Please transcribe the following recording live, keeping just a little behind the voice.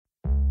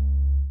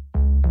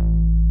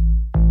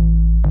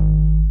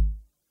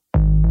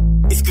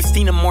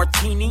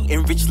Martini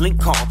and Rich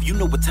Linkoff. You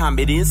know what time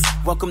it is.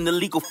 Welcome to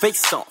Legal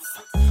Face Off.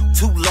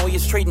 Two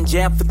lawyers trading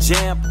jab for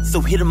jab, so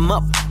hit them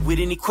up with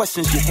any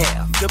questions you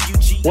have.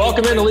 WGN.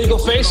 Welcome into Legal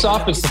Face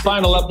Off. It's the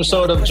final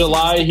episode of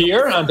July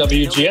here on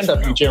WGN,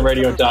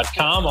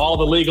 WGNradio.com. All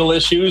the legal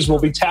issues will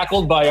be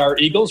tackled by our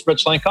Eagles,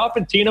 Rich Linkoff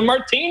and Tina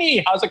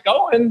Martini. How's it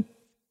going?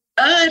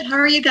 Good. How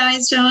are you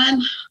guys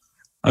doing?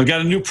 I've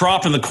got a new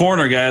prop in the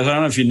corner, guys. I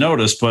don't know if you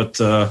noticed, but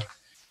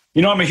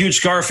you know I'm a huge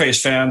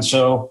Scarface fan,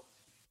 so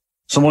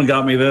someone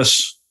got me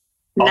this.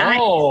 Nice.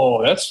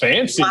 Oh, that's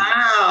fancy.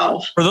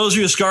 Wow. For those of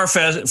you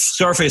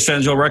Scarface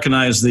fans, you'll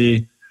recognize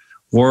the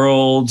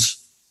 "World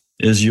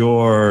is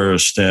Your"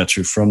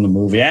 statue from the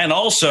movie. And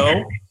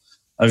also,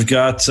 I've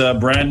got a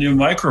brand new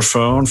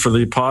microphone for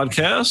the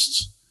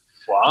podcast.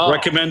 Wow.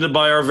 Recommended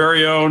by our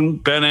very own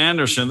Ben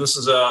Anderson. This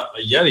is a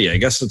Yeti. I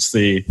guess it's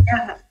the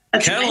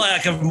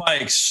Cadillac of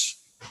mics.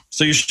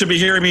 So you should be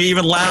hearing me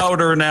even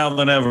louder now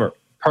than ever.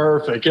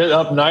 Perfect. Get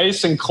up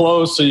nice and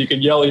close so you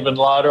can yell even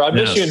louder. I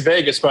miss you in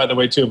Vegas, by the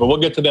way, too, but we'll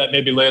get to that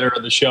maybe later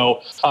in the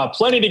show.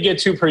 Plenty to get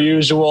to per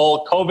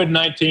usual.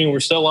 COVID-19, we're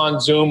still on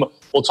Zoom.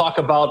 We'll talk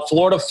about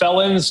Florida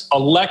felons,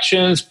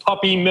 elections,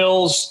 puppy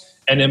mills,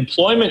 and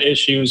employment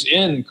issues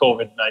in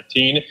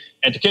COVID-19.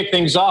 And to kick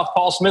things off,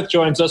 Paul Smith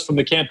joins us from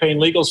the Campaign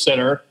Legal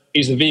Center.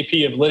 He's the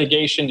VP of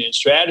Litigation and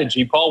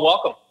Strategy. Paul,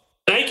 welcome.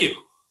 Thank you.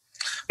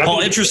 Paul,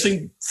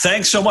 interesting.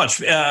 Thanks so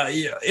much.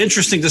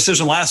 Interesting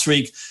decision last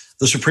week.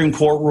 The Supreme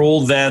Court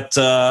ruled that,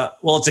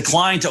 it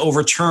declined to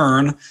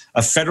overturn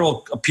a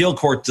federal appeal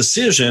court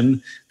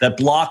decision that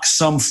blocks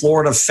some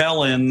Florida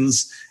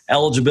felons'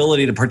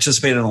 eligibility to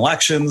participate in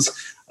elections.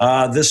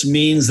 This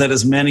means that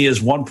as many as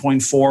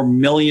 1.4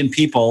 million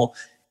people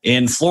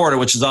in Florida,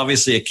 which is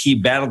obviously a key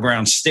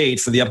battleground state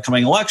for the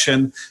upcoming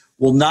election,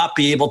 will not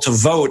be able to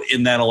vote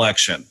in that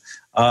election.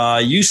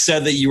 You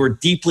said that you were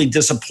deeply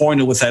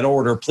disappointed with that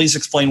order. Please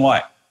explain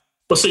why.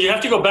 Well, so you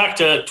have to go back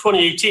to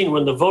 2018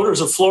 when the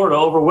voters of Florida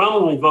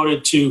overwhelmingly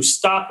voted to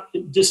stop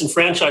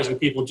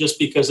disenfranchising people just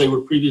because they were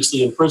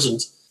previously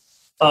imprisoned.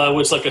 It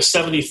was like a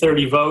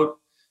 70-30 vote.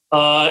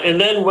 And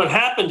then what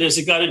happened is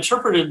it got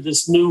interpreted,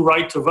 this new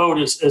right to vote,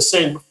 as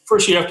saying,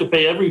 first you have to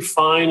pay every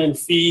fine and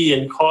fee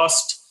and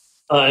cost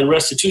and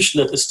restitution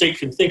that the state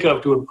can think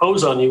of to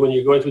impose on you when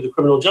you're going through the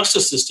criminal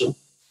justice system.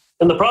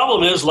 And the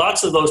problem is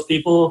lots of those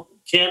people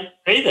can't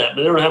pay that.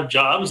 They don't have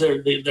jobs. They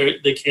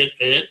can't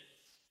pay it.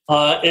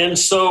 And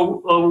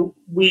so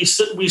we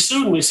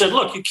sued and we said,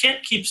 look, you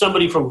can't keep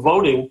somebody from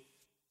voting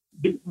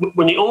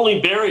when the only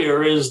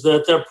barrier is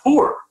that they're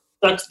poor.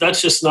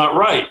 That's just not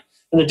right.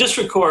 In the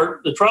district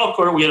court, the trial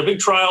court, we had a big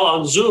trial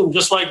on Zoom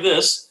just like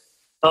this.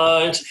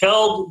 It's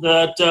held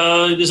that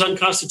it is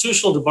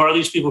unconstitutional to bar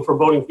these people from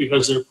voting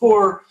because they're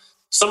poor.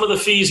 Some of the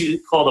fees you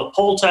call a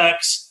poll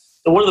tax.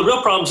 And one of the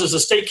real problems is the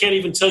state can't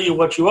even tell you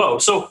what you owe.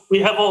 So we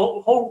have a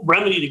whole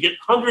remedy to get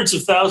hundreds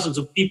of thousands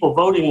of people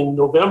voting in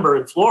November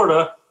in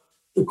Florida.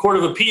 The Court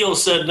of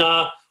Appeals said,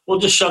 we'll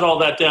just shut all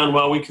that down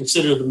while we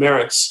consider the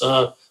merits.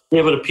 We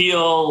have an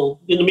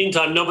appeal. In the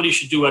meantime, nobody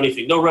should do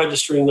anything. No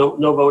registering,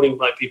 no voting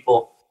by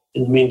people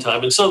in the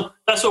meantime. And so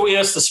that's what we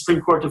asked the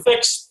Supreme Court to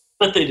fix,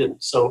 but they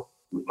didn't. So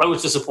I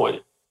was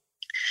disappointed.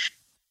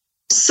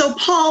 So,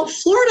 Paul,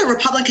 Florida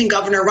Republican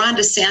Governor Ron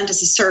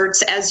DeSantis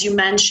asserts, as you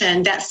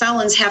mentioned, that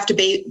felons have to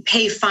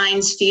pay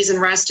fines, fees, and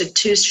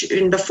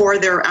restitution before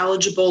they're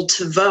eligible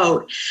to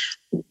vote.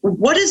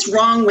 What is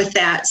wrong with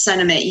that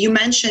sentiment? You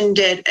mentioned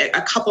it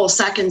a couple of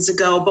seconds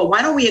ago, but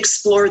why don't we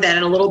explore that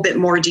in a little bit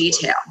more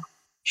detail?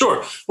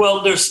 Sure.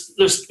 Well, there's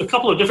a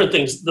couple of different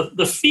things.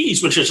 The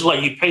fees, which is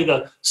like you pay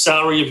the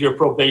salary of your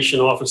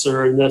probation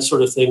officer and that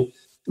sort of thing,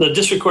 the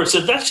district court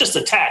said that's just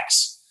a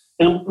tax.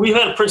 And we've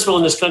had a principle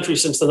in this country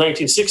since the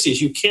 1960s.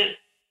 You can't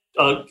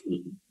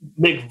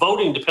make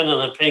voting dependent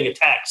on paying a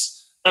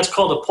tax. That's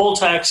called a poll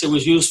tax. It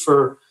was used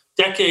for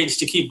decades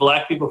to keep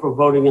black people from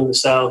voting in the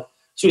South.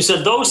 So we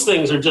said those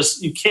things are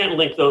just, you can't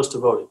link those to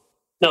voting.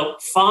 Now,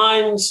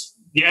 fines,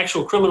 the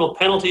actual criminal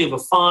penalty of a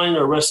fine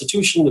or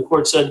restitution, the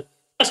court said,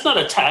 that's not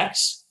a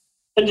tax.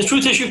 And the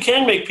truth is you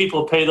can make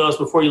people pay those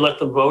before you let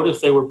them vote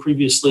if they were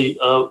previously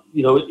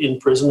in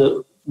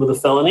prison with a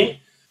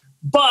felony.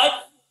 But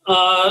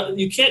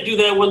you can't do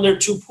that when they're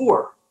too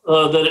poor.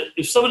 That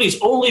if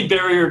somebody's only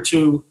barrier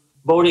to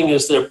voting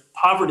is their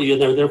poverty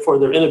and therefore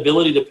their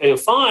inability to pay a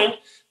fine,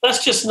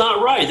 that's just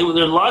not right. There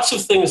are lots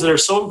of things that are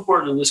so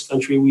important in this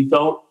country, we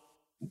don't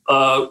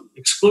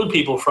exclude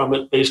people from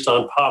it based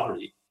on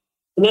poverty.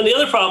 And then the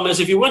other problem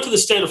is if you went to the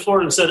state of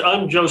Florida and said,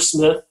 I'm Joe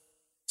Smith,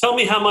 tell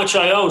me how much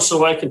I owe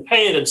so I can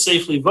pay it and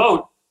safely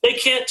vote, they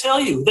can't tell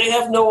you. They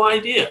have no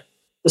idea.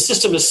 The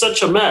system is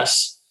such a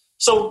mess.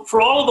 So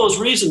for all of those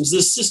reasons,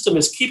 this system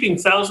is keeping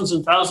thousands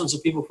and thousands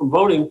of people from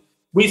voting,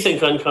 we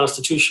think,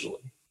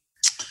 unconstitutionally.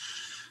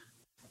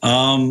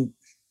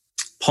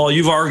 Paul,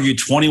 you've argued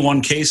 21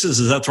 cases.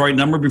 Is that the right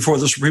number before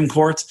the Supreme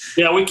Court?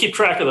 Yeah, we keep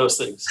track of those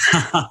things.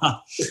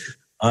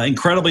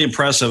 Incredibly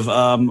impressive.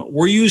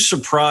 Were you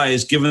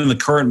surprised, given the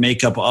current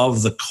makeup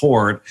of the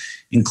court,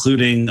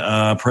 including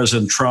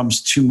President Trump's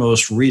two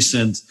most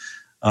recent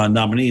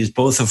nominees,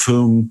 both of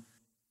whom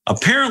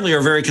apparently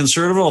are very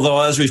conservative,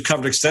 although as we've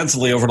covered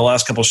extensively over the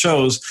last couple of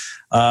shows,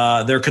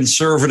 their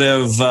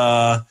conservative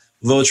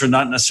votes are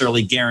not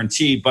necessarily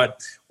guaranteed.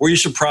 But were you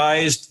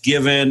surprised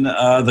given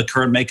the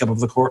current makeup of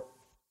the court?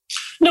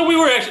 No, we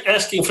were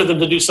asking for them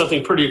to do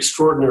something pretty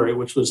extraordinary,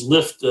 which was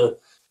lift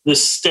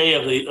this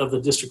stay of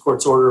the district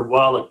court's order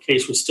while the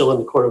case was still in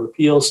the Court of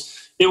Appeals.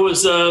 It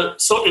was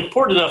so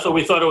important enough that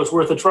we thought it was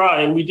worth a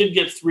try, and we did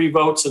get 3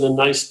 votes and a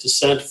nice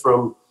dissent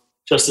from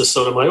Justice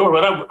Sotomayor.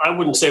 But I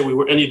wouldn't say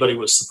anybody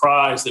was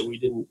surprised that we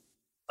didn't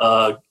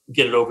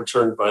get it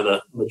overturned by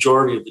the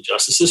majority of the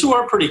justices, who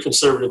are pretty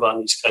conservative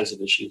on these kinds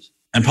of issues.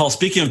 And Paul,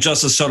 speaking of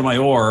Justice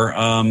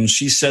Sotomayor,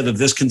 she said that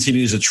this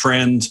continues a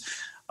trend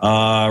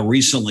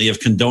recently of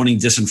condoning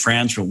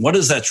disenfranchisement. What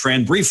is that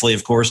trend? Briefly,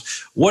 of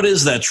course, what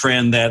is that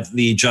trend that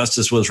the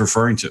justice was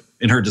referring to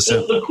in her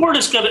dissent? The court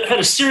has had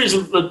a series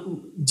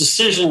of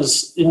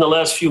decisions in the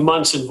last few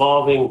months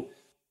involving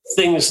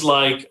things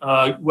like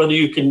whether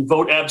you can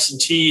vote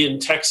absentee in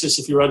Texas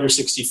if you're under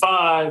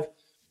 65,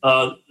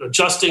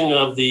 adjusting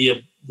of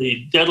the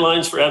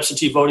deadlines for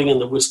absentee voting in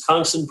the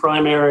Wisconsin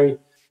primary,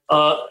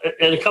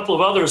 and a couple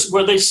of others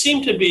where they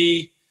seem to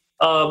be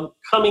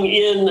coming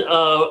in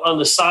on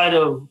the side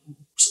of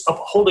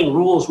upholding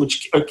rules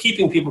which are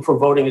keeping people from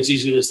voting as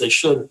easily as they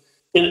should.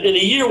 In a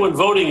year when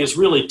voting is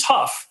really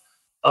tough,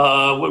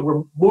 when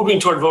we're moving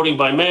toward voting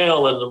by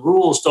mail and the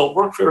rules don't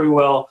work very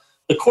well,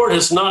 the court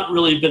has not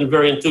really been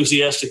very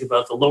enthusiastic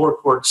about the lower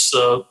courts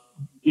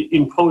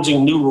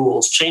imposing new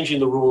rules, changing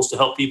the rules to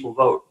help people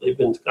vote. They've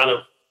been kind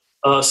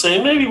of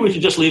saying maybe we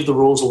should just leave the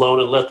rules alone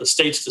and let the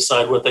states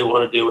decide what they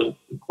want to do, and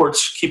the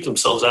courts keep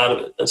themselves out of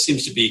it. That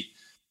seems to be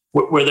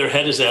where their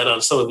head is at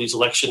on some of these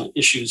election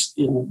issues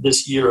in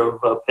this year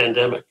of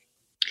pandemic.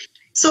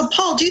 So,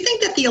 Paul, do you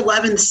think that the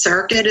 11th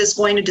Circuit is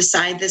going to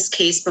decide this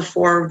case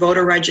before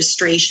voter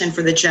registration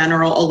for the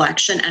general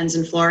election ends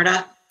in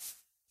Florida?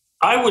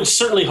 I would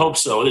certainly hope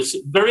so. It's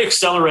very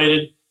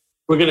accelerated.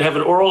 We're going to have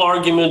an oral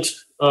argument,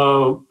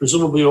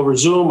 presumably over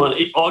Zoom, on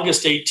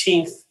August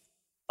 18th.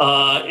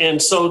 And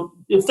so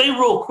if they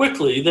rule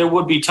quickly, there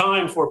would be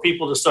time for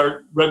people to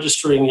start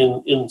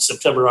registering in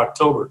September,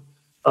 October.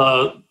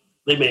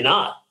 They may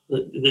not.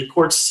 The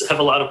courts have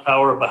a lot of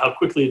power about how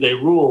quickly they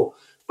rule.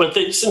 But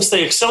since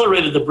they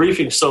accelerated the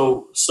briefing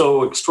so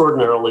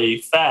extraordinarily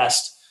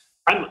fast,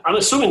 I'm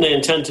assuming they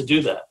intend to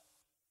do that.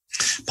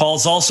 Paul,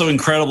 it's also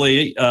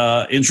incredibly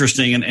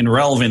interesting and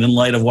relevant in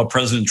light of what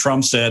President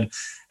Trump said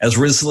as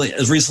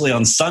recently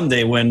on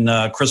Sunday when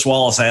Chris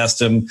Wallace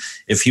asked him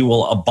if he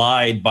will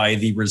abide by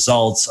the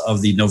results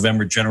of the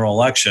November general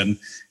election.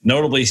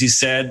 Notably, he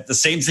said the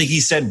same thing he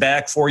said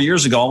back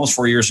almost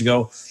 4 years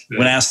ago,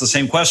 when asked the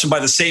same question by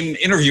the same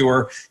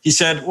interviewer. He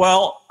said,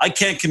 well, I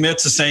can't commit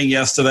to saying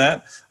yes to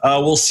that.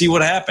 We'll see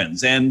what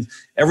happens. And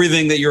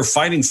everything that you're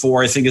fighting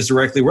for, I think, is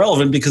directly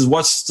relevant, because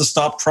what's to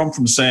stop Trump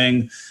from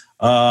saying,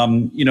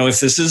 if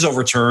this is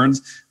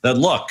overturned, that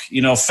look,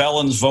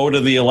 felons vote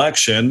in the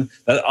election,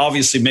 that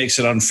obviously makes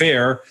it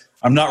unfair.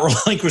 I'm not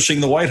relinquishing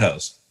the White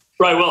House.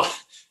 Right. Well,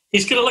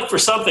 he's going to look for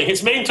something.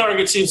 His main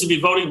target seems to be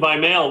voting by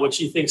mail, which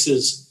he thinks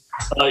is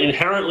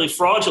inherently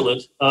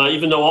fraudulent,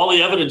 even though all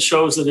the evidence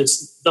shows that it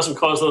doesn't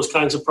cause those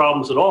kinds of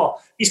problems at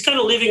all. He's kind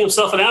of leaving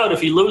himself out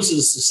if he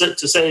loses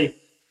to say,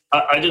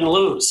 I didn't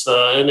lose.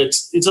 And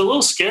it's a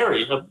little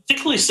scary,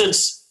 particularly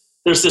since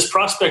there's this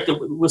prospect of,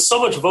 with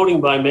so much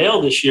voting by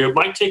mail this year, it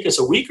might take us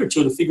a week or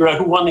two to figure out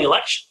who won the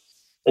election.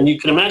 And you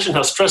can imagine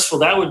how stressful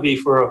that would be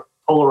for a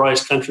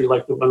polarized country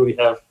like the one we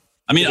have.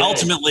 I mean,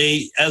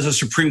 ultimately, as a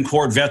Supreme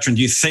Court veteran,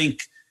 do you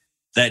think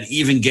that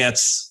even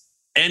gets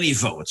any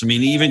votes? I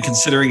mean, even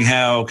considering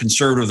how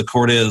conservative the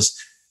court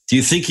is, do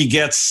you think he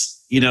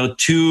gets,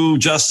 2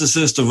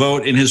 justices to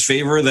vote in his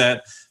favor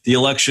that the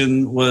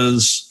election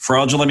was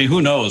fraudulent? I mean,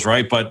 who knows,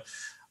 right? But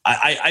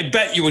I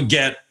bet you would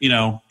get,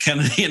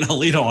 Kennedy and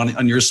Alito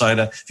on your side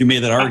if you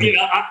made that argument.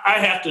 I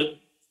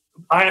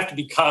have to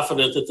be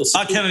confident that the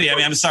Supreme Kennedy.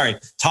 Court, I'm sorry,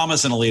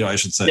 Thomas and Alito, I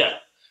should say. Yeah,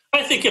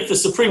 I think if the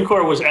Supreme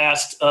Court was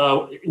asked,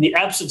 in the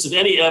absence of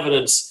any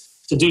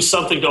evidence, to do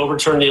something to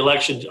overturn the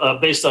election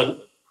based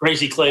on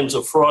crazy claims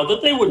of fraud,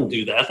 that they wouldn't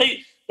do that.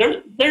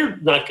 They're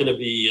not going to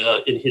be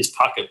in his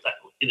pocket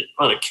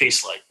on a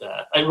case like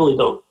that. I really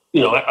don't.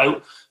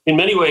 In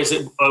many ways,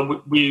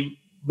 we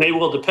may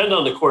well depend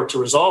on the court to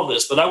resolve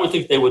this, but I would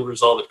think they would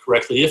resolve it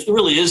correctly if there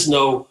really is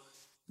no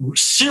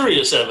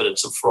serious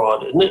evidence of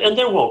fraud, and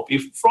there won't be.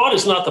 Fraud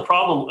is not the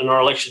problem in our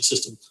election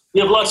system.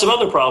 We have lots of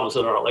other problems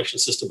in our election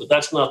system, but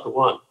that's not the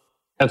one.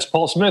 That's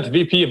Paul Smith,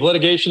 VP of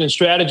Litigation and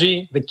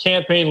Strategy, the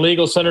Campaign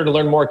Legal Center. To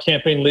learn more,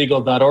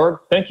 campaignlegal.org.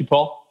 Thank you,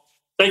 Paul.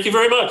 Thank you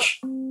very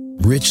much.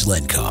 Rich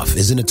Lenkoff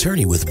is an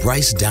attorney with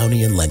Bryce,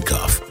 Downey &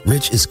 Lenkoff.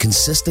 Rich is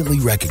consistently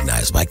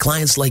recognized by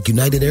clients like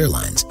United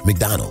Airlines,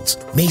 McDonald's,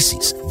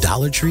 Macy's,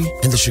 Dollar Tree,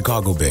 and the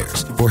Chicago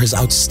Bears for his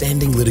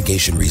outstanding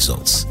litigation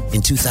results.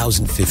 In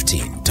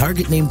 2015,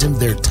 Target named him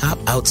their top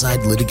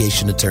outside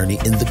litigation attorney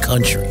in the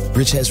country.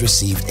 Rich has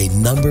received a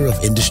number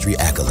of industry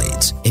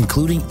accolades,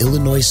 including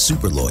Illinois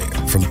Super Lawyer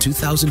from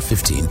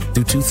 2015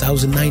 through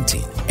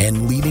 2019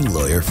 and Leading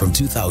Lawyer from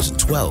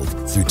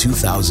 2012 through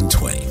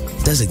 2020.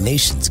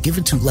 Designations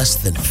given to less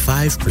than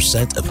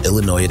 5% of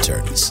Illinois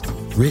attorneys.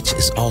 Rich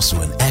is also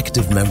an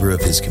active member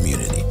of his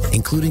community,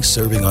 including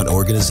serving on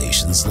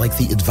organizations like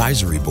the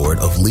Advisory Board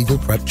of Legal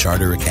Prep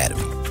Charter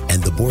Academy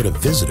and the Board of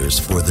Visitors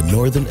for the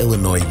Northern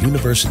Illinois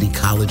University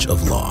College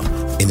of Law.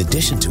 In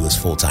addition to his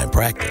full-time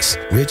practice,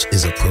 Rich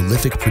is a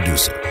prolific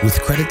producer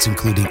with credits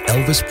including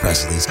Elvis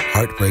Presley's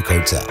Heartbreak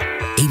Hotel,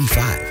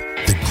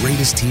 85, The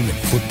Greatest Team in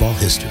Football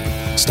History,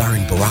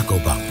 starring Barack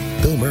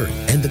Obama, Bill Murray,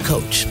 and the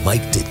coach,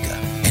 Mike Ditka,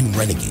 and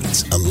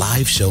Renegades, a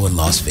live show in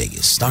Las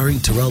Vegas starring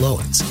Terrell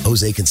Owens,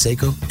 Jose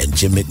Canseco, and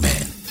Jim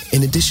McMahon.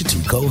 In addition to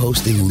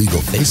co-hosting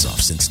Legal Face-Off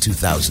since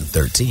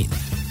 2013,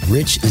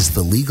 Rich is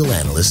the legal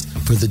analyst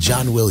for The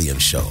John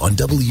Williams Show on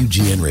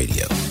WGN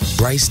Radio.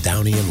 Bryce,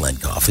 Downey &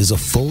 Lenkoff is a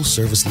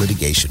full-service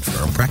litigation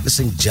firm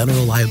practicing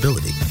general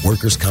liability,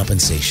 workers'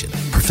 compensation,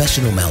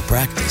 professional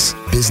malpractice,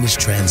 business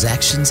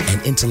transactions,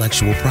 and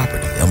intellectual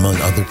property, among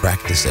other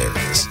practice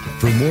areas.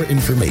 For more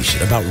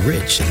information about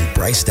Rich and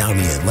Bryce,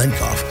 Downey &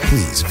 Lenkoff,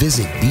 please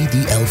visit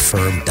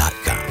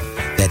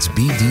bdlfirm.com. That's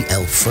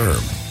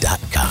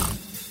bdlfirm.com.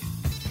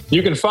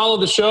 You can follow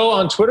the show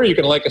on Twitter. You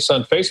can like us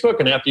on Facebook.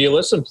 And after you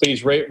listen,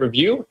 please rate,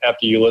 review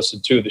after you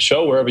listen to the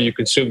show, wherever you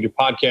consume your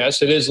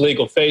podcast. It is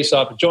Legal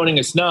Face-Off. Joining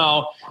us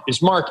now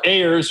is Mark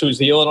Ayers, who's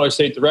the Illinois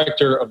State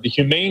Director of the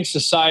Humane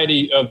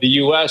Society of the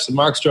U.S. And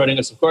Mark's joining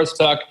us, of course, to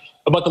talk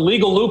about the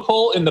legal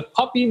loophole in the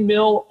puppy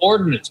mill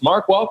ordinance.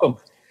 Mark, welcome.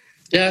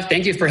 Yeah,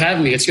 thank you for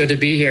having me. It's good to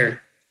be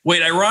here.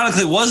 Wait,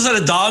 ironically, was that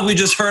a dog we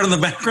just heard in the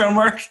background,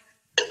 Mark?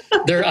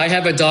 I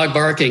have a dog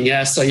barking,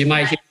 yes, so you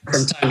might hear it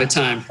from time to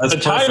time. That's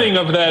the perfect. Timing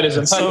of that is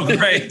impeccable. So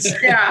great.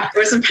 Yeah, it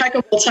was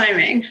impeccable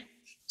timing.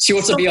 She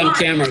wants to be on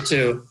camera,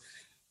 too.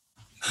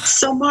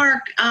 So,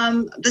 Mark,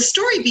 the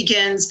story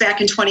begins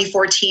back in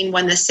 2014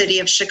 when the city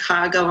of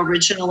Chicago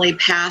originally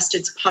passed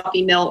its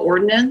puppy mill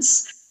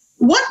ordinance.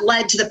 What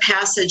led to the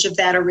passage of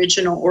that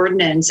original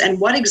ordinance,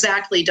 and what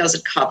exactly does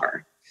it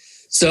cover?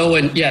 So,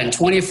 in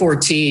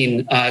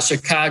 2014,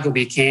 Chicago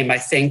became, I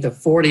think, the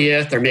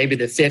 40th or maybe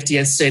the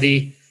 50th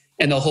city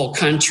in the whole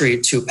country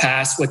to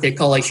pass what they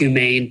call a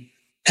humane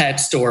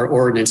pet store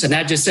ordinance. And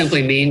that just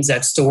simply means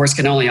that stores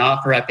can only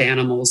offer up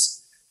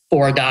animals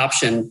for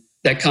adoption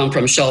that come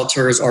from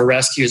shelters or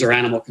rescues or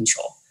animal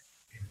control.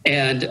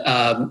 And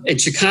in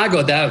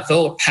Chicago, that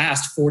vote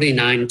passed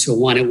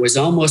 49-1. It was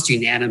almost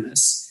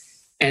unanimous.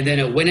 And then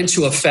it went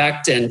into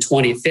effect in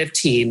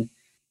 2015.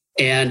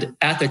 And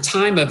at the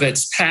time of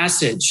its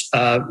passage,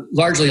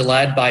 largely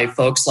led by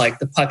folks like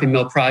the Puppy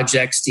Mill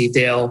Project, Steve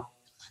Dale,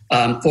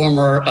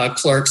 former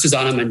clerk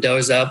Susana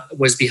Mendoza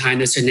was behind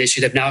this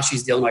initiative. Now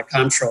she's the Illinois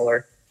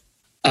Comptroller.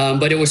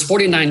 But it was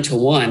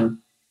 49-1.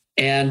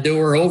 And there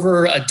were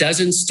over a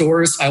dozen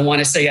stores, I want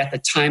to say, at the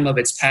time of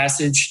its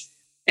passage.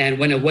 And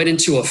when it went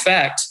into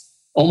effect,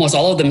 almost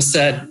all of them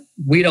said,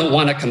 we don't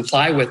want to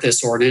comply with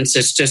this ordinance.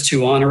 It's just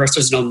too onerous.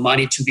 There's no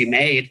money to be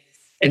made.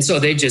 And so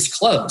they just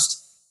closed.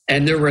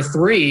 And there were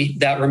 3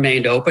 that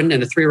remained open,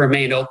 and the 3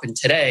 remain open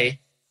today.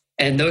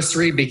 And those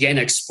 3 began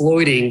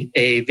exploiting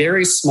a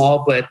very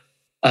small but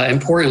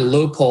important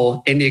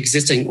loophole in the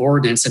existing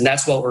ordinance. And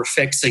that's what we're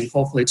fixing,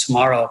 hopefully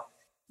tomorrow,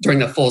 during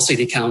the full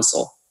city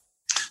council.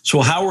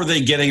 So how are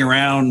they getting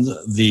around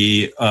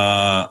the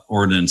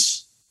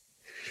ordinance?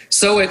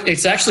 So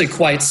it's actually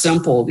quite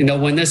simple. You know,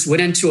 when this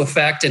went into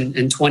effect in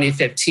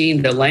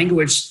 2015, the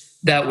language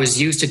that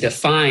was used to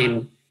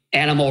define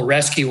animal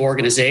rescue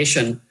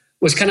organization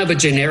was kind of a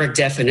generic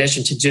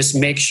definition to just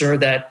make sure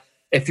that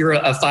if you're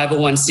a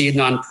 501c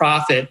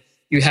nonprofit,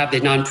 you have the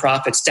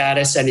nonprofit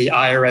status and the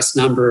IRS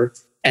number,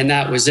 and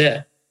that was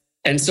it.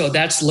 And so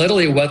that's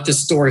literally what the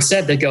store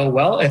said. They go,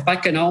 well, if I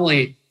can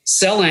only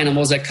sell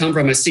animals that come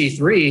from a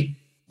C3,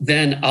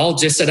 then I'll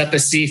just set up a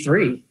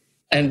C3.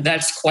 And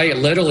that's quite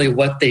literally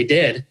what they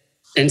did.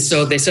 And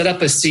so they set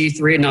up a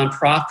C3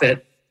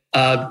 nonprofit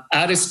out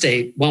of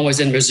state. One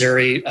was in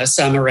Missouri,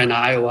 some are in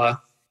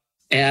Iowa.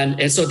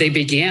 And so they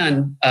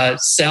began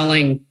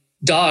selling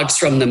dogs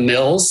from the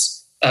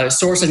mills,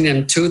 sourcing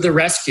them to the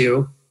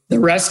rescue. The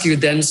rescue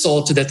then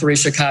sold to the 3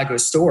 Chicago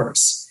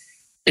stores.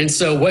 And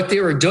so what they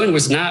were doing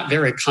was not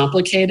very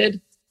complicated.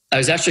 It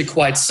was actually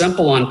quite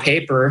simple on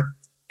paper.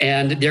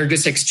 And they're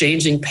just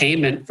exchanging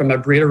payment from a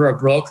breeder or a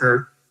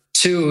broker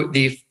to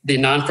the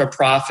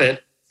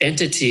non-for-profit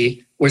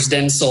entity, which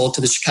then sold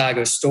to the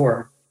Chicago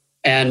store.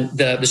 And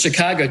the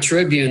Chicago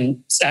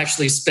Tribune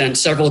actually spent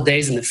several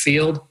days in the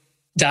field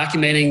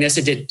documenting this.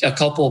 It did a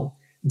couple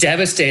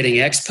devastating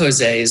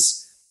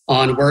exposés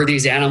on where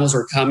these animals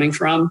were coming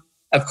from.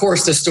 Of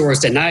course, the stores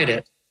denied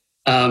it,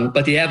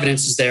 but the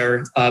evidence is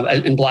there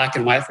in black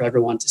and white for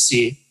everyone to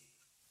see.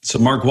 So,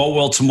 Mark, what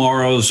will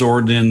tomorrow's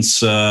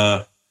ordinance,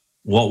 what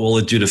will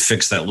it do to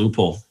fix that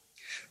loophole?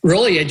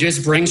 Really, it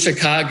just brings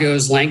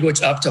Chicago's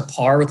language up to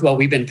par with what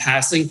we've been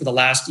passing for the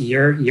last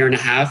year and a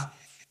half.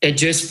 It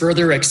just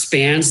further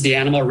expands the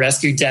animal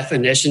rescue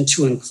definition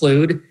to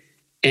include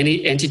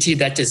any entity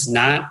that does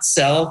not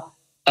sell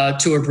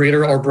to a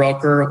breeder or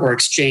broker or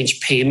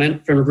exchange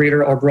payment from a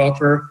breeder or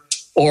broker,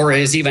 or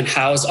is even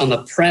housed on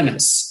the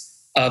premise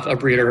of a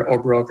breeder or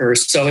broker.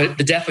 So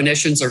the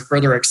definitions are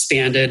further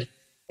expanded.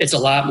 It's a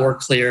lot more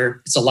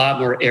clear. It's a lot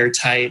more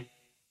airtight.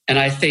 And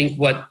I think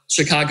what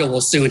Chicago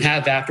will soon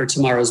have after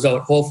tomorrow's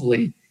vote,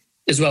 hopefully,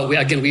 is what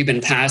we've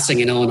been passing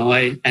in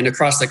Illinois and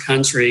across the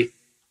country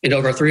in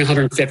over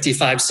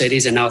 355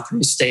 cities and now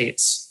 3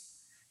 states.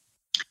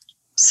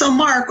 So,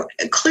 Mark,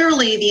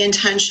 clearly the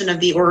intention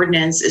of the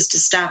ordinance is to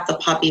stop the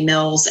puppy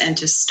mills and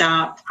to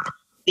stop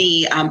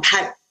the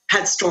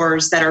pet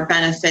stores that are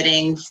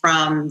benefiting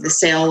from the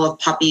sale of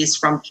puppies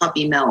from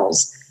puppy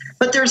mills.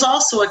 But there's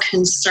also a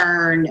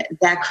concern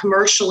that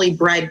commercially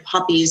bred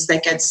puppies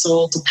that get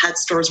sold to pet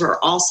stores are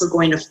also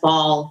going to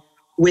fall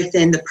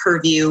within the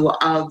purview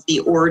of the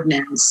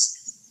ordinance.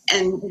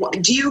 And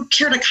do you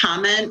care to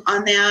comment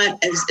on that,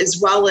 as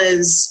well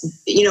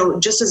as,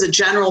 just as a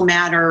general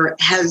matter,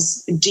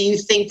 do you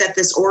think that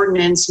this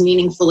ordinance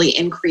meaningfully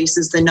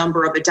increases the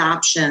number of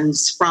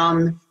adoptions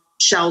from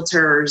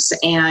shelters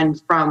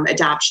and from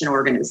adoption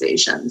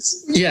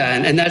organizations? Yeah,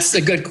 and that's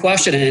a good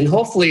question. And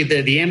hopefully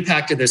the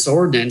impact of this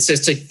ordinance is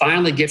to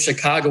finally give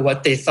Chicago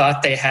what they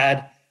thought they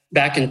had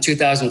back in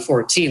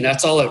 2014.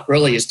 That's all it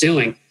really is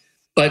doing.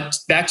 But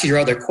back to your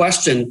other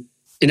question,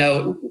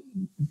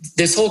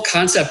 this whole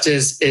concept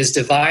is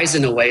devised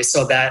in a way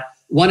so that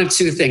one of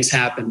 2 things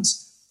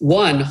happens.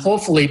 One,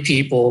 hopefully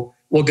people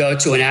will go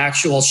to an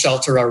actual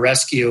shelter or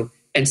rescue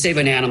and save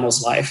an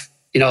animal's life.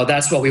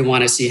 That's what we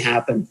want to see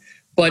happen.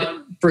 But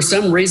for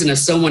some reason, if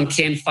someone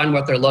can't find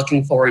what they're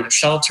looking for in a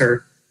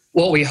shelter,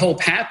 what we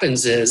hope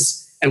happens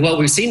is, and what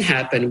we've seen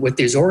happen with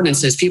these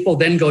ordinances, people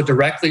then go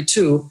directly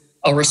to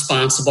a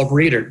responsible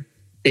breeder.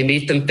 They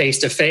meet them face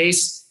to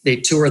face, they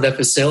tour the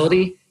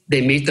facility, they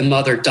meet the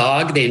mother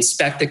dog, they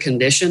inspect the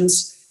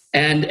conditions,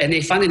 and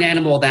they find an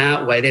animal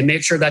that way. They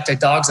make sure that the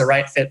dog's the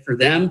right fit for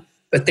them,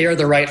 but they're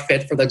the right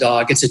fit for the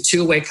dog. It's a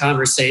 2-way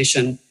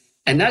conversation,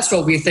 and that's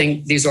what we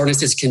think these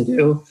ordinances can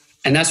do.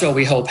 And that's what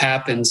we hope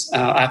happens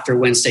after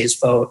Wednesday's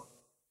vote.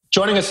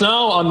 Joining us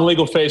now on the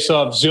Legal Face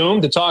of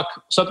Zoom to talk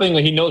something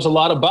that he knows a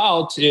lot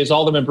about is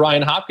Alderman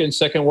Brian Hopkins,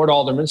 2nd Ward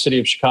Alderman, City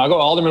of Chicago.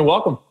 Alderman,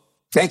 welcome.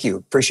 Thank you.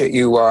 Appreciate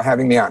you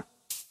having me on.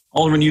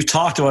 Alderman, you've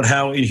talked about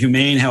how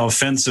inhumane, how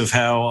offensive,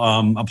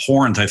 how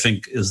abhorrent, I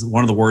think, is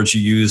one of the words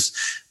you use,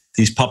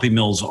 these puppy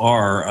mills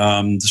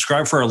are.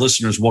 Describe for our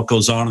listeners what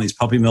goes on in these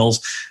puppy mills.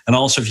 And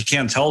also, if you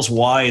can, tell us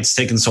why it's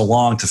taken so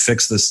long to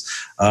fix this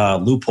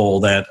loophole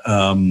that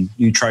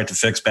you tried to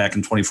fix back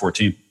in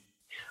 2014.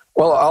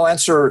 Well, I'll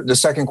answer the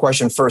second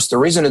question first. The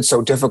reason it's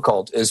so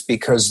difficult is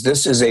because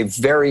this is a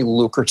very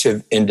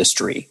lucrative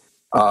industry.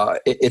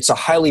 It's a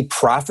highly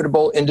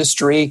profitable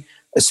industry,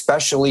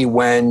 especially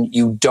when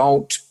you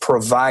don't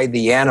provide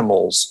the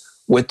animals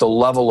with the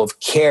level of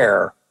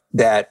care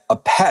that a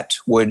pet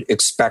would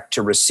expect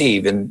to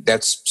receive. And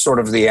that's sort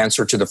of the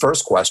answer to the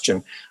first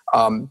question.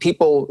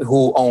 People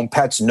who own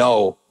pets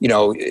know,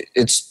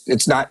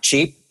 it's not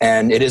cheap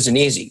and it isn't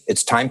easy.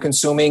 It's time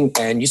consuming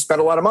and you spend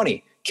a lot of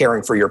money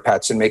caring for your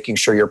pets and making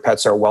sure your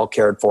pets are well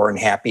cared for and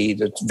happy.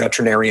 The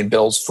veterinarian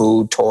bills,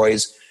 food,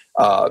 toys,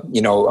 a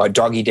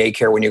doggy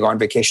daycare when you go on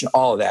vacation,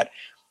 all of that.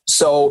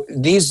 So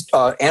these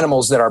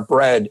animals that are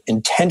bred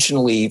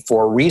intentionally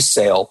for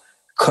resale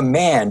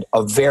command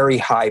a very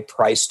high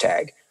price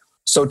tag.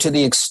 So to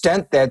the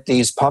extent that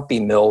these puppy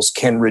mills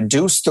can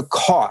reduce the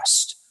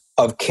cost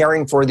of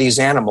caring for these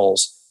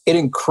animals, it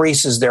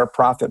increases their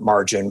profit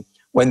margin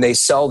when they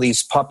sell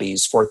these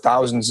puppies for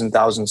thousands and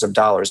thousands of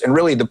dollars. And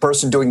really the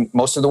person doing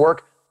most of the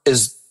work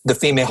is the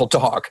female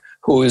dog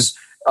who is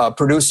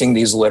producing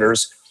these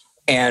litters.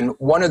 And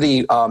one of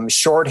the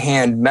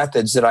shorthand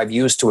methods that I've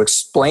used to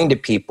explain to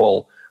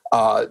people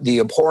the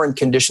abhorrent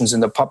conditions in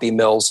the puppy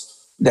mills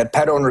that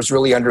pet owners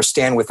really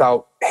understand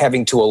without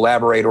having to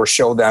elaborate or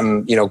show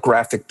them,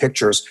 graphic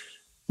pictures.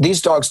 These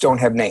dogs don't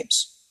have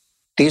names.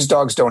 These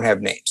dogs don't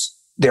have names.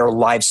 They're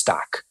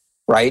livestock,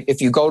 right?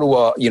 If you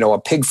go to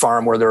a pig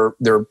farm where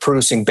they're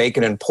producing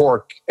bacon and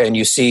pork and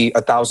you see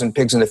 1,000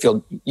 pigs in the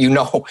field,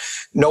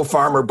 no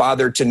farmer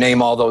bothered to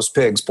name all those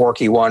pigs,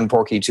 Porky 1,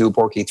 Porky 2,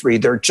 Porky 3.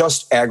 They're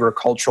just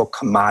agricultural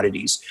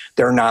commodities.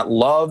 They're not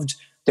loved.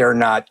 They're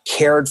not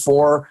cared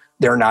for.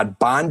 They're not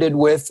bonded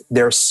with.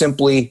 They're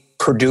simply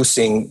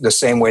producing the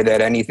same way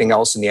that anything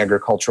else in the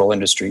agricultural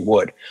industry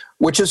would,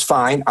 which is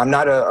fine. I'm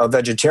not a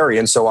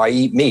vegetarian, so I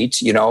eat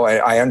meat.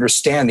 I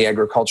understand the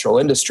agricultural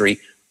industry,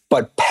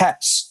 but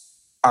pets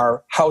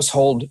are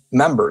household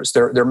members.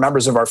 They're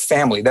members of our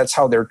family. That's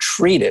how they're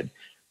treated.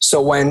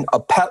 So when a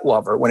pet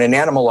lover, when an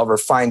animal lover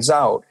finds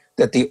out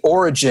that the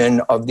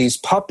origin of these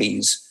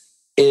puppies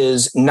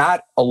is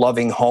not a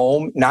loving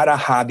home, not a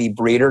hobby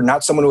breeder,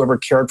 not someone who ever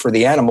cared for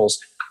the animals,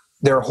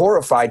 they're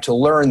horrified to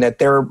learn that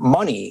their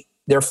money,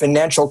 their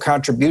financial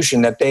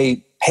contribution that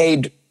they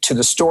paid to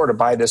the store to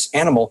buy this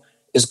animal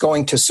is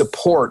going to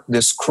support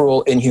this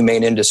cruel,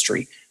 inhumane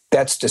industry.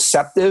 That's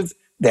deceptive,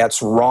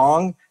 that's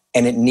wrong,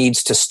 and it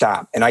needs to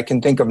stop. And I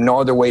can think of no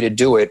other way to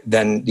do it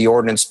than the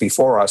ordinance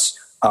before us.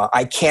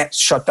 I can't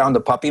shut down the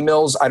puppy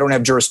mills. I don't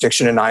have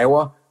jurisdiction in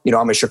Iowa.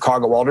 I'm a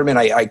Chicago alderman.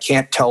 I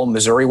can't tell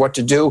Missouri what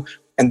to do.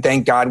 And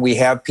thank God we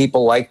have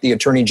people like the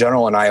Attorney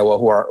General in Iowa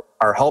who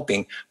are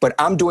helping. But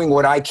I'm doing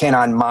what I can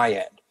on my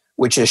end,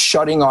 which is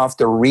shutting off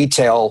the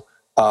retail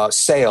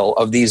sale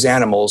of these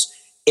animals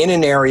in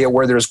an area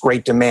where there's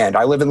great demand.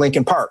 I live in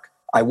Lincoln Park.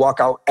 I walk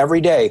out every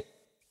day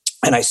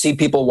and I see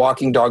people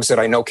walking dogs that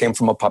I know came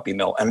from a puppy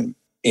mill. And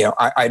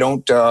I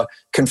don't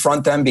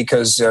confront them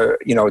because,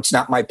 it's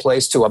not my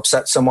place to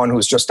upset someone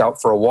who's just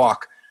out for a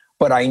walk.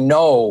 But I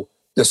know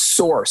the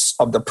source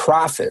of the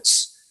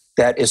profits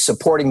that is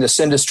supporting this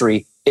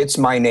industry, it's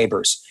my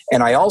neighbors.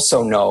 And I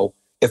also know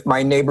if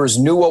my neighbors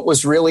knew what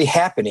was really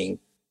happening,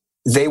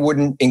 they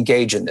wouldn't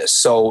engage in this.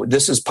 So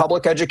this is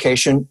public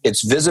education,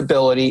 it's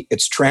visibility,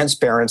 it's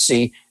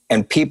transparency,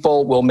 and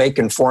people will make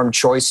informed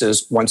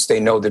choices once they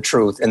know the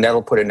truth. And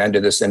that'll put an end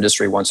to this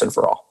industry once and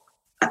for all.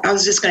 I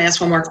was just going to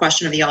ask one more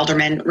question of the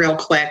alderman real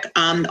quick.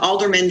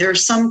 Alderman,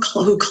 there's some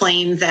who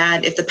claim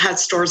that if the pet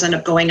stores end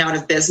up going out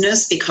of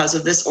business because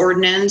of this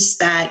ordinance,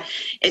 that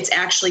it's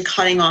actually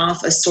cutting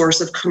off a source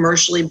of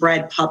commercially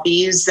bred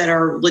puppies that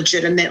are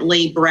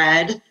legitimately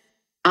bred.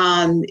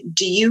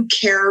 Do you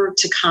care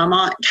to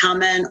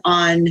comment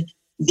on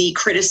the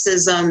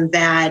criticism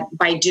that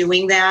by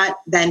doing that,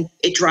 then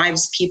it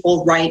drives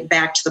people right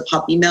back to the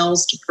puppy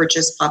mills to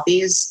purchase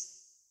puppies?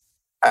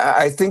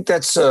 I think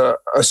that's a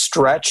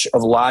stretch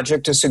of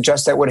logic to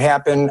suggest that would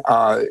happen.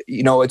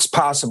 It's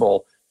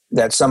possible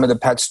that some of the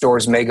pet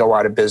stores may go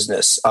out of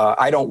business.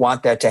 I don't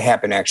want that to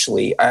happen,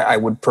 actually. I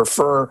would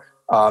prefer,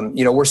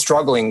 we're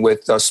struggling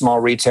with small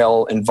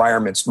retail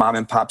environments, mom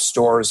and pop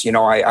stores.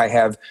 I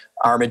have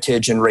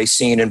Armitage and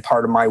Racine in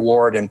part of my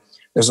ward, and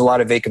there's a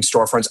lot of vacant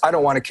storefronts. I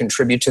don't want to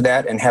contribute to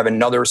that and have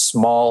another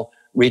small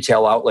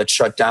retail outlet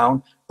shut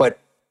down, but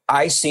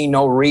I see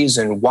no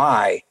reason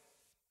why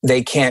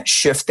they can't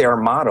shift their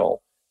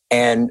model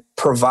and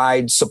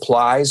provide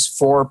supplies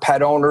for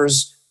pet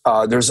owners.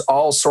 There's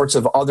all sorts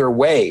of other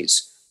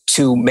ways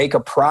to make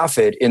a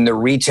profit in the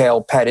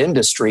retail pet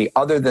industry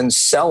other than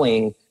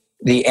selling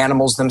the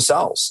animals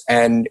themselves.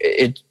 And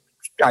it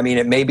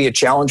may be a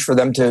challenge for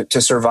them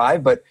to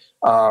survive, but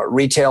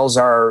retailers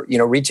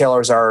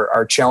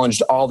are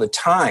challenged all the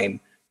time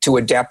to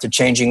adapt to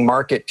changing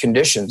market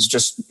conditions.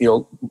 Just,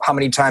 how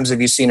many times have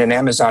you seen an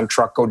Amazon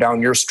truck go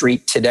down your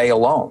street today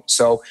alone?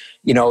 So,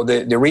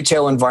 the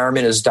retail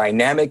environment is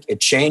dynamic, it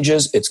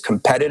changes, it's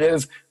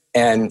competitive.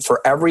 And for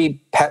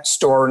every pet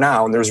store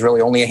now, and there's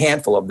really only a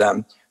handful of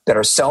them that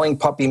are selling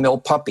puppy mill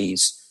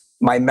puppies,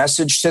 my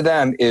message to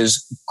them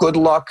is good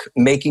luck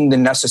making the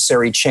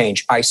necessary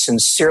change. I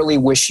sincerely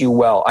wish you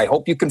well. I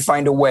hope you can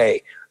find a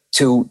way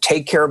to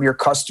take care of your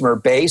customer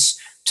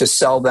base, to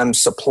sell them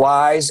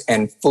supplies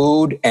and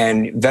food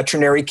and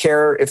veterinary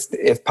care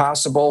if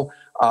possible,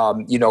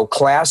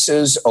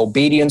 classes,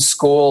 obedience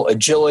school,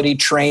 agility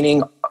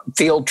training,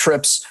 field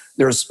trips.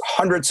 There's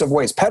hundreds of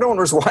ways. Pet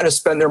owners want to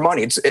spend their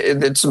money.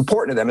 It's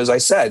important to them, as I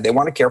said. They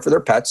want to care for their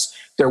pets.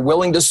 They're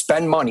willing to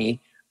spend money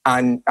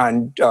on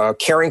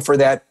caring for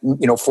that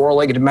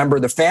four-legged member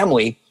of the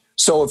family.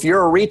 So if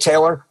you're a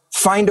retailer,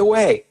 find a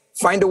way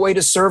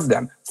to serve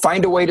them.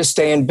 Find a way to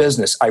stay in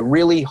business. I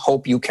really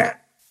hope you can.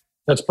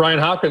 That's Brian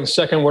Hopkins,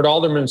 Second Ward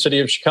Alderman, City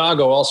of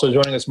Chicago. Also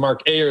joining us,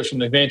 Mark Ayers from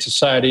the Humane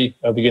Society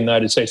of the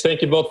United States.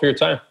 Thank you both for your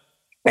time.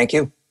 Thank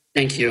you.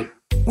 Thank you.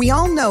 We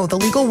all know the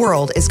legal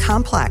world is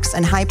complex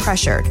and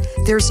high-pressured.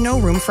 There's no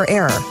room for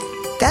error.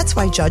 That's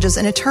why judges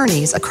and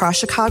attorneys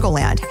across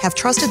Chicagoland have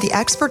trusted the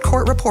expert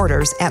court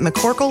reporters at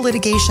McCorkle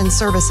Litigation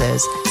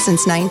Services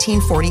since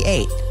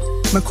 1948.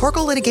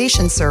 McCorkle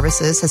Litigation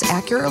Services has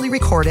accurately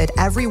recorded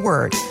every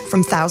word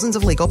from thousands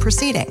of legal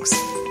proceedings.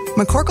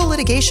 McCorkle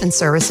Litigation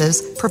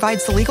Services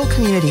provides the legal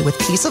community with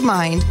peace of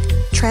mind,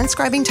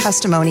 transcribing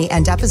testimony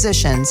and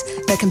depositions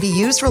that can be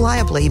used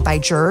reliably by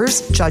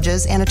jurors,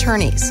 judges, and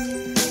attorneys.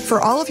 For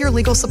all of your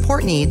legal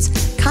support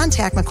needs,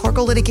 contact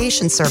McCorkle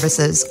Litigation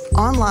Services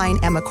online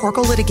at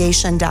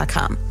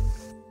McCorkleLitigation.com.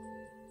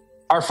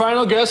 Our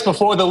final guest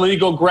before the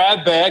legal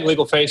grab bag,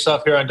 legal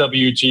face-off here on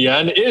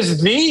WGN,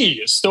 is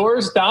the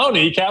Storrs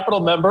Downey, capital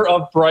member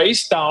of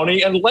Bryce,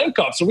 Downey, and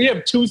Lenkoff. So we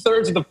have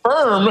 2/3 of the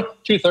firm,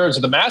 2/3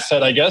 of the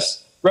masthead, I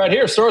guess, right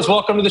here. Storrs,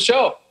 welcome to the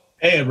show.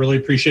 Hey, I really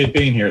appreciate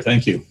being here.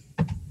 Thank you.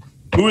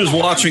 Who is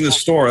watching the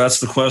store?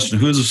 That's the question.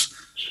 Who's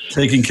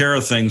taking care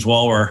of things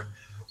while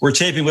we're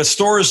taping? With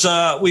Storrs,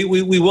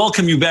 we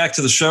welcome you back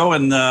to the show,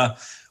 and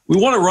we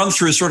want to run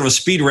through sort of a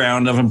speed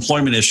round of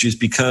employment issues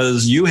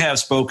because you have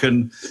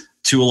spoken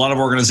to a lot of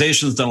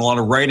organizations, done a lot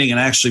of writing, and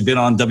actually been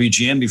on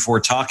WGN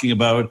before talking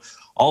about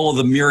all of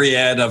the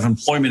myriad of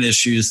employment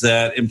issues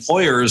that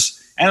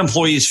employers and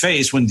employees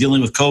face when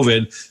dealing with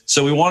COVID.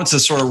 So we wanted to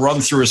sort of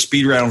run through a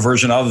speed round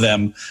version of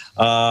them.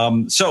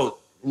 So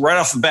right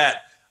off the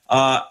bat,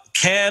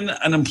 can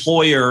an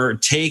employer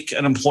take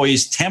an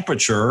employee's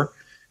temperature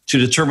to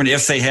determine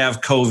if they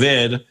have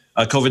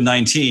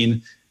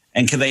COVID-19,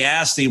 and can they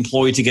ask the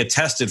employee to get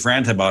tested for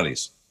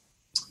antibodies?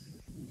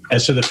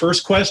 As to the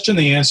first question,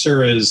 the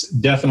answer is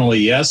definitely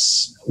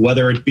yes,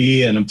 whether it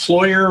be an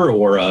employer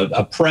or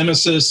a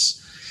premises,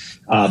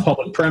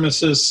 public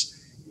premises.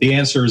 The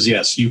answer is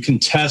yes. You can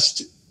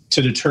test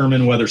to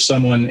determine whether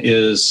someone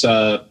is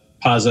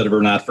positive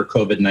or not for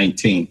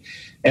COVID-19.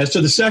 As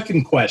to the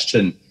second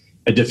question,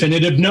 a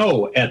definitive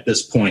no at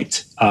this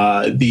point.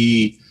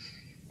 The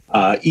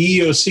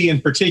EEOC in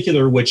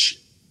particular, which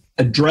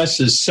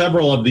addresses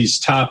several of these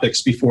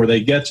topics before they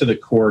get to the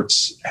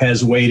courts,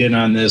 has weighed in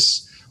on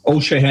this.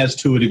 OSHA has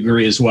to a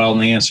degree as well,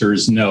 and the answer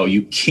is no.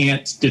 You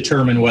can't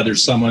determine whether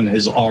someone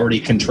has already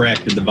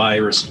contracted the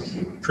virus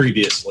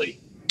previously.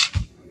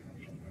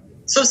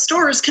 So,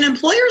 Storrs, can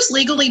employers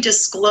legally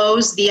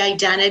disclose the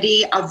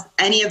identity of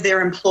any of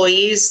their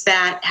employees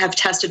that have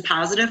tested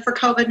positive for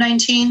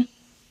COVID-19?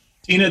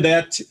 Tina,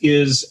 that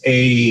is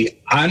a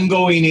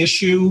ongoing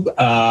issue,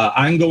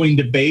 ongoing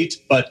debate,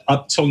 but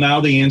up till now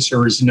the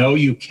answer is no,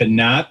 you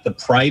cannot. The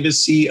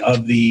privacy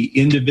of the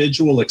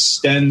individual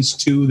extends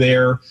to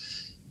their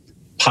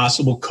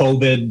possible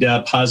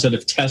COVID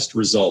positive test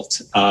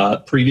result.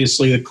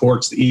 Previously, the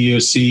courts, the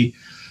EEOC,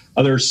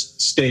 other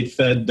state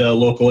fed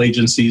local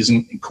agencies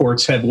and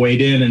courts have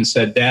weighed in and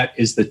said that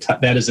is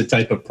a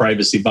type of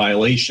privacy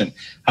violation.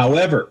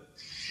 However,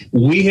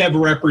 we have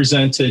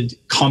represented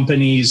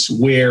companies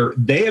where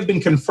they have been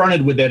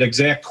confronted with that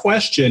exact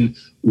question.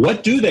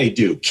 What do they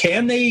do?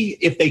 Can they,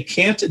 if they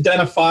can't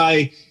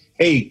identify,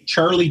 hey,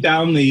 Charlie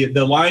down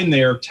the line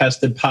there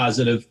tested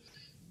positive,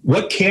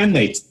 what can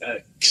they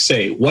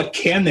say? What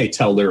can they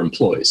tell their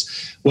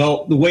employees?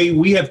 Well, the way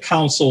we have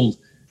counseled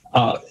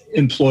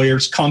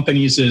employers,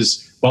 companies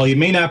is, while you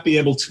may not be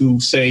able to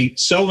say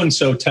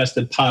so-and-so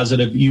tested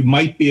positive, you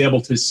might be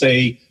able to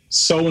say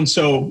such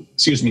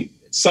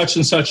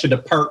and such a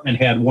department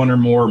had one or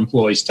more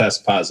employees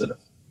test positive.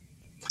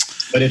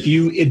 But if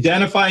you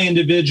identify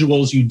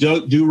individuals, you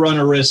do run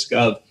a risk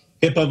of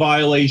HIPAA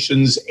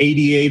violations,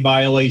 ADA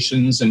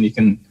violations, and you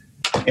can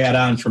add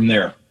on from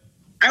there.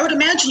 I would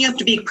imagine you have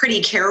to be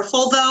pretty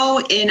careful,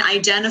 though, in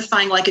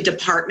identifying like a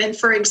department,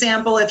 for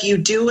example. If you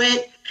do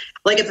it,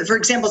 like if, for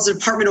example, it's a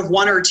department of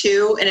one or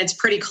two, and it's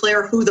pretty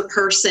clear who the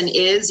person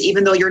is,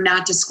 even though you're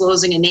not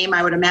disclosing a name,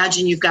 I would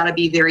imagine you've got to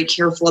be very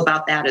careful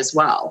about that as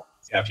well.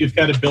 Yeah, if you've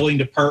got a billing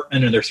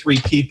department and there are 3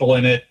 people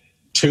in it,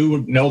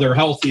 2 know they're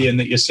healthy, and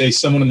that you say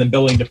someone in the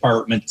billing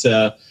department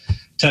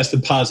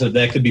tested positive,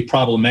 that could be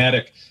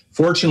problematic.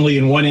 Fortunately,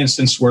 in one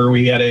instance where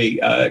we had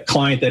a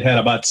client that had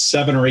about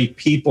 7 or 8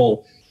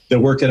 people that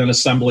worked at an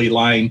assembly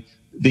line,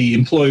 the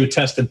employee who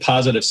tested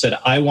positive said,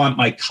 I want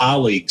my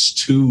colleagues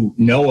to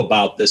know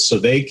about this so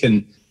they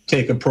can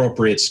take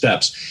appropriate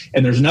steps.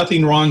 And there's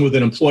nothing wrong with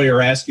an employer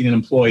asking an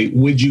employee,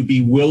 would you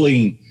be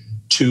willing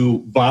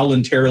to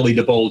voluntarily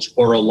divulge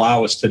or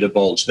allow us to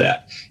divulge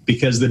that?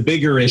 Because the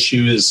bigger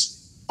issue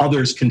is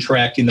others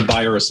contracting the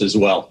virus as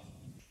well.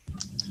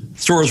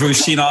 Storrs, we've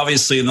seen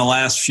obviously in the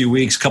last few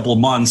weeks, couple of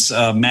months,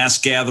 mass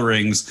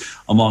gatherings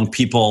among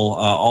people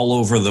all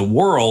over the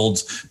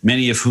world,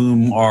 many of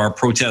whom are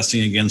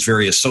protesting against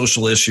various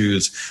social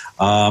issues.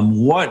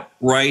 What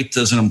right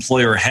does an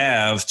employer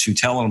have to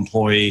tell an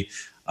employee,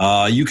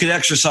 you can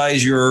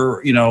exercise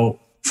your,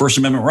 First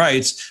Amendment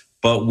rights,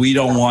 but we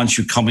don't want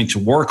you coming to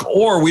work,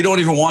 or we don't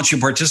even want you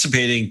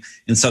participating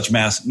in such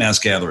mass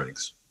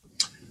gatherings?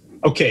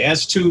 Okay,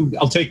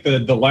 I'll take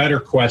the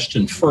latter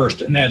question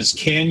first, and that is,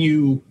 can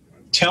you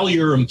tell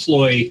your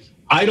employee,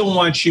 I don't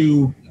want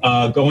you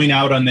going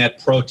out on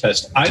that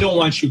protest. I don't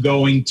want you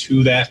going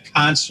to that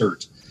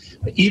concert.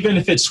 Even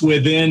if it's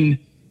within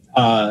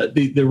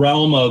the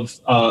realm of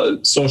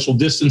social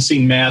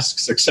distancing,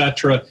 masks,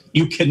 etc.,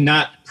 you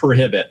cannot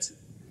prohibit.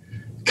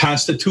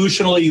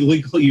 Constitutionally,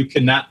 legally, you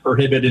cannot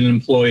prohibit an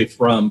employee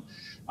from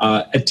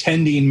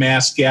attending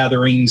mass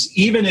gatherings,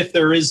 even if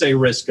there is a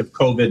risk of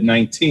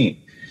COVID-19.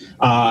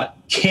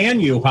 Can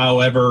you,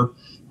 however,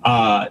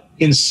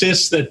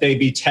 insist that they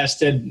be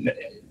tested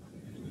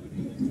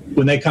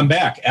when they come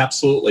back?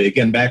 Absolutely.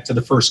 Again, back to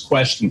the first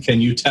question, can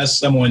you test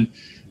someone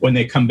when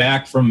they come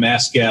back from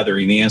mass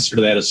gathering? The answer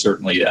to that is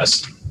certainly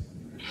yes.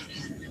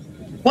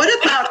 What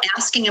about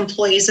asking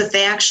employees if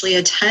they actually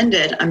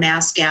attended a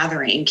mass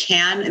gathering?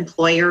 Can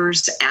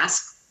employers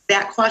ask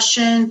that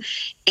question?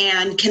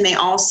 And can they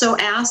also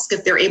ask,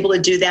 if they're able to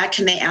do that,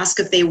 can they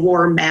ask if they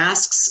wore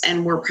masks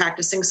and were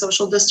practicing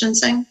social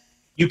distancing?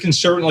 You can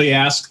certainly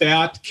ask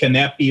that. Can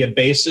that be a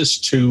basis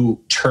to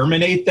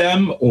terminate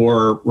them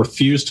or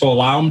refuse to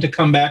allow them to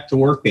come back to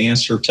work? The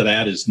answer to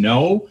that is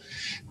no.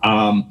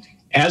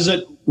 As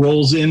it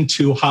rolls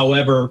into,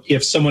 however,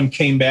 if someone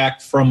came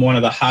back from one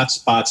of the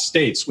hotspot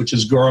states, which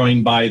is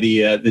growing by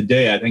the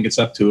day, I think it's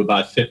up to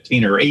about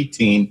 15 or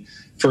 18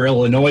 for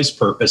Illinois'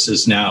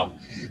 purposes now,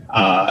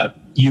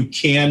 you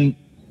can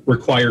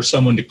require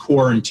someone to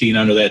quarantine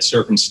under that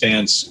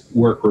circumstance,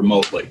 work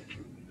remotely.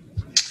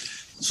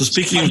 So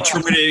speaking of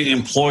terminating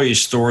employee,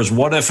 Storrs,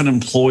 what if an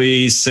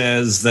employee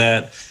says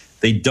that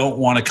they don't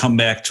want to come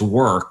back to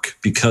work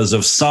because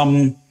of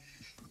some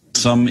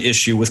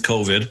issue with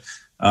COVID,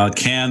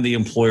 can the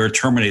employer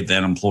terminate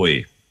that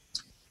employee?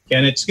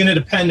 And it's going to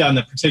depend on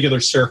the particular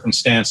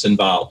circumstance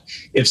involved.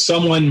 If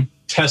someone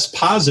tests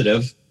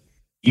positive,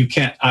 you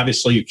can't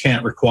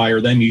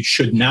require them. You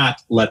should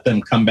not let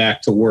them come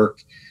back to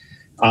work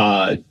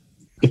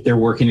if they're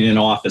working in an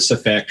office, a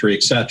factory,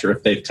 et cetera,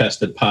 if they've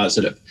tested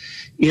positive.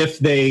 If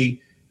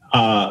they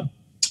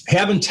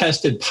haven't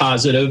tested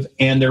positive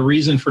and their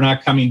reason for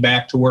not coming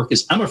back to work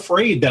is, I'm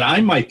afraid that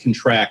I might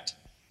contract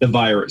the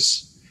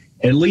virus,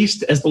 at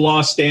least as the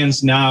law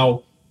stands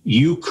now,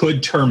 you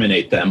could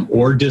terminate them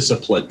or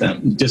discipline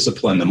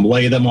them,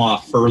 lay them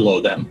off,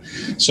 furlough them.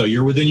 So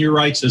you're within your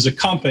rights as a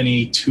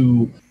company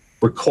to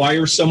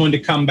require someone to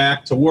come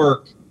back to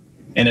work.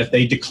 And if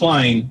they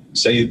decline,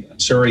 say,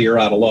 sorry, you're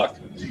out of luck.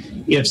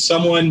 If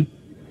someone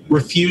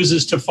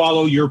refuses to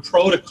follow your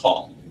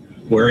protocol,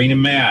 wearing a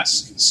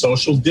mask,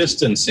 social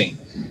distancing,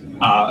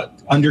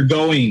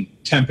 undergoing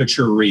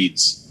temperature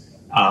reads,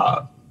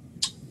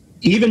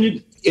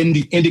 even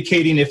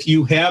indicating if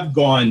you have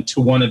gone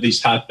to one of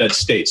these hotbed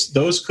states,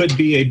 those could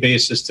be a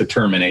basis to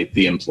terminate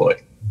the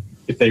employee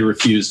if they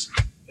refuse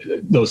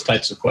those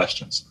types of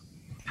questions.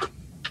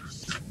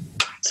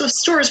 So,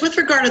 Storrs, with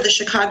regard to the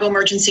Chicago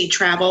emergency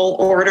travel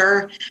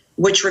order,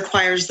 which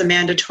requires the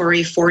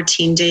mandatory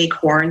 14-day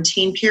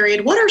quarantine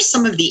period, what are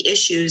some of the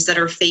issues that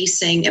are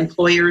facing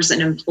employers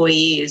and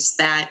employees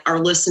that our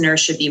listeners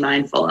should be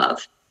mindful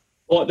of?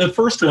 Well, the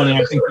first one, and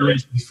I think we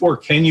raised before,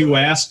 can you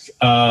ask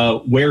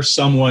where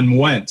someone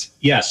went?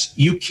 Yes,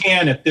 you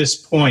can at this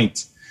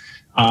point,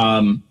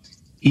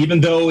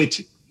 even though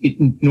it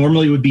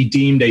normally would be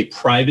deemed a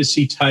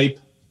privacy type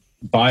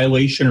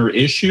violation or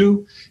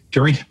issue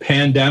during a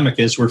pandemic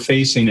as we're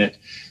facing it,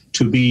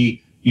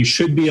 you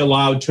should be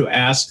allowed to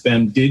ask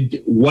them,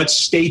 what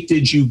state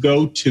did you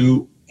go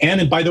to?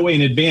 And by the way,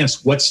 in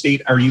advance, what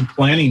state are you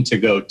planning to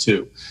go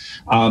to?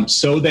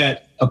 So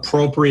that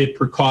appropriate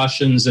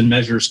precautions and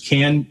measures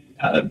can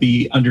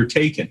be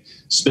undertaken.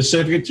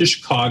 Specific to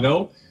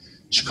Chicago,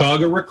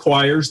 Chicago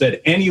requires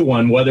that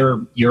anyone,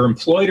 whether you're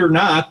employed or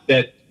not,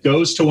 that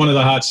goes to one of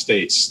the hot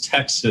states,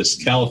 Texas,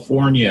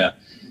 California,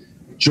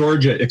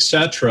 Georgia,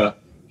 etc.,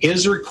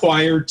 is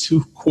required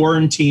to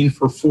quarantine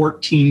for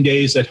 14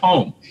 days at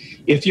home.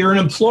 If you're an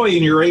employee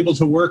and you're able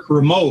to work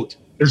remote,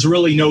 there's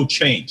really no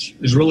change.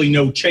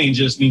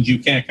 This means you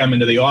can't come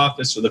into the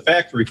office or the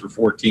factory for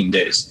 14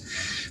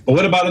 days. But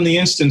what about in the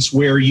instance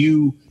where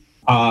you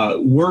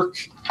work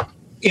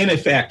in a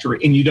factory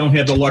and you don't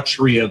have the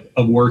luxury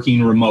of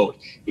working remote?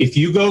 If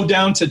you go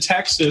down to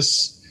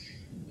Texas,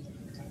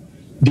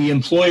 the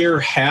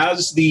employer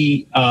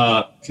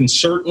can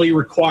certainly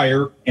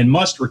require and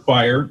must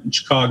require in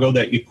Chicago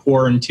that you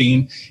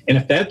quarantine. And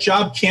if that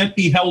job can't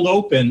be held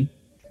open,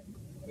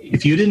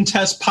 if you didn't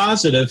test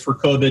positive for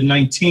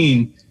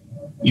COVID-19,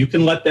 you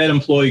can let that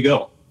employee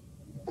go.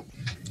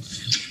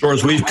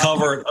 George, we've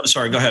covered, I'm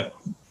sorry, go ahead.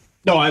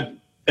 No,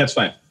 that's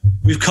fine.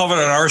 We've covered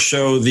on our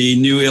show the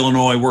new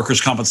Illinois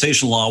workers'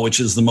 compensation law, which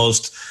is the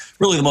most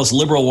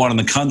liberal one in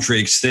the country,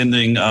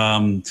 extending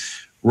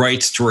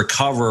rights to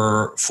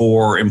recover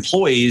for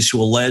employees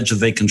who allege that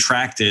they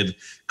contracted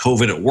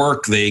COVID at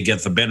work. They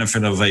get the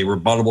benefit of a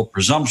rebuttable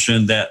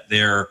presumption that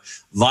their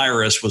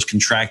virus was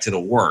contracted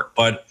at work.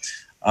 But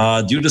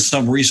due to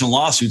some recent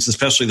lawsuits,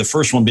 especially the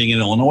first one being in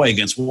Illinois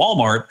against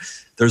Walmart,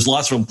 there's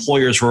lots of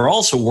employers who are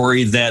also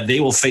worried that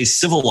they will face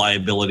civil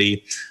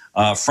liability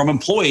from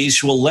employees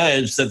who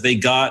allege that they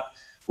got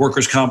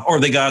workers' comp or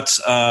they got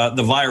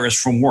the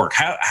virus from work.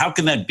 How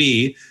can that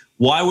be?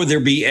 Why would there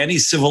be any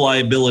civil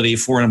liability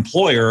for an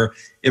employer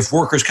if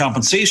workers'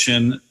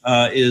 compensation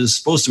is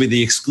supposed to be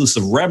the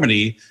exclusive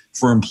remedy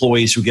for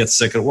employees who get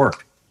sick at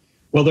work?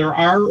 Well, there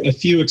are a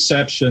few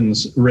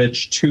exceptions,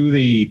 Rich, to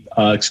the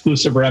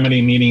exclusive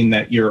remedy, meaning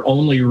that your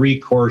only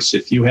recourse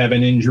if you have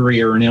an injury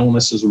or an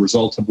illness as a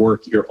result of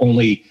work, your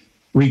only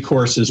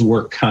recourse is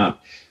work comp.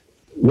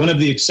 One of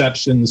the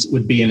exceptions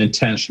would be an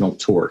intentional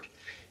tort.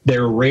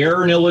 They're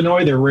rare in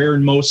Illinois, they're rare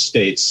in most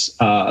states,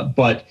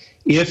 but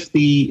if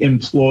the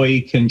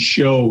employee can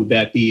show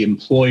that the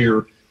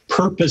employer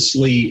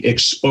purposely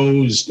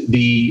exposed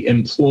the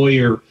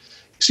employee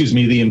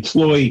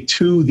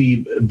to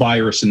the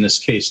virus, in this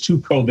case, to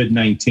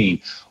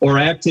COVID-19, or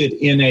acted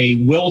in a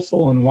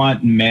willful and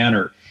wanton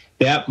manner,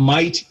 that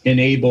might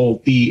enable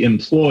the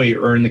employee,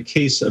 or in the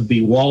case of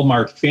the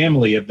Walmart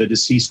family of the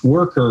deceased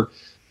worker,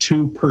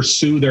 to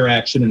pursue their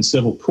action in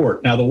civil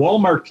court. Now, the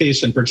Walmart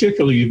case in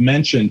particular you've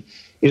mentioned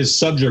is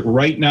subject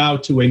right now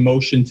to a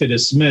motion to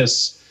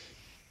dismiss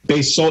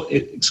based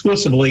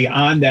exclusively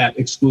on that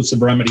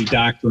exclusive remedy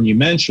doctrine you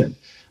mentioned.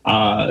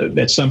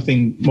 That's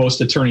something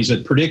most attorneys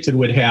had predicted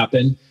would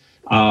happen.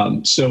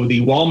 So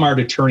the Walmart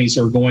attorneys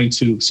are going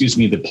to,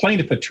 the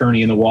plaintiff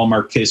attorney in the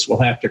Walmart case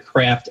will have to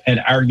craft an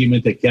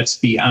argument that gets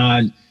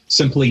beyond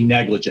simply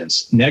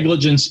negligence.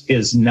 Negligence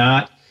is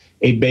not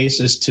a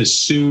basis to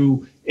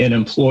sue an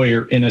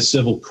employer in a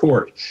civil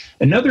court.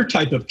 Another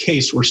type of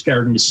case we're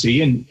starting to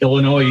see, and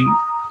Illinois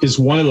is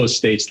one of those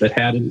states that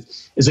had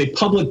it as a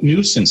public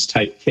nuisance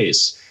type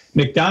case.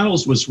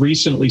 McDonald's was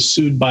recently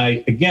sued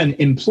by, again,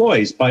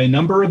 employees, by a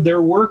number of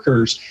their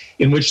workers,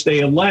 in which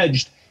they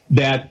alleged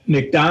that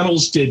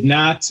McDonald's did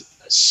not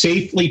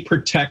safely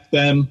protect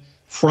them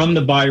from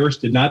the virus,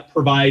 did not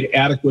provide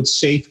adequate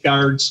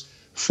safeguards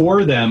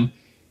for them.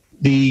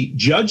 The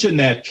judge in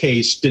that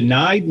case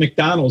denied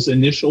McDonald's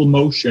initial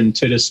motion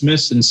to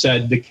dismiss and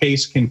said the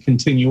case can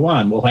continue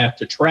on. We'll have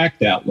to track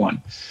that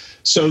one.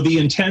 So the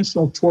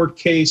intentional tort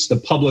case, the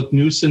public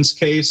nuisance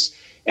case,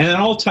 and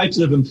all types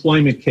of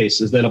employment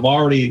cases that have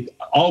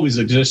always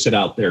existed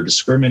out there,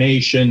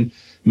 discrimination,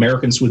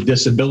 Americans with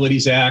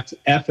Disabilities Act,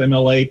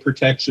 FMLA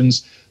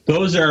protections,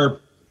 those are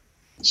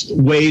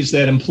ways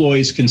that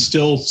employees can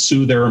still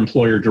sue their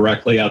employer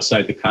directly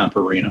outside the comp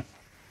arena.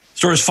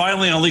 Stores,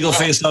 finally on Legal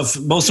Face-Off,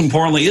 most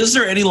importantly, is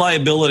there any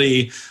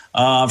liability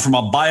from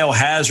a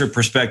biohazard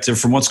perspective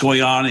from what's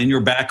going on in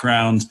your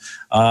background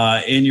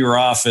in your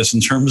office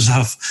in terms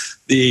of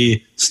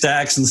the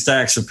stacks and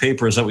stacks of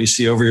papers that we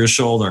see over your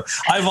shoulder?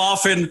 I've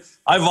often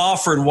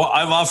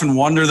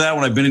wondered that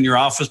when I've been in your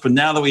office, but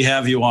now that we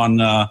have you on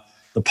the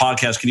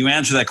podcast, can you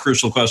answer that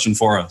crucial question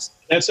for us?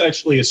 That's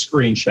actually a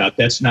screenshot.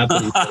 That's not the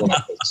legal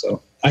office,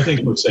 so I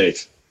think we're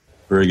safe.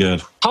 Very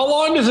good. How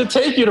long does it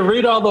take you to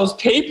read all those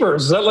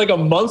papers? Is that like a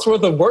month's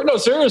worth of work? No,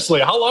 seriously.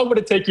 How long would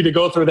it take you to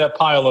go through that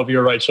pile over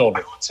your right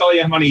shoulder? I won't tell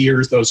you how many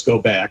years those go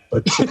back,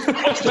 but those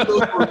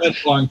were a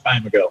long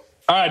time ago.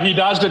 All right, he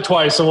dodged it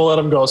twice, so we'll let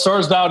him go.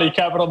 Soares Downey,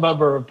 capital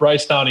member of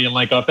Bryce Downey and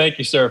Lenkoff. Thank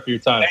you, sir, for your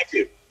time. Thank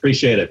you.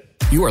 Appreciate it.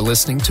 You are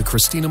listening to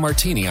Christina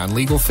Martini on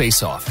Legal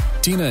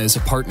Face-Off. Tina is a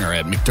partner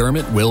at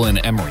McDermott, Will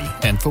 & Emery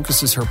and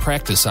focuses her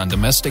practice on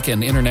domestic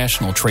and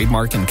international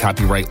trademark and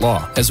copyright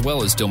law, as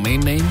well as domain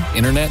name,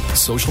 internet,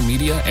 social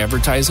media,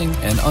 advertising,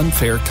 and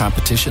unfair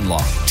competition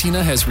law.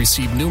 Tina has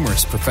received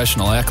numerous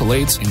professional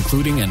accolades,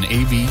 including an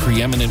AV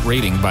preeminent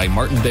rating by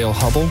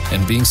Martindale-Hubbell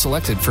and being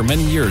selected for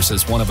many years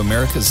as one of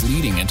America's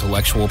leading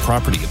intellectual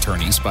property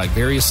attorneys by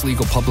various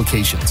legal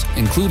publications,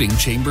 including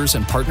Chambers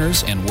and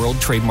Partners and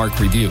World Trademark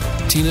Review.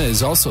 Tina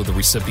is also the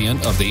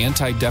recipient of the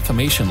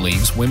Anti-Defamation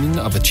League's Women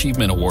of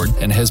Achievement Award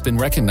and has been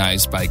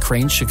recognized by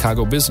Crain's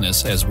Chicago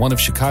Business as one of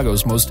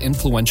Chicago's most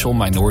influential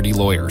minority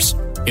lawyers.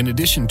 In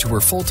addition to her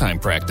full-time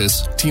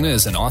practice, Tina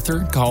is an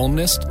author,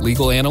 columnist,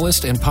 legal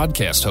analyst, and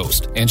podcast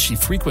host, and she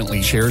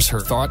frequently shares her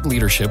thought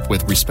leadership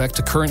with respect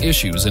to current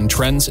issues and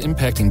trends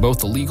impacting both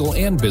the legal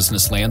and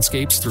business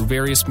landscapes through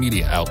various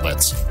media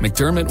outlets.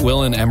 McDermott,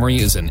 Will & Emery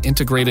is an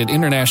integrated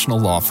international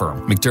law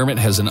firm. McDermott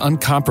has an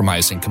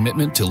uncompromising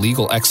commitment to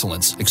legal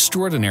excellence,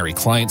 extraordinary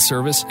client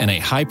service, and a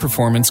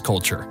high-performance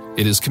culture.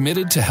 It is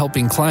committed to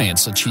helping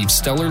clients achieve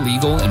stellar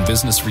legal and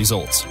business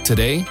results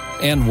today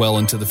and well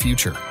into the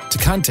future. To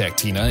contact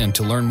Tina and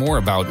to learn more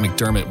about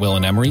McDermott,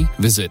 Will & Emery,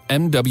 visit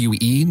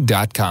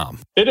MWE.com.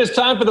 It is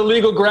time for the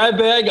legal grab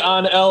bag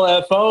on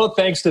LFO.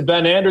 Thanks to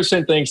Ben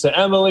Anderson, thanks to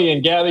Emily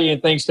and Gabby,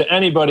 and thanks to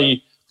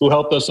anybody who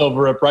helped us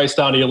over at Bryce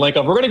Downey and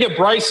Lenkoff. We're going to get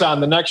Bryce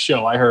on the next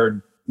show, I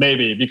heard,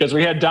 maybe, because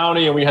we had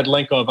Downey and we had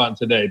Lenkoff on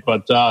today.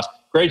 But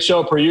great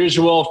show per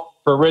usual.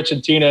 For Rich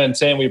and Tina and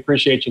Sam, we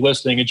appreciate you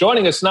listening. And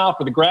joining us now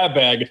for the grab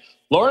bag,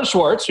 Lauren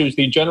Schwartz, who's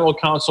the general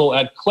counsel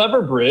at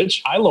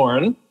Cleverbridge. Hi,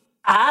 Lauren.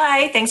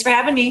 Hi, thanks for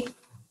having me.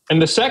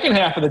 And the second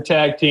half of the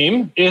tag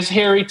team is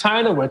Harry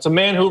Teinowitz, a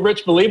man who,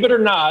 Rich, believe it or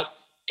not,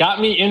 got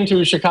me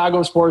into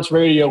Chicago sports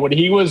radio when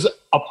he was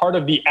a part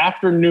of the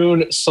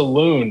Afternoon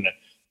Saloon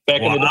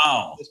back in the day,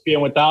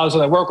 ESPN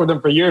 1000. I worked with him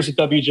for years at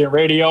WJ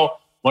Radio.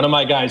 One of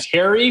my guys,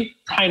 Harry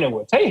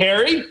Teinowitz. Hey,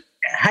 Harry.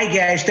 Hi,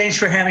 guys. Thanks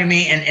for having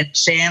me. And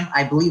Sam,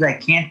 I believe I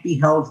can't be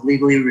held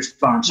legally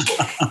responsible.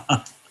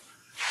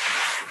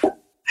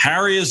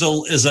 Harry is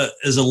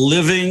a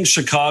living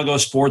Chicago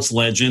sports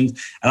legend,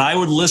 and I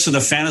would listen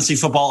to Fantasy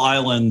Football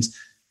Island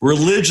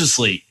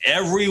religiously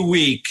every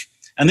week.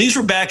 And these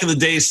were back in the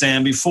day,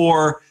 Sam,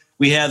 before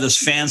we had this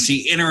fancy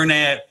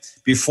internet,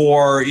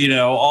 before,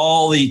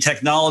 all the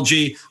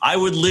technology. I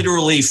would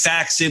literally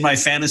fax in my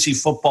fantasy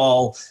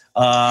football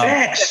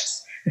fax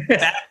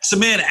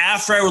him in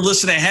after I would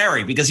listen to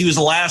Harry, because he was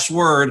the last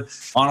word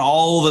on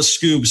all the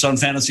scoops on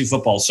fantasy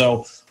football.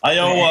 So I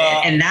know.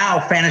 And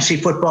now fantasy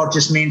football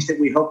just means that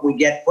we hope we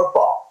get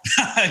football.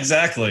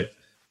 Exactly.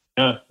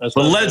 Yeah, that's a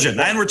legend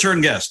and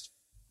return guest.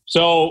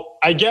 So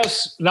I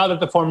guess now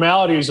that the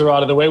formalities are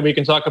out of the way, we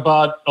can talk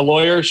about a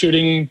lawyer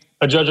shooting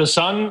a judge's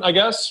son, I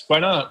guess. Why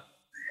not?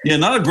 Yeah,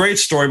 not a great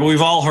story, but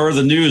we've all heard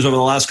the news over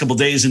the last couple of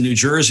days in New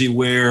Jersey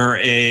where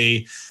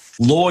a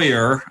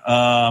lawyer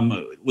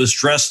was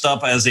dressed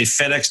up as a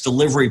FedEx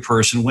delivery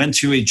person, went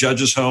to a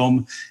judge's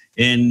home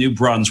in New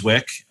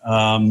Brunswick,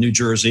 New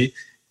Jersey,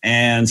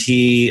 and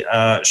he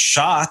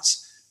shot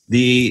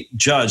the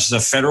judge, the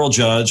federal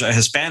judge, a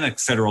Hispanic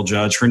federal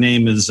judge. Her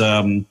name is,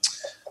 Judge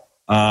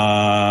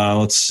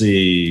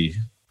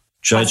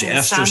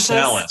Esther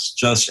Salas.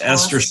 Judge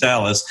Esther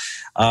Salas.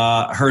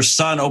 Her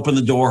son opened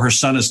the door. Her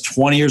son is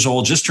 20 years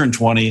old, just turned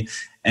 20,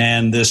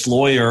 and this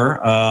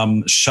lawyer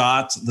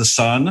shot the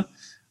son,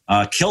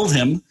 killed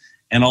him,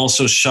 and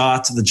also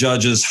shot the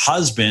judge's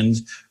husband,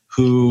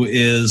 who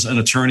is an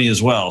attorney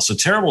as well. So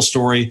terrible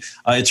story.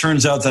 It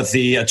turns out that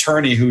the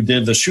attorney who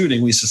did the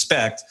shooting, we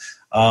suspect,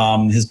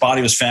 his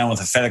body was found with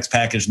a FedEx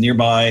package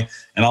nearby,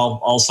 and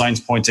all signs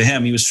point to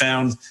him. He was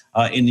found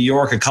in New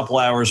York a couple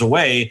hours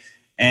away,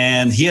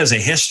 and he has a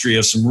history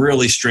of some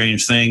really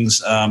strange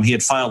things. He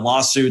had filed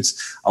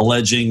lawsuits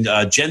alleging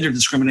gender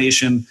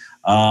discrimination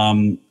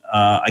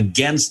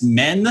against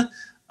men.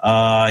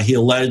 He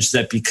alleged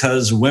that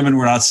because women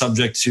were not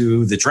subject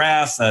to the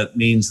draft, that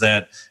means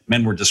that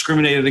men were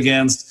discriminated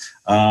against.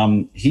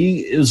 He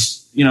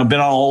is, been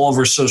all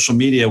over social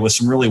media with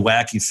some really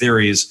wacky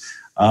theories.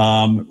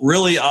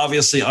 Really,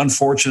 obviously,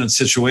 unfortunate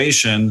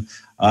situation,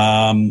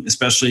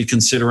 especially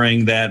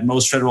considering that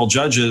most federal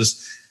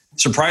judges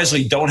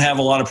surprisingly don't have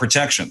a lot of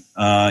protection,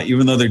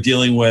 even though they're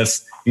dealing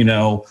with,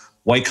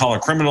 white collar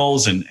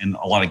criminals and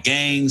a lot of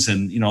gangs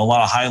and, a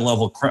lot of high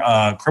level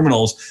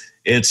criminals.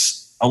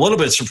 It's a little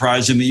bit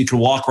surprising that you could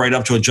walk right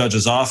up to a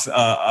judge's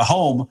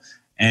home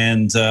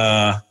and,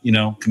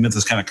 commit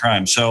this kind of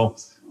crime. So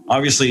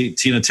obviously,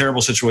 Tina,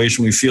 terrible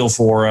situation. We feel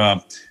for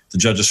the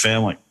judge's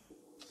family.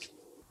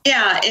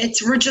 Yeah,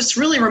 it's just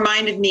really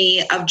reminded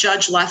me of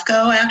Judge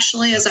Lefkoe,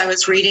 actually, as I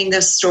was reading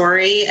this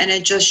story. And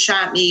it just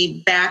shot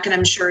me back, and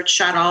I'm sure it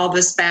shot all of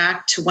us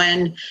back to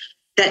when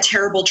that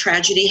terrible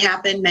tragedy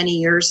happened many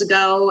years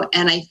ago.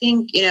 And I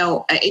think,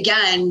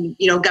 again,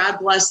 God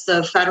bless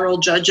the federal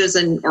judges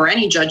or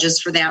any judges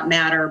for that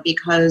matter,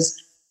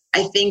 because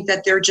I think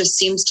that there just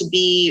seems to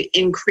be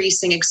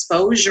increasing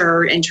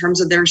exposure in terms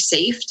of their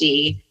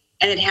safety.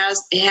 And it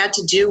had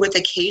to do with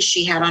a case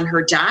she had on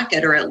her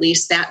docket, or at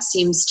least that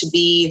seems to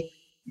be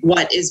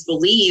what is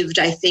believed.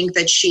 I think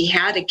that she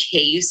had a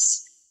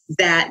case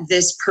that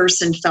this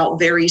person felt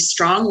very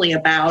strongly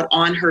about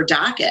on her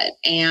docket.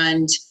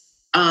 And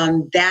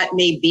that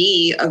may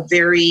be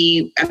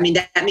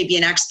that may be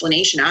an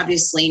explanation,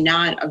 obviously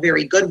not a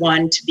very good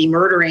one, to be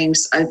murdering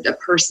a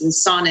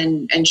person's son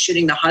and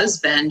shooting the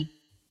husband.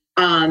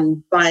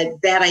 But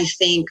that, I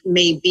think,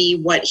 may be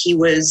why he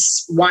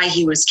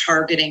was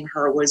targeting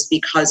her, was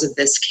because of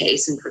this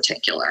case in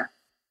particular.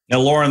 Now,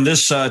 Lauren,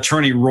 this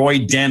attorney, Roy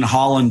Den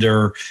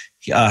Hollander,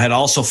 had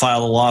also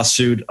filed a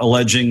lawsuit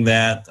alleging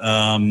that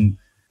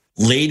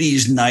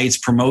ladies' nights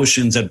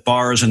promotions at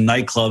bars and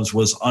nightclubs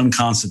was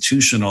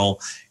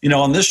unconstitutional.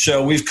 On this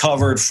show, we've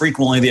covered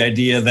frequently the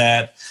idea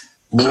that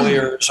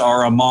lawyers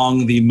are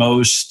among the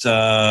most,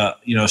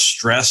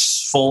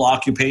 stressful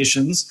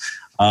occupations.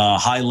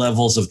 High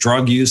levels of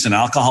drug use and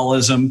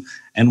alcoholism,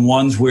 and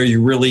ones where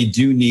you really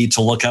do need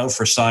to look out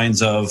for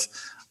signs of,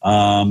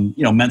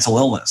 mental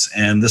illness.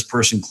 And this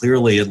person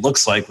clearly, it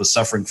looks like, was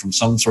suffering from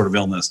some sort of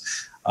illness.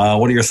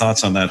 What are your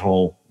thoughts on that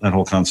whole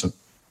concept?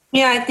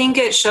 Yeah, I think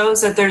it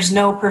shows that there's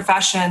no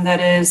profession that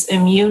is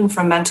immune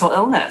from mental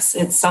illness.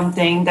 It's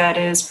something that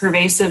is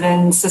pervasive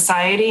in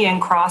society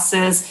and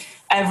crosses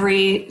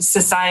every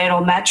societal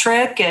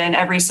metric and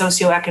every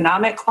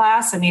socioeconomic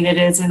class. I mean, it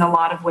is in a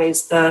lot of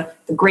ways the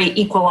great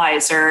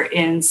equalizer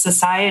in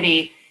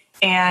society.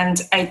 And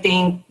I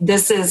think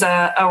this is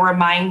a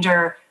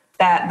reminder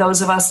that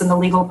those of us in the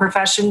legal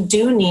profession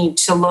do need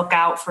to look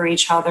out for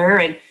each other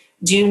and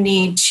do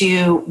need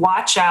to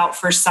watch out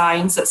for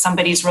signs that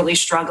somebody's really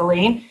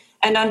struggling,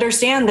 and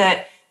understand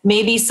that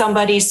maybe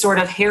somebody's sort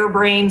of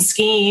harebrained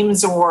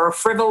schemes or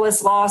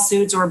frivolous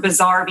lawsuits or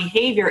bizarre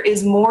behavior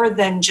is more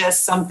than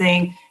just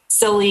something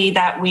silly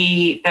that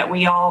we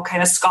all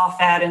kind of scoff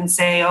at and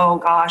say, oh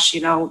gosh,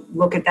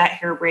 look at that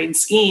harebrained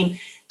scheme.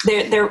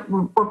 There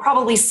were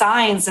probably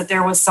signs that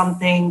there was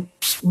something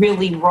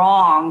really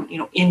wrong,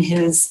 in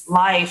his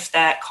life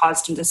that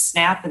caused him to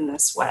snap in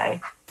this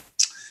way.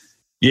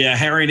 Yeah,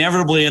 Harry,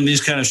 inevitably in these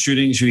kind of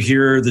shootings, you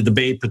hear the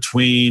debate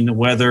between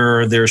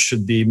whether there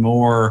should be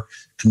more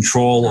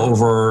control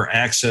over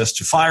access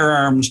to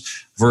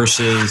firearms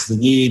versus the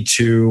need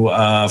to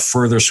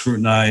further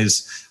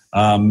scrutinize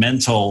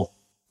mental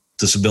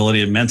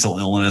disability and mental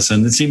illness.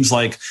 And it seems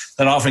like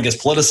that often gets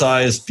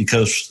politicized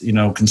because,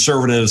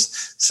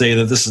 conservatives say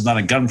that this is not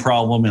a gun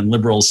problem and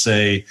liberals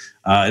say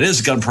it is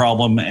a gun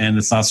problem and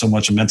it's not so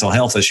much a mental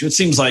health issue. It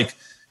seems like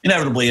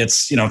inevitably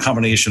it's, a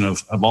combination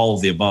of all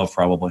of the above,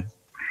 probably.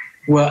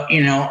 Well,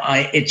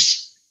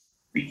 it's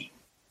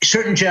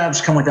certain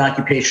jobs come with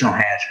occupational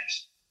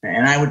hazards.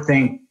 And I would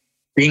think,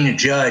 being a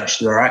judge,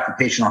 there are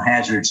occupational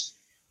hazards,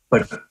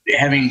 but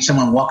having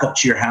someone walk up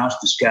to your house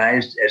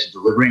disguised as a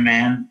delivery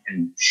man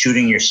and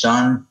shooting your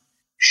son,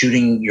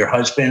 shooting your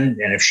husband,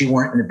 and if she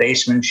weren't in the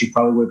basement, she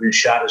probably would have been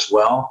shot as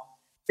well.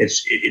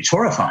 It's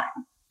horrifying.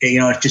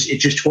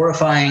 It's just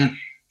horrifying.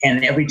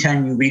 And every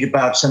time you read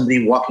about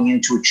somebody walking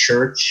into a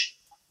church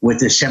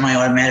with a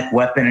semi-automatic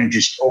weapon and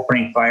just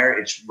opening fire,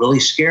 it's really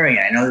scary.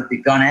 I know that the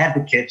gun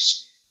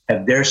advocates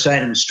have their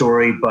side of the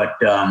story, but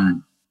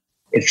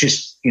it's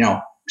just,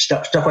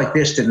 stuff like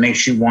this that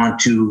makes you want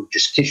to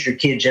just kiss your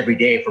kids every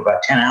day for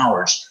about 10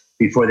 hours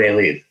before they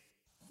leave.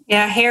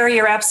 Yeah, Harry,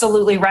 you're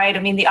absolutely right. I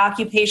mean, the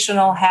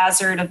occupational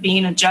hazard of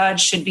being a judge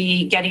should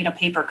be getting a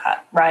paper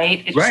cut,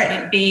 right? It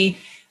shouldn't be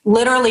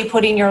literally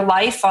putting your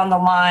life on the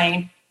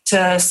line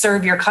to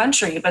serve your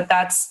country, but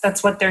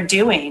that's what they're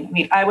doing. I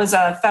mean, I was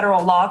a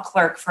federal law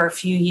clerk for a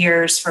few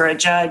years for a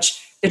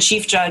judge, the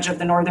chief judge of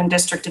the Northern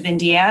District of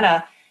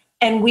Indiana,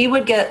 and we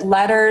would get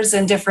letters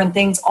and different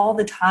things all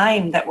the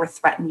time that were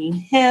threatening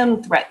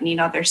him, threatening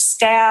other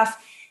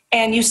staff,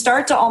 and you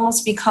start to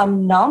almost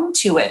become numb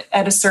to it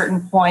at a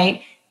certain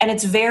point, and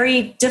it's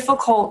very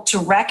difficult to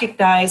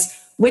recognize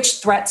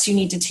which threats you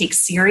need to take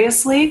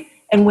seriously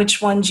and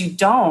which ones you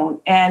don't.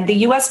 And the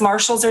U.S.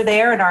 Marshals are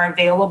there and are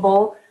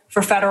available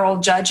for federal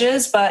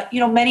judges, but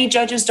many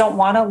judges don't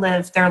want to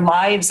live their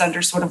lives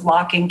under sort of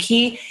lock and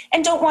key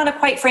and don't want to,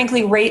 quite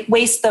frankly,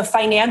 waste the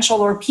financial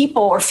or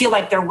people, or feel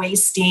like they're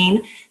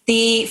wasting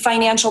the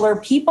financial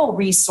or people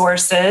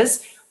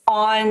resources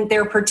on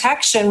their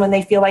protection when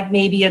they feel like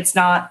maybe it's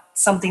not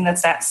something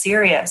that's that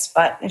serious.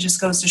 But it just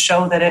goes to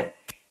show that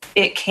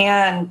it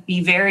can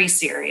be very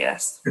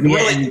serious.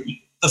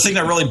 Really, the thing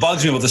that really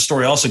bugs me with the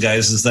story also,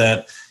 guys, is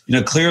that,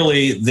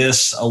 clearly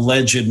this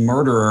alleged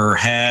murderer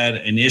had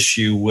an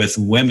issue with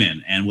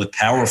women and with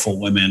powerful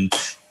women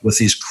with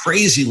these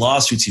crazy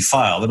lawsuits he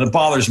filed. And it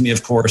bothers me,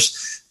 of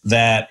course,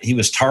 that he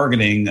was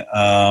targeting,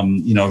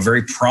 a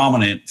very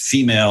prominent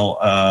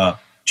female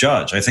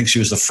judge. I think she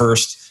was the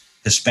first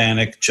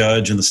Hispanic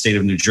judge in the state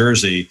of New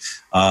Jersey.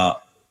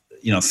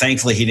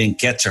 Thankfully he didn't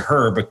get to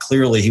her, but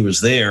clearly he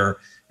was there,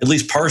 at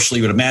least partially,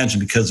 you would imagine,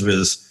 because of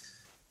his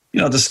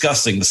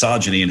disgusting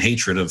misogyny and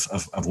hatred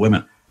of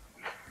women.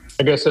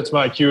 I guess that's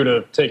my cue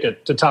to take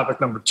it to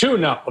topic number 2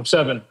 now of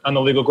 7 on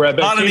the Legal Grab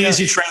Bag. Not an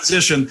easy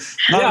transition.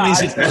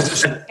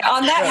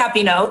 On that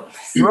happy note.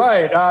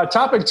 Right.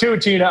 Topic 2,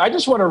 Tina, I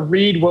just want to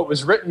read what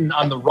was written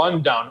on the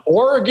rundown.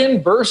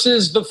 Oregon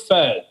versus the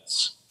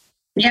feds.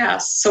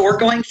 Yes. So we're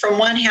going from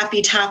one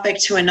happy topic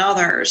to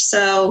another.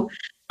 So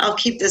I'll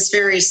keep this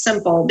very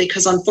simple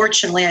because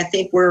unfortunately I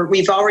think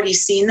we've already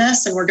seen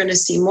this and we're going to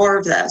see more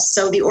of this.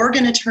 So the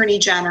Oregon Attorney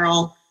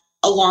General,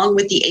 along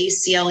with the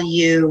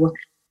ACLU,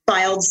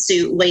 filed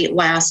suit late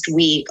last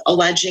week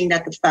alleging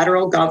that the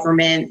federal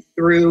government,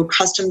 through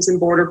Customs and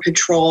Border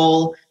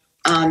Patrol,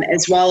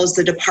 as well as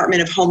the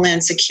Department of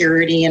Homeland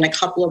Security and a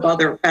couple of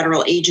other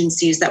federal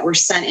agencies that were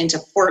sent into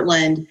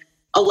Portland,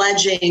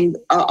 alleging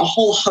a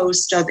whole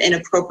host of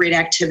inappropriate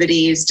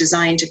activities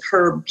designed to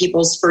curb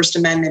people's First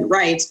Amendment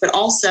rights, but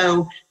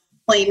also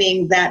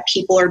claiming that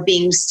people are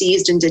being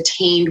seized and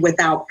detained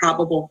without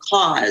probable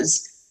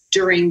cause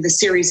during the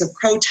series of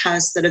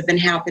protests that have been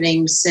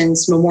happening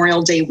since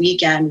Memorial Day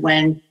weekend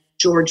when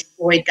George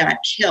Floyd got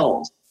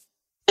killed.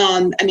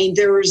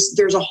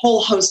 There's a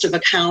whole host of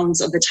accounts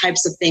of the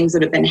types of things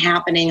that have been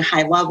happening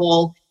high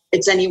level.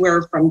 It's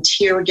anywhere from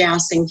tear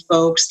gassing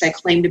folks that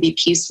claim to be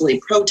peacefully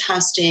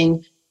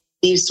protesting.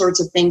 These sorts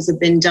of things have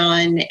been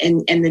done,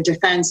 and the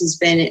defense has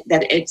been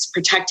that it's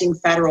protecting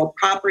federal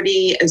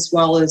property as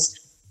well as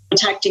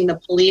protecting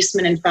the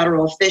policemen and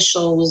federal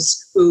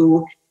officials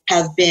who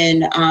have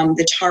been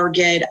the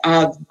target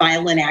of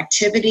violent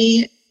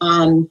activity.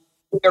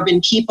 There have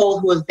been people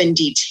who have been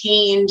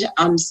detained.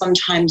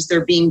 Sometimes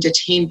they're being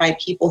detained by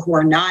people who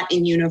are not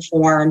in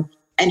uniform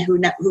and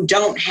who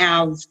don't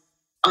have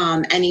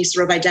any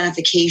sort of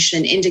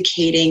identification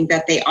indicating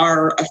that they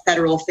are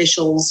federal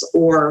officials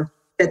or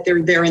that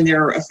they're there in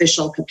their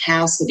official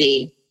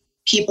capacity.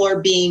 People are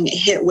being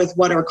hit with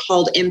what are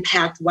called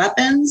impact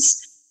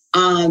weapons.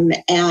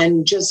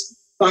 And just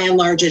by and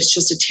large, it's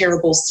just a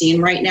terrible scene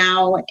right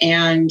now.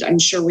 And I'm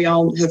sure we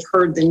all have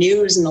heard the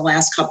news in the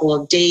last couple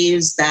of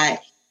days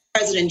that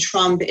President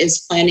Trump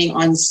is planning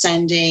on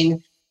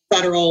sending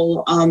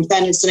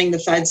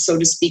the feds, so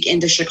to speak,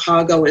 into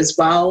Chicago as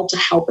well to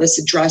help us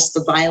address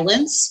the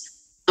violence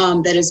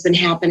that has been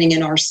happening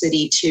in our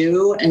city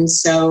too. And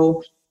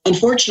so,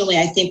 unfortunately,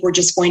 I think we're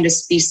just going to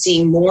be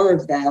seeing more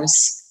of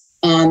this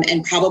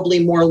and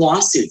probably more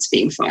lawsuits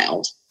being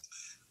filed.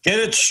 Get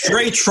it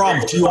straight,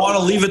 Trump. Do you want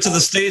to leave it to the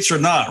states or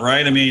not,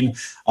 right? I mean,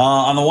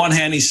 on the one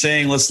hand, he's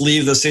saying, let's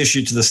leave this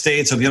issue to the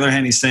states. On the other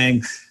hand, he's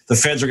saying the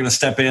feds are going to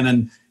step in.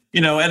 And,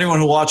 anyone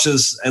who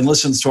watches and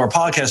listens to our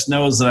podcast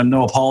knows that I'm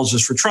no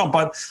apologist for Trump.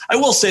 But I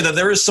will say that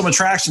there is some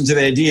attraction to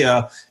the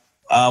idea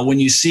when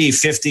you see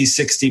 50,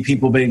 60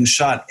 people being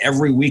shot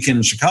every weekend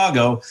in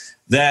Chicago,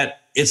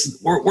 that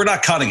we're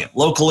not cutting it.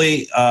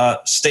 Locally,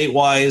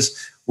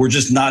 state-wise, we're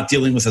just not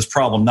dealing with this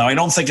problem. Now, I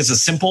don't think it's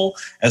as simple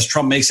as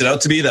Trump makes it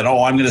out to be that,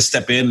 I'm going to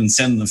step in and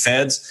send the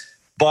feds.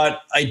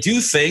 But I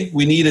do think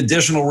we need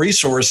additional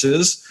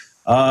resources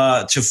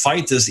to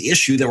fight this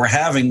issue that we're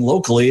having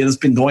locally. And it's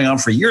been going on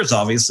for years,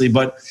 obviously.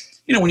 But,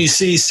 when you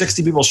see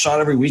 60 people shot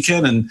every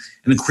weekend and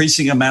an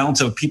increasing amount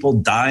of people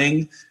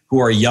dying who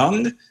are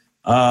young,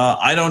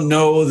 I don't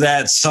know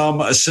that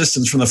some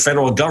assistance from the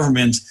federal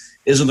government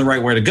isn't the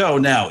right way to go.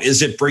 Now,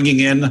 is it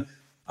bringing in,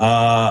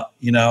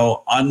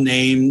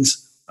 unnamed,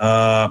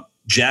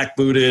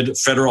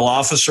 jackbooted federal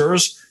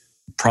officers?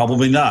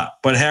 Probably not.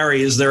 But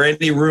Harry, is there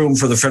any room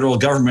for the federal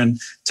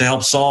government to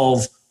help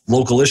solve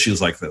local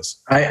issues like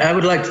this? I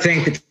would like to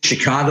think that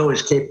Chicago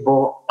is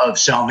capable of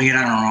solving it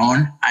on our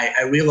own.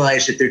 I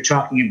realize that they're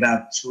talking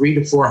about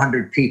 300 to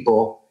 400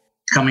 people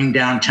coming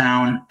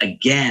downtown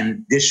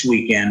again this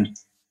weekend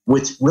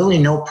with really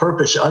no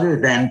purpose other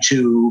than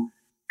to,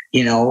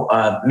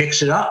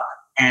 mix it up.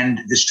 And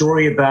the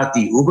story about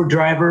the Uber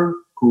driver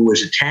who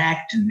was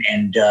attacked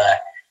and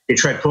they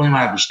tried pulling him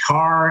out of his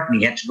car and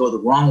he had to go the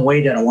wrong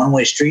way down a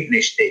one-way street and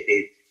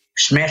they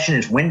smashed in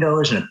his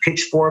windows and a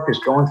pitchfork is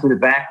going through the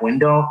back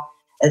window.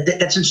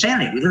 That's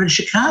insanity. We live in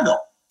Chicago.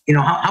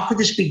 How could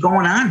this be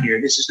going on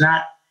here? This is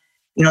not,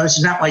 this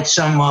is not like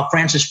some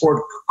Francis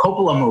Ford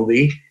Coppola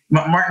movie.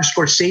 Martin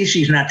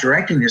Scorsese is not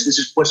directing this. This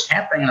is what's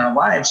happening in our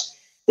lives.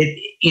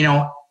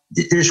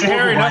 There's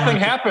Harry, nothing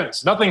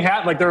happens. Nothing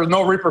happens. Like there are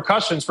no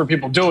repercussions for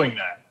people doing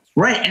that.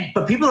 Right,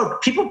 but people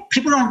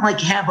don't like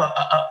have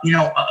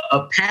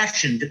a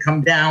passion to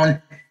come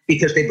down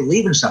because they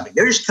believe in something.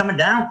 They're just coming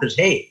down because,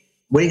 hey,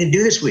 what are you gonna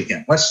do this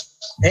weekend? Let's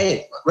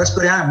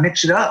go down and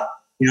mix it up.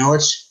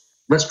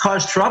 Let's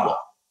cause trouble.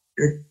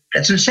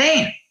 That's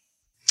insane.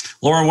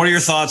 Lauren, what are your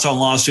thoughts on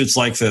lawsuits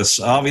like this?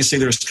 Obviously,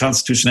 there's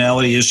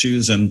constitutionality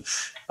issues and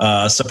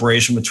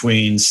separation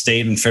between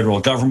state and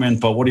federal government.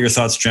 But what are your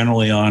thoughts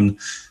generally on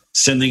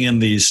sending in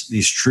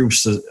these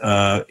troops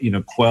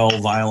to quell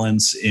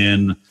violence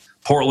in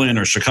Portland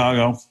or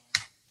Chicago?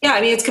 Yeah,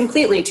 I mean, it's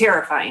completely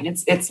terrifying.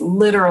 It's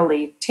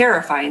literally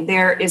terrifying.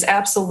 There is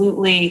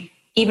absolutely,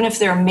 even if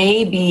there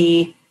may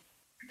be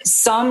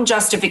some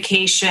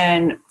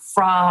justification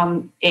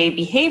from a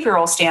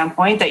behavioral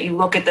standpoint that you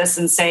look at this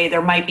and say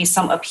there might be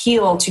some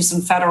appeal to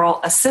some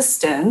federal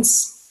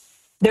assistance,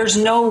 there's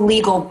no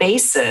legal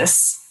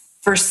basis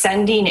for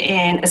sending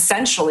in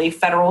essentially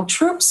federal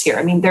troops here.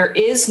 I mean,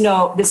 this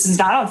is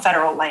not on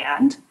federal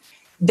land.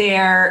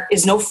 There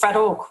is no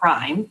federal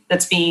crime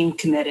that's being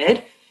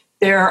committed.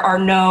 There are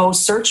no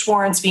search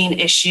warrants being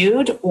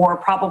issued or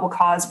probable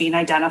cause being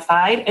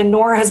identified, and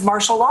nor has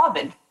martial law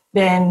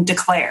been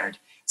declared.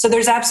 So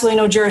there's absolutely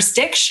no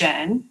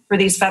jurisdiction for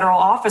these federal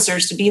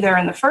officers to be there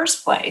in the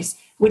first place,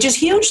 which is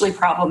hugely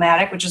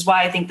problematic, which is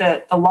why I think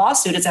that the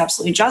lawsuit is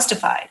absolutely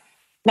justified.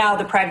 Now,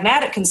 the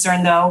pragmatic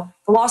concern, though,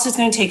 the lawsuit's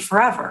going to take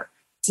forever.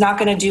 It's not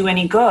going to do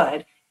any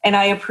good. And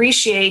I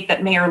appreciate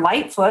that Mayor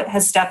Lightfoot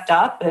has stepped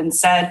up and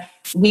said,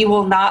 we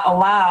will not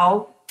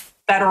allow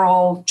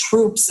federal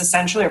troops,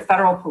 essentially, or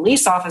federal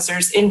police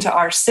officers into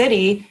our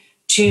city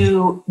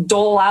to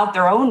dole out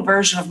their own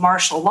version of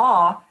martial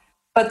law.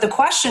 But the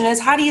question is,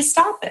 how do you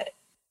stop it?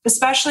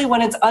 Especially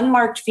when it's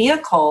unmarked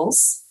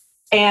vehicles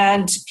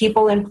and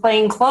people in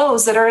plain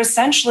clothes that are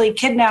essentially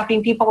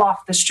kidnapping people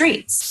off the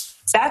streets.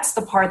 That's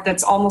the part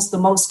that's almost the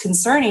most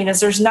concerning, is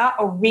there's not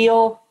a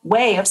real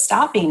way of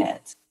stopping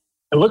it.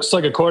 It looks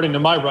like, according to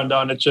my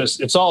rundown,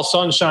 it's all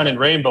sunshine and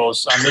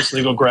rainbows on this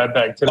legal grab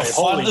bag today.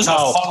 Holy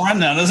cow. A fun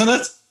rundown, isn't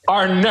it?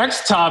 Our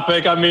next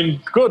topic, I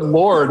mean, good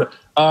Lord.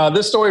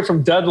 This story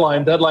from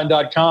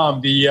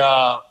Deadline.com,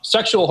 the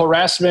sexual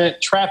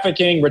harassment,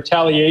 trafficking,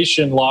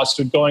 retaliation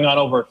lawsuit going on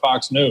over at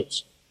Fox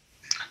News.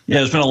 Yeah,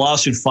 there's been a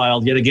lawsuit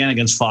filed yet again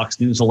against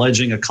Fox News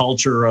alleging a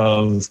culture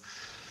of,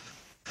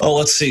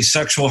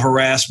 sexual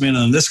harassment,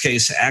 and in this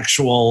case,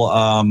 actual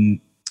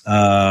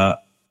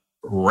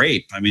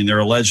rape. I mean, they're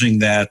alleging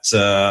that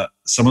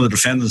some of the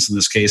defendants in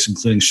this case,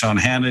 including Sean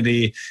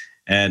Hannity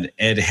and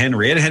Ed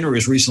Henry. Ed Henry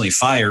was recently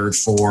fired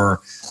for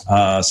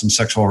some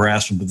sexual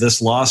harassment, but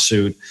this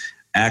lawsuit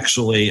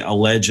actually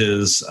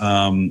alleges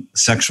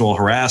sexual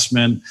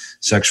harassment,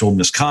 sexual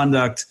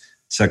misconduct,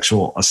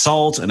 sexual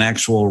assault, and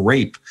actual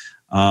rape.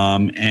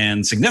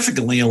 And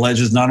significantly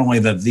alleges not only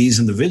that these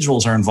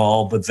individuals are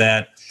involved, but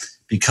that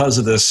because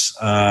of this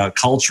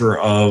culture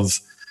of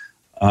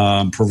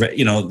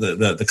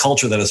the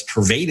culture that has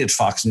pervaded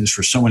Fox News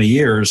for so many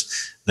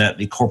years, that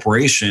the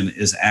corporation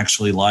is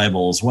actually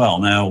liable as well.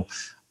 Now,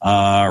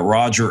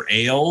 Roger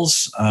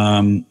Ailes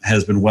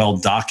has been well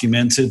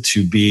documented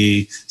to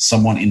be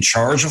someone in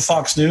charge of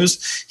Fox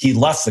News. He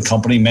left the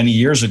company many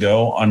years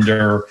ago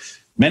under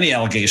many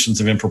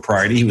allegations of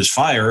impropriety. He was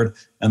fired,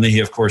 and then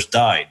he, of course,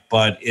 died.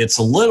 But it's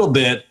a little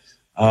bit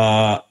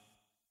not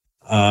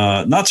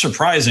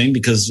surprising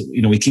because,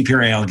 we keep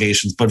hearing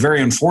allegations, but very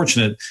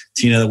unfortunate,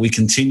 Tina, that we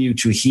continue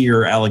to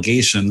hear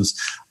allegations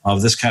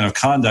of this kind of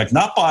conduct,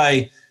 not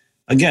by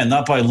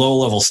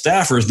low-level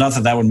staffers, not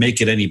that would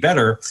make it any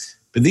better,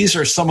 but these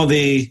are some of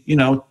the,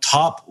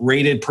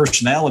 top-rated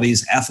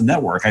personalities at the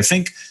network. I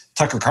think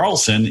Tucker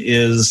Carlson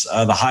is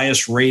the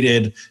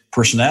highest-rated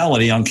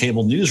personality on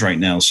cable news right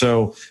now.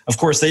 So, of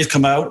course, they've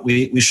come out.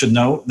 We should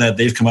note that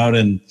they've come out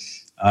and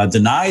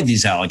denied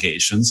these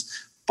allegations,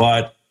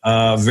 but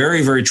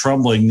very, very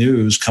troubling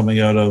news coming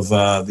out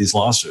of these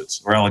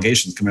lawsuits, or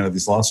allegations coming out of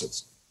these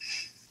lawsuits.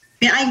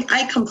 Yeah,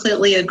 I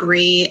completely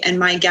agree. And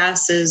my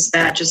guess is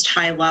that just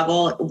high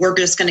level, we're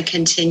just going to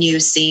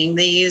continue seeing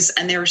these.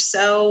 And they're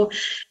so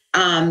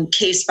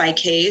case by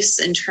case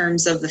in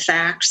terms of the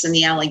facts and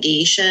the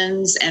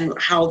allegations and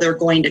how they're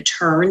going to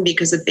turn,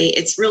 because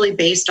it's really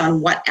based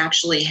on what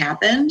actually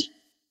happened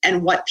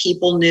and what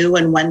people knew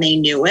and when they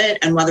knew it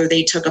and whether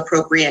they took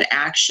appropriate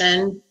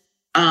action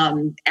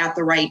at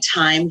the right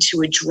time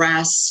to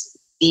address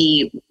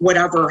the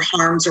whatever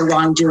harms or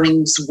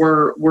wrongdoings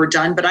were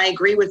done. But I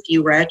agree with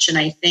you, Rich. And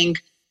I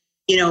think,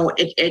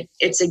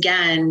 it's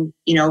again,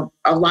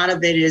 a lot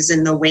of it is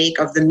in the wake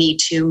of the Me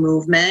Too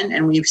movement,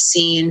 and we've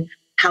seen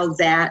how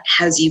that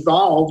has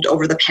evolved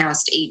over the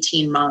past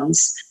 18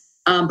 months.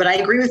 But I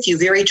agree with you,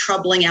 very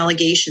troubling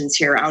allegations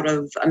here out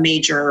of a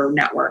major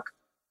network.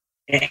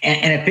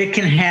 And if it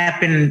can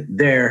happen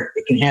there,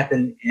 it can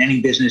happen in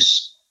any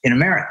business in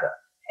America.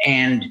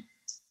 And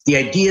the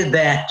idea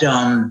that,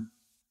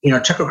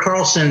 Tucker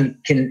Carlson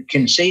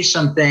can say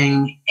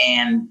something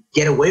and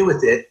get away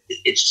with it,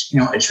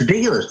 it's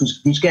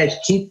ridiculous. These guys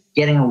keep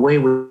getting away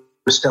with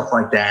stuff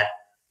like that.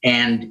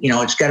 And,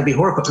 it's got to be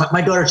horrible.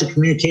 My daughter's a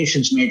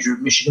communications major at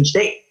Michigan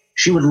State.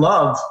 She would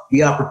love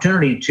the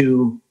opportunity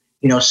to,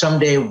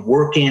 someday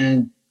work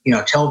in,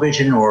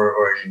 television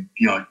or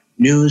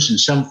news in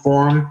some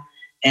form.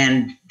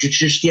 And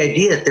just the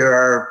idea that there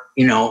are,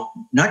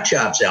 nut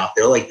jobs out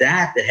there like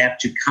that have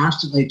to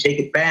constantly take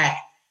it back,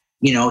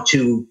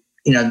 to,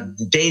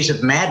 the days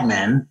of Mad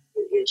Men,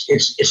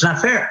 it's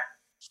not fair.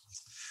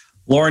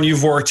 Lauren,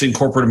 you've worked in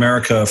corporate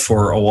America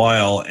for a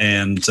while,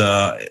 and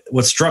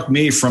what struck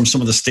me from some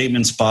of the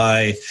statements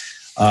by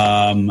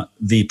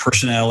the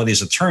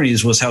personalities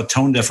attorneys was how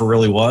tone deaf it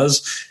really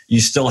was.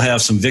 You still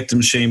have some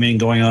victim shaming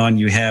going on.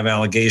 You have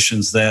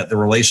allegations that the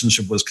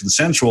relationship was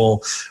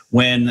consensual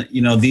when,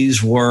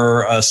 these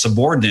were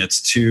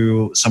subordinates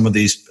to some of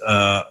these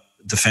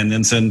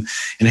defendants. And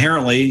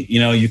inherently,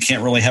 you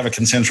can't really have a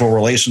consensual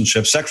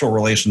relationship, sexual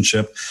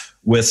relationship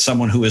with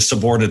someone who is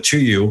subordinate to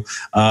you.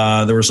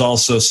 There was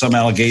also some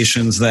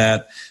allegations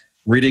that,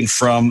 reading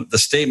from the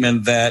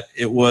statement, that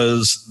it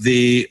was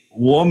the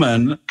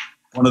woman,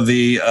 one of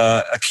the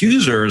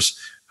accusers,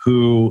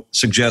 who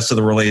suggested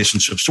the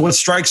relationship. So what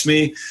strikes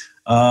me,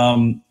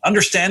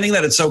 understanding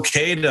that it's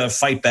okay to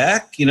fight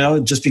back,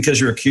 just because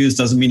you're accused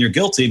doesn't mean you're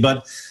guilty,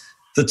 but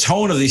the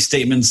tone of these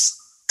statements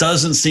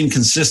doesn't seem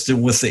consistent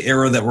with the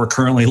era that we're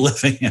currently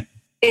living in.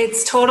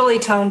 It's totally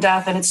tone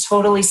deaf and it's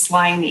totally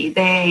slimy.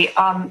 They,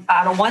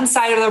 out of one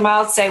side of their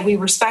mouth, say, we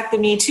respect the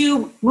Me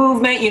Too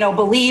movement,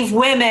 believe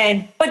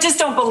women, but just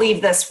don't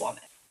believe this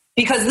woman.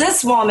 Because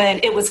this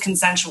woman, it was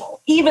consensual.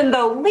 Even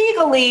though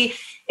legally,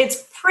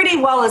 it's pretty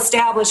well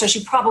established that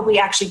she probably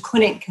actually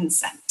couldn't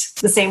consent,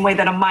 the same way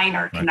that a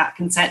minor cannot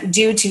consent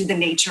due to the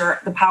nature,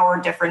 the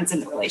power difference in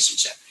the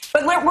relationship.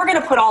 But we're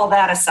going to put all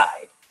that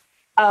aside.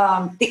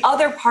 The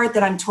other part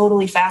that I'm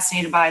totally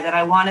fascinated by, that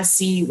I want to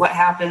see what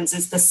happens,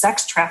 is the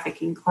sex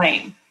trafficking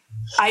claim.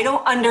 I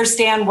don't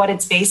understand what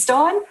it's based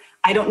on.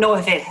 I don't know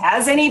if it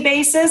has any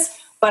basis,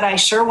 but I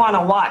sure want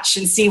to watch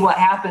and see what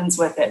happens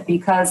with it,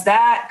 because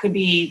that could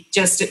be,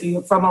 just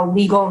from a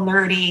legal,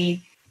 nerdy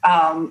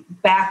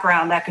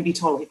background, that could be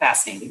totally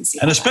fascinating.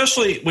 And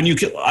especially when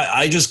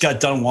I just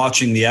got done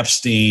watching the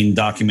Epstein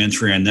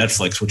documentary on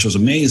Netflix, which was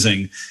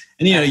amazing.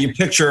 And, you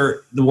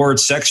picture the word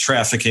sex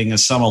trafficking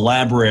as some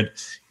elaborate,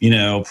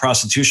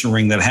 prostitution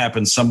ring that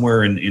happens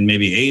somewhere in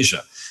maybe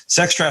Asia.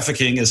 Sex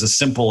trafficking is as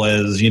simple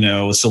as,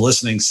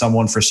 soliciting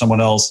someone for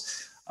someone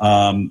else.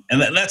 And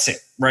that's it,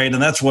 right?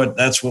 And that's what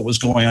was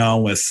going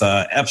on with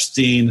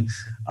Epstein.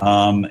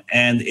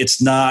 And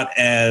it's not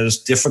as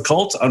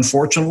difficult,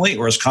 unfortunately,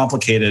 or as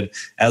complicated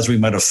as we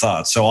might have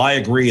thought. So I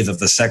agree that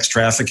the sex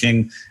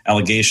trafficking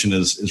allegation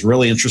is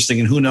really interesting.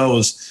 And who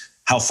knows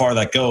how far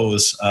that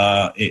goes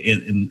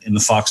in the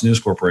Fox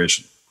News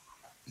Corporation.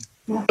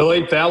 The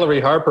late Valerie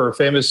Harper,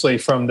 famously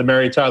from the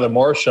Mary Tyler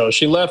Moore Show,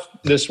 she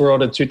left this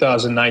world in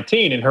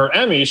 2019. And her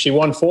Emmys, she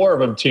won 4 of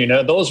them,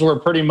 Tina. Those were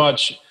pretty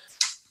much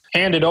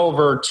handed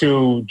over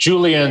to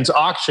Julian's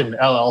Auction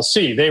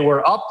LLC. They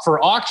were up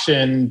for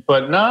auction,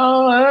 but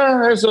now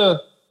there's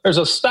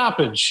a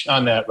stoppage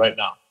on that right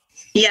now.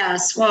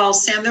 Yes. Well,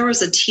 Sam, there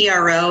was a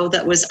TRO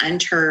that was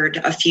entered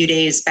a few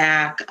days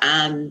back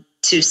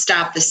to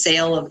stop the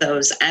sale of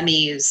those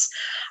Emmys.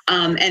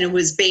 And it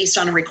was based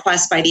on a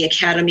request by the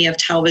Academy of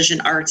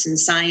Television Arts and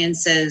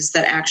Sciences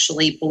that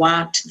actually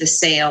blocked the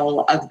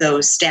sale of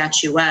those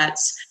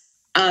statuettes.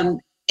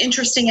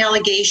 Interesting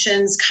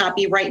allegations,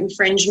 copyright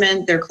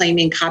infringement. They're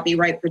claiming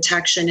copyright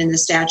protection in the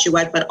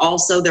statuette, but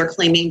also they're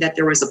claiming that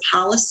there was a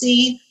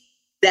policy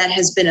that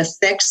has been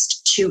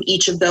affixed to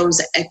each of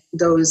those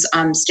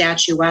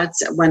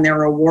statuettes when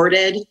they're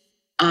awarded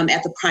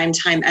at the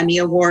Primetime Emmy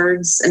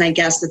Awards. And I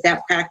guess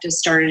that practice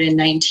started in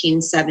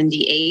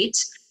 1978.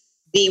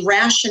 The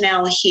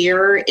rationale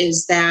here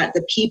is that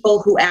the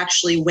people who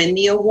actually win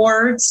the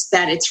awards,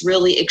 that it's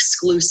really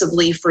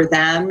exclusively for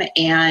them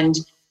and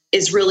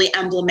is really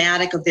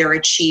emblematic of their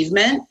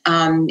achievement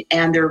and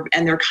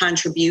their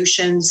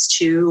contributions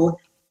to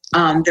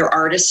their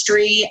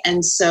artistry.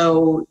 And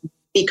so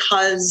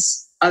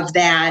because of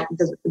that,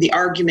 the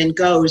argument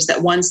goes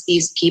that once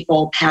these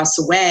people pass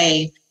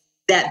away,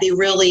 that they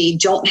really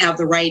don't have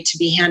the right to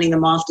be handing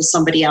them off to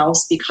somebody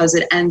else, because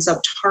it ends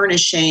up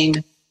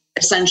tarnishing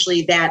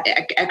essentially that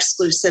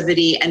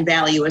exclusivity and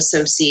value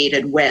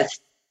associated with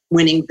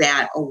winning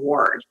that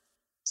award.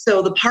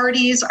 So the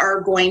parties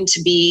are going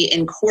to be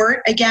in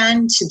court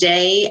again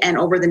today and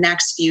over the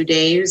next few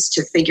days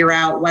to figure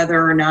out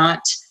whether or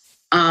not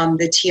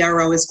the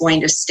TRO is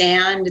going to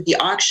stand. The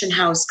auction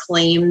house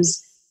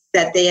claims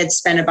that they had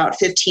spent about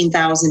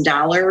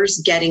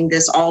 $15,000 getting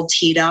this all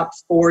teed up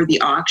for the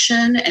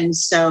auction. And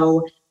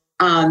so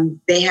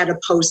they had to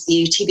post,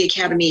 the TV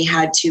Academy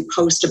had to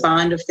post a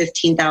bond of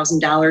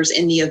 $15,000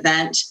 in the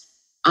event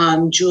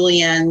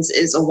Julien's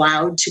is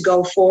allowed to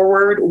go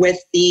forward with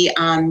the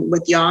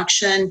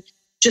auction.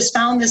 Just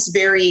found this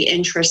very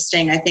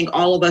interesting. I think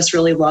all of us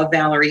really love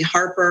Valerie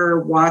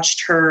Harper,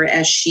 watched her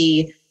as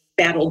she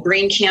battled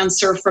brain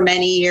cancer for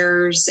many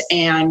years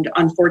and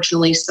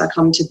unfortunately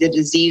succumbed to the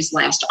disease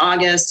last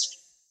August.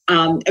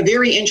 A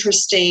very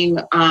interesting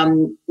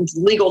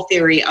legal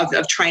theory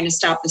of trying to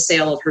stop the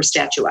sale of her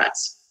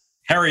statuettes.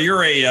 Harry,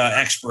 you're a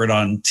expert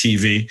on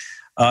TV.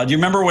 Do you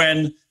remember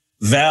when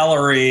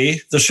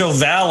Valerie, the show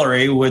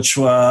Valerie, which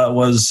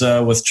was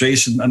with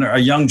a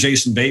young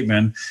Jason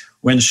Bateman,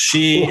 when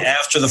she,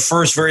 after the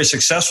first very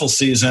successful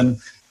season,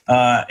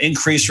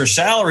 increased her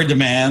salary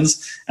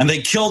demands, and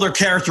they killed her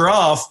character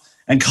off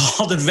and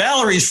called it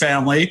Valerie's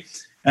Family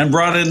and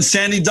brought in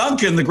Sandy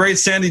Duncan, the great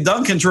Sandy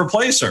Duncan, to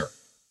replace her.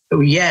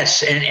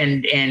 Yes,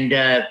 and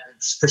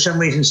for some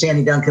reason,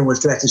 Sandy Duncan was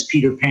dressed as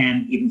Peter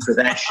Pan even for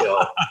that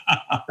show.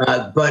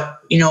 But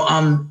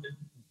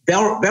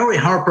Valerie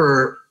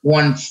Harper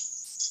won,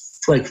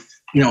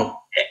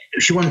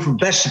 she won for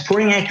Best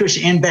Supporting Actress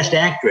and Best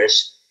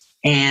Actress.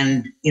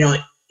 And,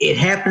 it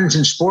happens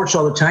in sports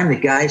all the time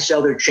that guys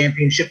sell their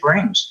championship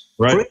rings.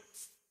 Right.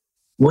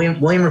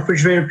 William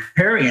Refrigerator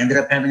Perry ended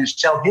up having to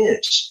sell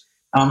his.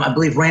 I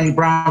believe Randy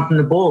Brown from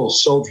the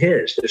Bulls sold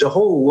his. There's a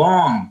whole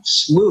long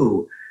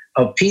slew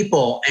of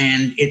people,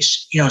 and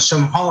it's,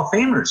 some Hall of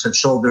Famers have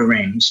sold their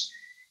rings.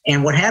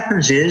 And what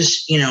happens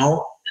is,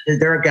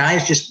 there are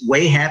guys just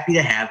way happy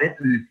to have it.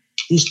 And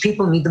these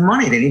people need the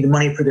money. They need the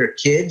money for their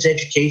kids.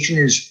 Education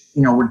is,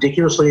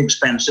 ridiculously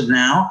expensive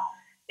now.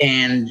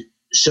 And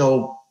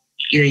so,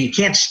 you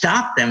can't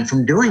stop them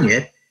from doing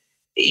it.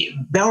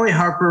 Valerie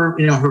Harper,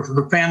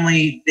 her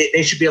family,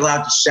 they should be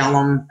allowed to sell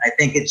them. I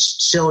think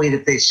it's silly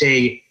that they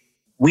say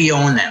we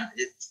own them.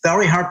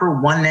 Valerie Harper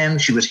won them.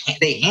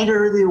 They handed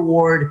her the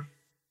award.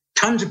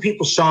 Tons of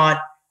people saw it.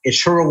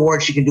 It's her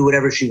award. She can do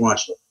whatever she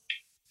wants with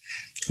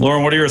it.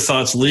 Lauren, what are your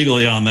thoughts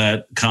legally on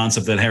that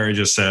concept that Harry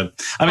just said?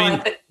 I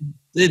mean,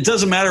 it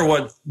doesn't matter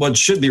what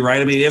should be,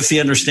 right? I mean, if the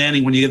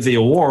understanding when you get the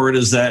award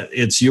is that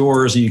it's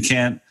yours and you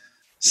can't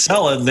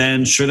sell it,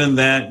 then shouldn't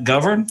that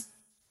govern?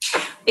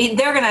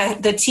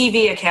 The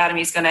TV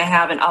Academy is going to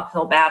have an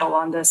uphill battle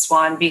on this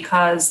one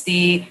because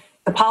the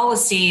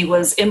policy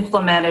was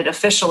implemented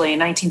officially in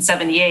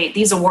 1978.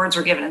 These awards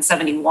were given in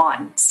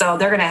 71. So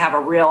they're going to have a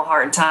real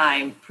hard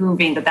time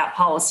proving that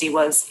policy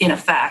was in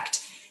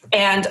effect.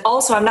 And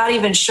also, I'm not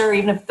even sure,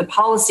 even if the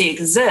policy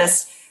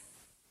exists,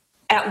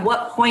 at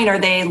what point are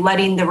they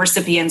letting the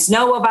recipients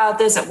know about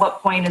this? At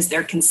what point is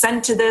there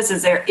consent to this?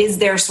 Is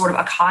there sort of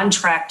a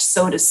contract,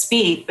 so to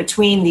speak,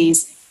 between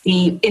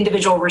the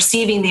individual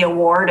receiving the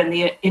award and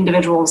the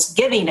individuals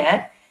giving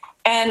it?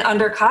 And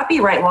under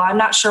copyright law, I'm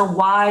not sure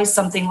why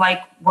something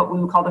like what we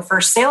would call the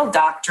first sale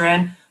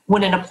doctrine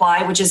wouldn't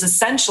apply, which is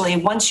essentially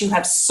once you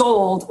have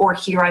sold, or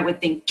here I would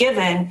think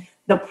given,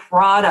 the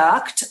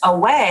product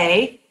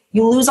away,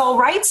 you lose all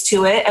rights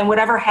to it. And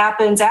whatever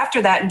happens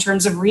after that in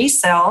terms of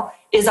resale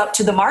is up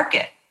to the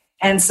market.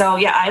 And so,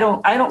 I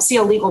don't see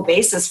a legal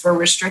basis for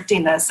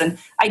restricting this. And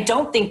I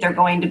don't think they're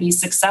going to be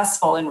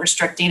successful in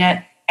restricting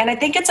it. And I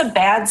think it's a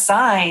bad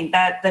sign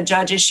that the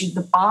judge issued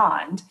the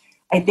bond.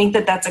 I think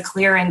that that's a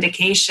clear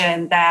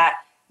indication that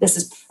this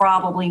is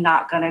probably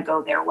not going to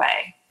go their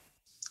way.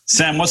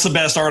 Sam, what's the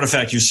best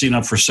artifact you've seen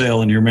up for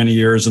sale in your many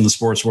years in the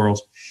sports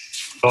world?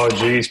 Oh,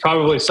 geez,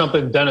 probably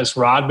something Dennis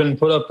Rodman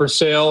put up for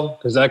sale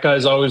because that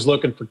guy's always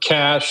looking for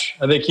cash.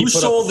 I think he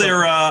sold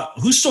their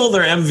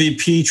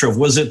MVP trophy?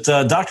 Was it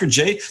Dr.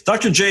 J?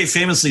 Dr. J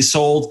famously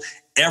sold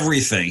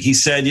everything. He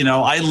said,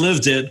 I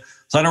lived it,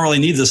 so I don't really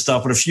need this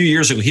stuff. But a few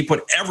years ago, he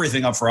put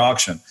everything up for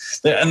auction.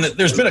 And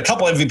there's been a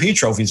couple MVP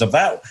trophies of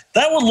that.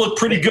 That would look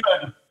pretty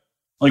good,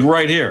 like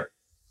right here.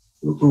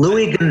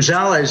 Louis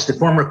Gonzalez, the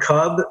former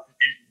Cub,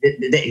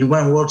 he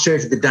won World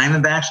Series with the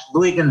Diamondbacks.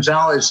 Louis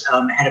Gonzalez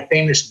had a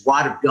famous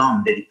wad of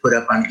gum that he put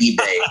up on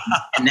eBay,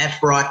 and that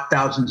brought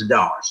thousands of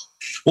dollars.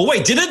 Well,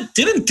 wait, didn't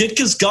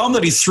Ditka's gum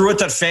that he threw at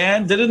that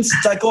fan, didn't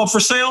that go up for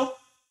sale?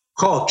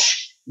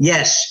 Coach,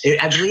 yes,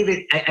 I believe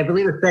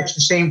it fetched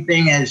the same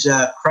thing as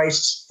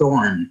Christ's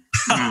thorn.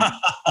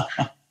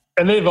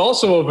 And they've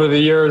also, over the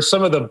years,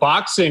 some of the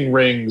boxing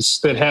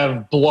rings that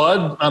have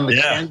blood on the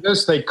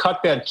canvas, they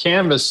cut that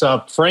canvas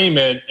up, frame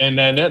it, and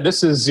then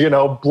this is,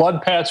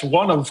 blood patch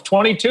 1 of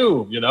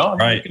 22,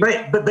 Right.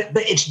 But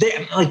it's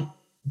there. Like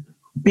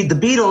the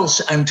Beatles,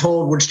 I'm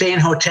told, would stay in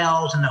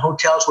hotels, and the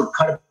hotels would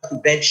cut up the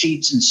bed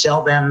sheets and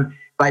sell them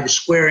by the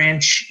square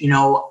inch.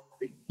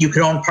 You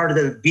could own part of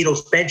the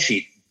Beatles bed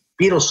sheet.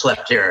 Beatles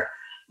slept here.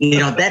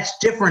 That's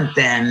different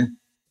than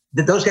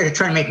that. Those guys are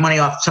trying to make money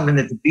off something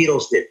that the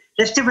Beatles did.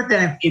 That's different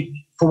than if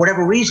for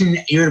whatever reason,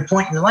 you're at a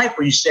point in your life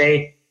where you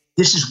say,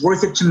 this is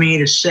worth it to me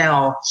to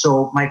sell,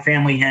 so my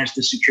family has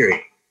the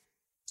security.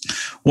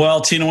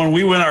 Well, Tina, when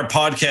we win our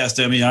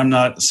podcast, Emmy, I'm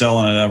not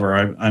selling it ever.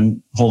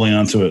 I'm holding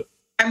on to it.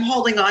 I'm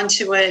holding on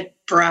to it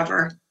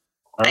forever.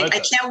 I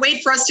can't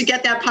wait for us to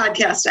get that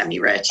podcast, Emmy,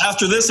 Rich.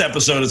 After this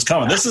episode is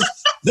coming.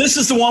 This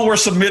is the one we're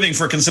submitting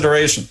for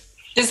consideration.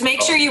 Just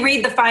make sure you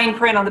read the fine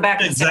print on the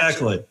back.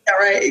 Exactly. All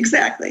right,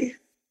 exactly.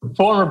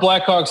 Former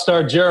Blackhawks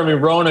star Jeremy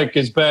Roenick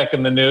is back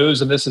in the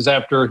news, and this is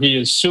after he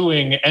is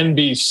suing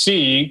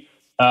NBC,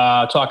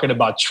 talking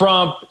about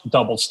Trump,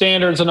 double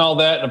standards and all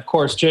that. And, of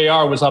course,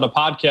 JR was on a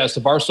podcast,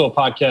 the Barstool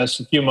podcast,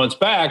 a few months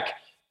back,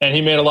 and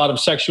he made a lot of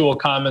sexual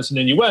comments and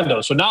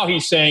innuendo. So now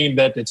he's saying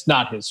that it's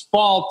not his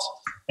fault,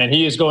 and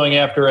he is going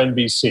after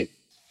NBC.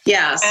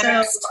 Yeah,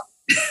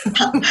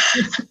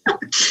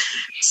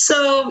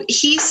 so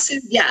he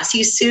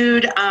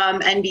sued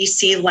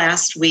NBC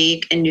last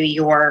week in New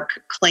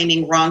York,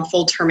 claiming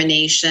wrongful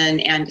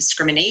termination and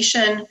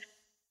discrimination.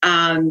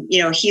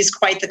 He's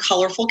quite the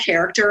colorful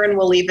character, and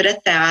we'll leave it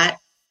at that.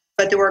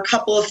 But there were a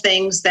couple of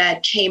things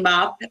that came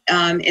up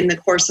in the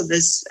course of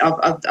this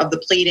of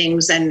the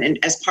pleadings and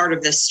as part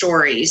of this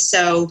story.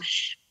 So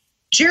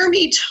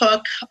Jeremy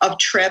took a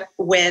trip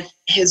with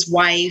his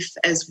wife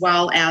as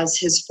well as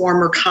his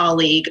former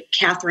colleague,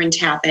 Catherine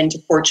Tappan, to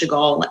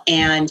Portugal.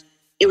 And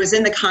it was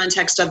in the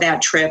context of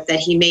that trip that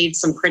he made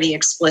some pretty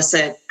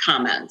explicit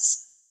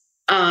comments.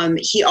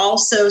 He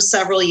also,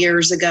 several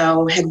years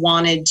ago, had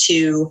wanted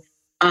to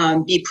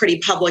be pretty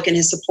public in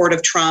his support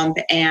of Trump.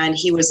 And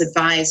he was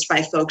advised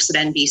by folks at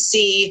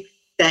NBC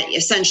that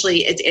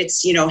essentially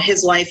it's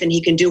his life and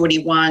he can do what he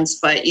wants.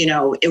 But,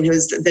 it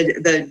was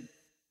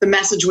the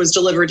message was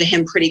delivered to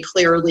him pretty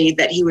clearly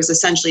that he was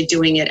essentially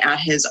doing it at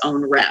his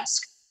own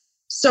risk.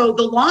 So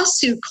the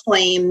lawsuit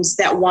claims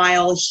that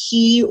while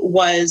he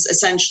was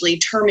essentially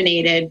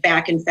terminated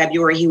back in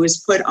February, he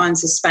was put on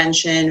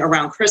suspension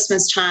around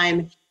Christmas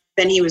time.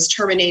 Then he was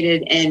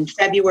terminated in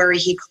February.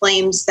 He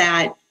claims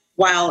that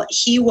while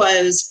he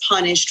was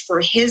punished for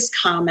his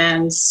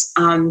comments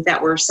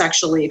that were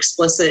sexually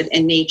explicit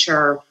in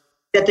nature,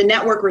 that the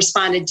network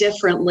responded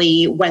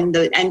differently when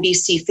the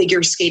NBC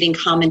figure skating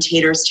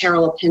commentators Tara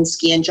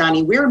Lipinski and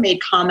Johnny Weir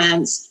made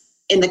comments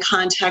in the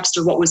context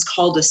of what was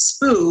called a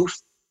spoof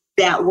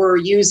that were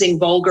using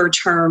vulgar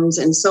terms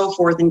and so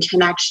forth in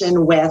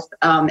connection with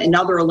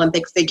another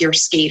Olympic figure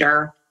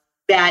skater,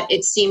 that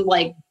it seemed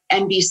like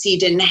NBC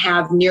didn't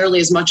have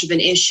nearly as much of an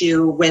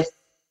issue with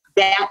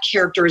that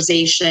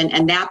characterization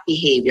and that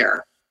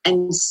behavior.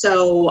 And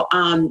so,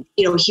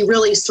 he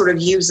really sort of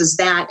uses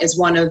that as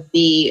one of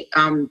the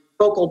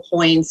focal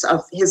points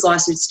of his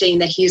lawsuit, stating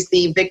that he's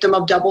the victim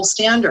of double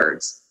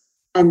standards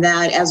and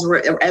that as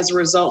a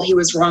result, he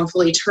was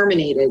wrongfully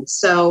terminated.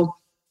 So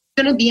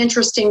it's going to be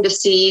interesting to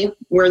see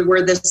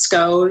where this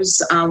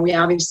goes. We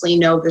obviously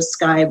know this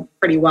guy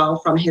pretty well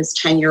from his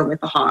tenure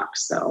with the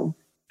Hawks. So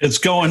it's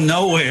going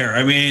nowhere.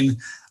 I mean,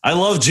 I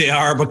love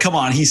JR, but come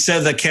on. He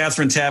said that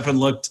Catherine Tappan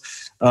looked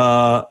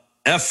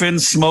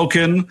effing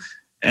smoking,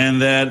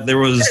 and that there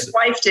was... His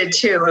wife did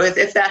too,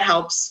 if that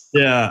helps.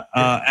 Yeah,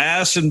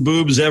 ass and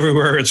boobs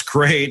everywhere. It's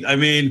great. I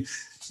mean,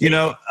 Isn't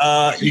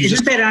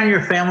that on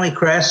your family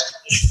crest?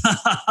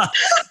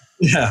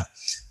 Yeah.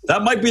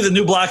 That might be the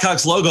new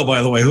Blackhawks logo,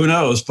 by the way. Who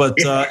knows? But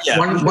yeah.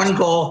 One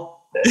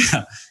goal.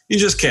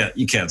 Yeah,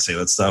 you can't say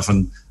that stuff.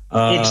 And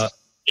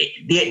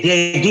the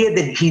idea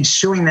that he's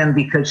suing them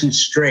because he's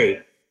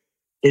straight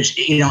is,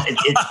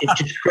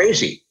 it's just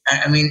crazy.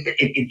 I mean,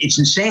 it's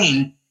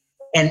insane.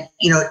 And,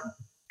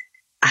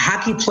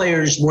 hockey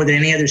players, more than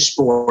any other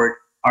sport,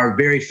 are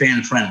very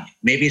fan-friendly.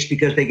 Maybe it's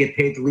because they get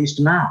paid the least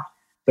amount.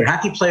 But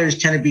hockey players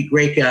tend to be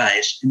great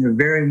guys, and they're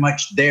very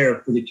much there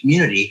for the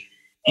community.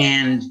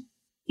 And,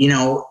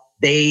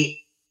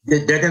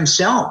 they're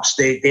themselves.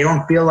 They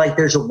don't feel like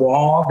there's a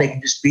wall. They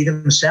can just be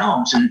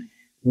themselves. And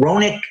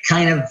Roenick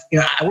kind of,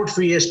 I worked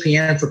for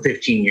ESPN for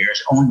 15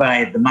 years, owned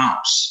by the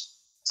Mouse.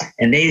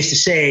 And they used to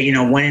say,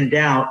 when in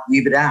doubt,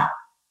 leave it out.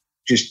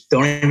 Just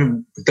don't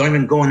even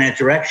go in that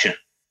direction.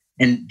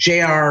 And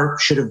JR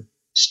should have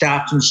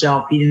stopped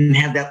himself. He didn't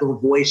have that little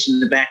voice in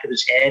the back of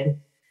his head.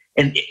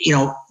 And,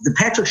 the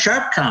Patrick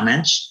Sharp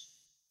comments,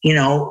 he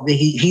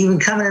even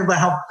commented about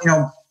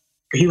how,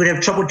 he would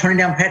have trouble turning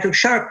down Patrick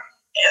Sharp.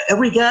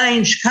 Every guy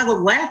in Chicago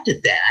laughed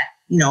at that,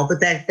 but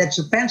that's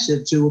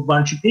offensive to a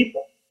bunch of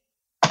people.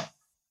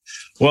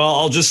 Well,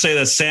 I'll just say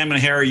that Sam and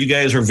Harry, you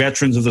guys are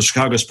veterans of the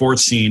Chicago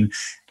sports scene.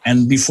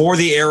 And before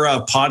the era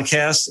of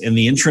podcasts and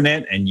the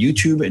internet and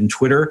YouTube and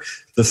Twitter,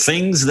 the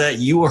things that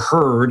you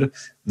heard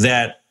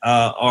that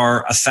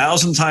are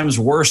 1,000 times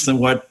worse than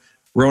what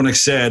Roenick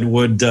said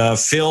would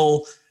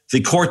fill the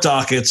court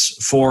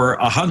dockets for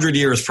 100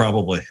 years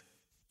probably.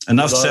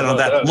 Enough said on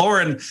that.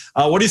 Lauren,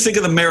 what do you think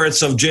of the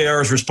merits of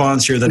JR's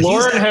response here? That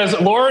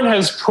Lauren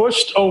has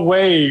pushed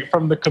away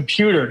from the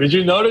computer. Did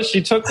you notice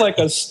she took like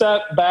a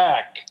step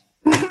back?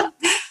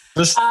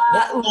 Just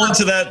go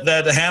into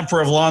that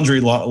hamper of laundry,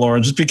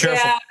 Lauren. Just be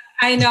careful. Yeah,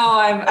 I know.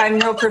 I'm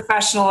no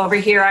professional over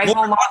here. I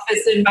home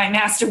office in my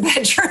master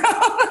bedroom.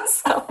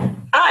 So,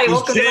 hi.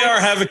 Does JR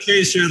have a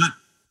case here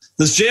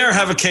Does JR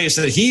have a case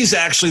that he's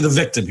actually the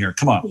victim here?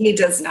 Come on. He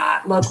does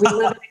not. Look, we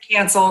live in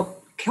a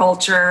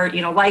culture,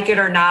 like it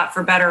or not,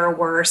 for better or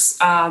worse.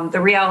 The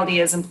reality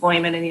is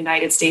employment in the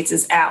United States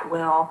is at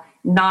will.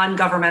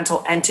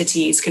 Non-governmental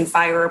entities can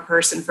fire a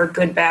person for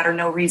good, bad, or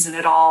no reason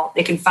at all.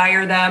 They can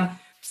fire them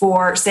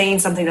for saying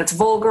something that's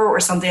vulgar or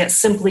something that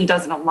simply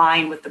doesn't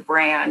align with the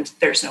brand.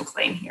 There's no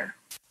claim here.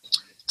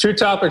 2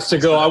 topics to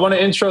go. I want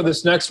to intro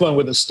this next one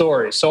with a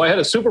story. So I had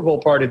a Super Bowl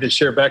party this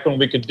year back when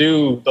we could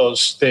do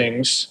those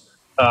things.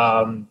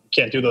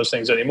 Can't do those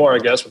things anymore, I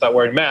guess, without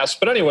wearing masks.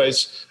 But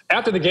anyways,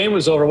 after the game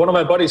was over, one of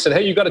my buddies said,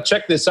 hey, you got to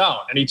check this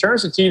out. And he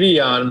turns the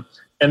TV on,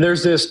 and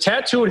there's this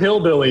tattooed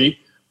hillbilly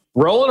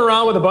rolling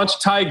around with a bunch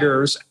of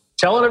tigers,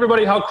 telling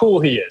everybody how cool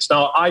he is.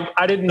 Now,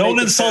 I didn't Don't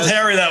insult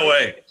Harry that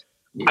way.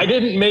 I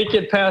didn't make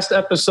it past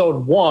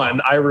episode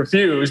 1. I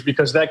refused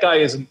because that guy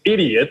is an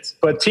idiot.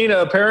 But Tina,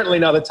 apparently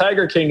now the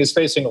Tiger King is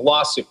facing a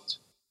lawsuit.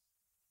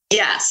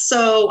 Yes.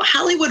 So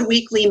Hollywood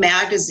Weekly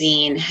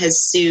magazine has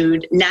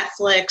sued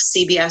Netflix,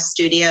 CBS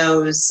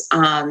Studios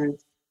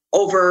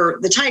over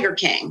the Tiger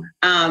King.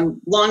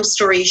 Long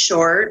story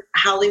short,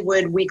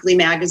 Hollywood Weekly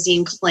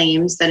magazine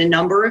claims that a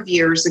number of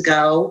years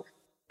ago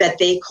that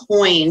they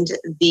coined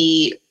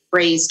the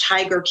phrase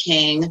Tiger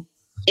King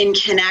in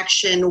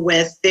connection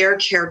with their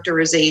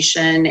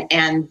characterization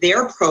and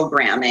their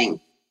programming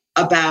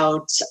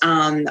about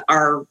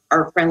our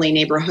friendly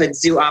neighborhood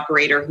zoo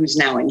operator who's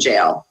now in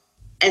jail.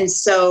 And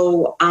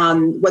so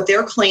what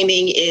they're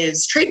claiming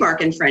is trademark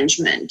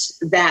infringement,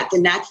 that the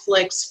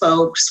Netflix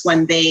folks,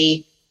 when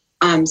they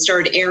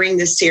started airing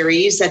the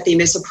series, that they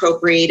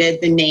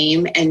misappropriated the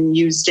name and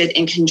used it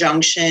in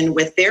conjunction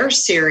with their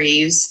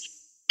series.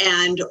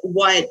 And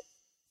what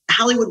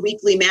Hollywood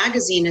Weekly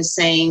magazine is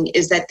saying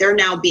is that they're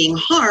now being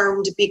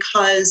harmed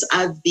because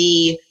of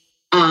the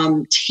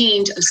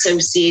taint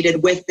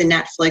associated with the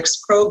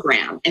Netflix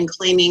program, and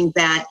claiming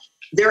that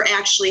they're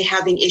actually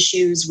having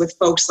issues with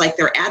folks like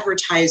their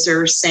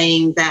advertisers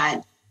saying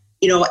that,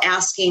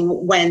 asking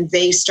when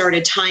they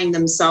started tying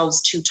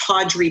themselves to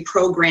tawdry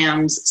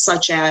programs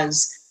such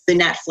as the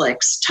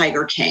Netflix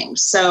Tiger King.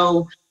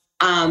 So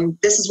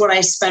this is what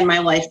I spend my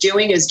life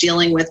doing, is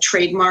dealing with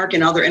trademark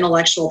and other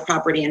intellectual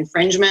property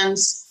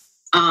infringements.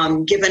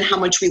 Given how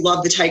much we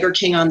love the Tiger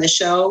King on the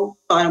show,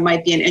 thought it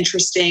might be an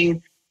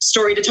interesting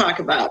story to talk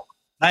about.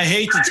 I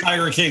hate the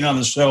Tiger King on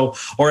the show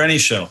or any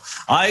show.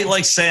 I,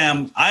 like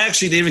Sam, I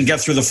actually didn't even get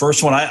through the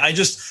first one.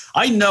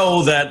 I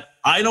know that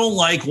I don't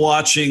like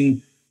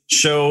watching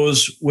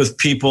shows with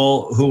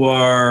people who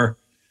are,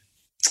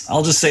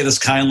 I'll just say this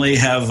kindly,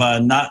 have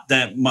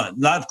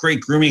not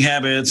great grooming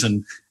habits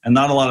and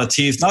not a lot of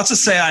teeth. Not to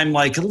say I'm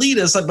like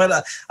elitist,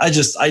 but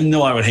I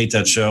know I would hate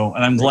that show.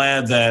 And I'm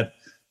glad that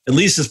at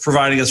least it's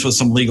providing us with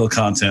some legal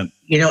content.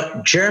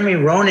 Jeremy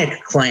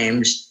Roenick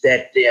claims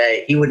that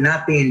he would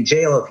not be in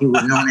jail if he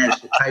were known as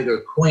the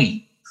Tiger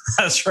Queen.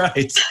 That's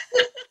right.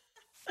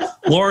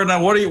 Laura,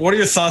 now what are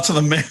your thoughts on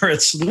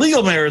the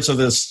legal merits of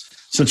this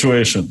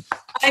situation?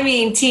 I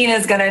mean,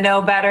 Tina's going to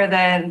know better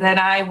than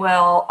I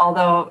will,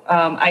 although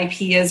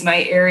IP is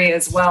my area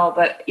as well.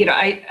 But,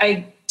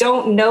 I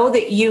don't know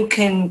that you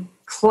can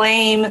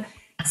claim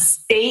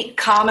state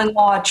common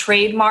law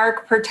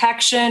trademark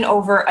protection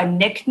over a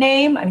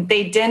nickname. I mean,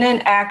 they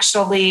didn't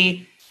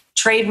actually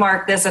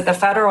trademark this at the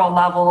federal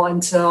level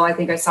until I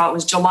think I saw it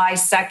was July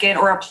 2nd,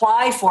 or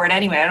apply for it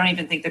anyway. I don't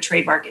even think the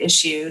trademark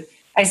issued.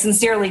 I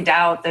sincerely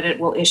doubt that it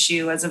will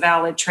issue as a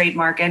valid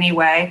trademark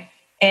anyway.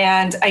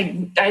 And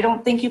I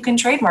don't think you can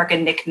trademark a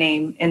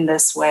nickname in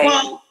this way.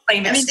 Well,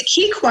 the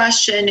key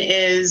question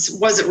is,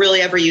 was it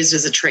really ever used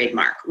as a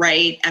trademark,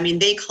 right? I mean,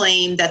 they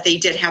claim that they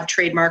did have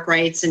trademark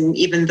rights, and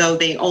even though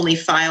they only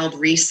filed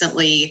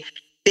recently,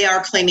 they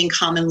are claiming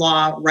common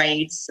law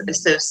rights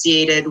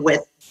associated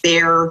with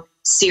their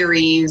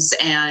series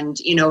and,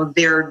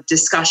 their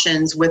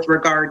discussions with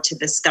regard to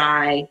this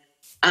guy.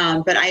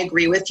 But I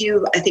agree with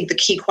you. I think the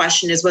key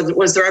question is,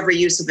 was there ever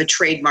use of a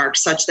trademark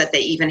such that they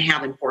even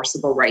have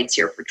enforceable rights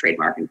here for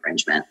trademark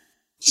infringement?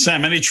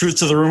 Sam, any truth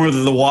to the rumor that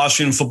the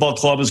Washington Football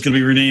Club is going to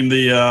be renamed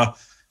the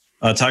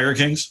Tiger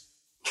Kings?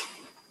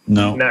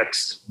 No.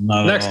 Next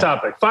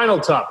topic.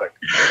 Final topic.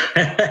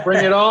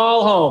 Bring it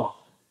all home.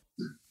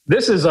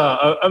 This is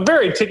a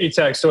very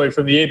ticky-tack story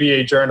from the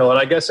ABA Journal, and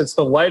I guess it's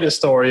the lightest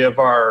story of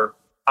our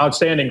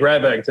outstanding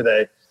grab bag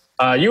today.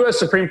 U.S.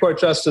 Supreme Court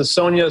Justice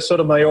Sonia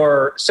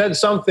Sotomayor said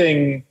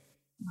something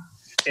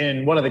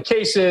in one of the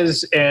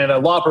cases, and a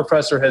law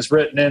professor has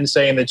written in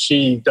saying that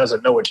she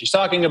doesn't know what she's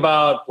talking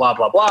about, blah,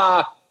 blah,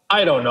 blah.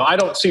 I don't know. I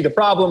don't see the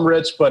problem,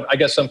 Rich, but I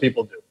guess some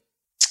people do.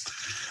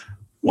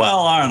 Well,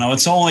 I don't know.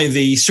 It's only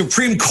the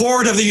Supreme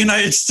Court of the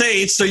United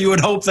States, so you would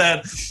hope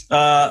that,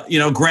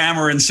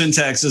 grammar and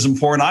syntax is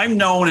important. I'm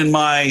known in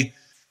my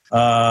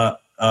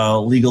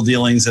legal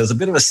dealings as a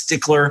bit of a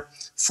stickler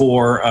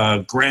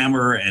for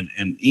grammar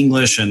and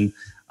English, and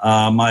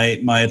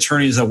my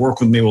attorneys that work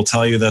with me will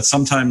tell you that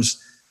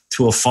sometimes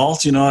to a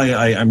fault,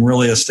 I'm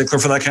really a stickler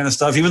for that kind of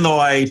stuff, even though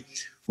I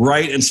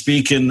write and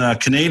speak in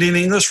Canadian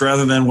English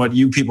rather than what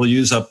you people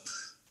use up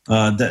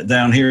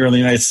down here in the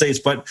United States.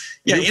 But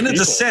yeah, in a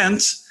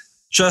dissent,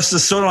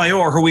 Justice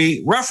Sotomayor, who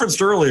we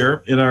referenced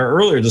earlier in our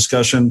earlier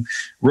discussion,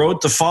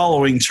 wrote the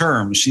following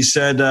terms. She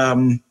said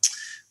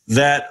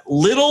that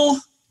little,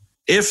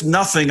 if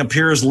nothing,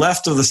 appears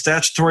left of the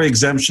statutory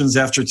exemptions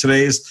after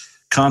today's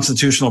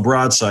constitutional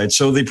broadside.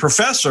 So the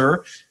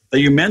professor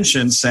that you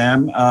mentioned,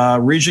 Sam,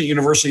 Regent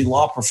University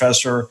law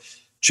professor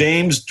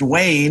James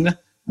Duane,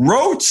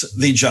 wrote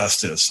the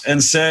justice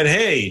and said,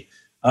 hey,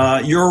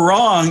 you're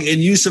wrong in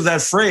use of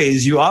that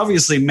phrase. You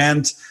obviously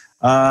meant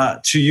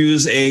to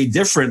use a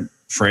different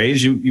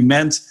phrase. You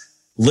meant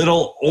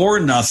little or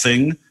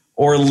nothing,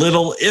 or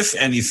little if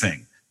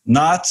anything,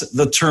 not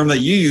the term that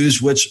you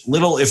use, which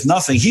little if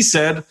nothing. He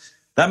said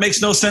that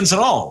makes no sense at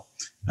all.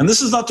 And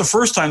this is not the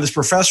first time this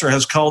professor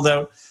has called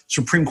out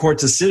Supreme Court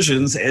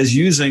decisions as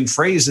using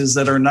phrases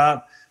that are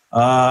not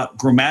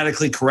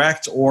grammatically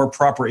correct or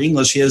proper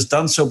English. He has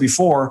done so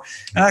before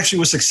and actually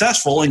was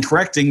successful in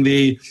correcting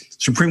the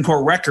Supreme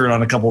Court record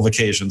on a couple of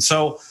occasions.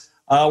 So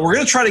we're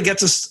going to try to get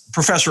this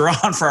professor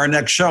on for our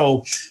next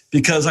show,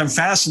 because I'm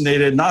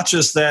fascinated, not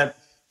just that,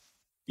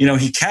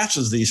 he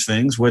catches these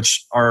things,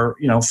 which are,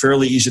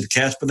 fairly easy to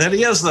catch, but that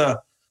he has the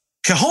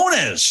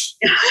cojones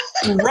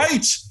to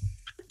write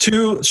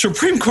to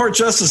Supreme Court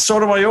Justice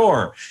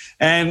Sotomayor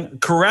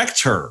and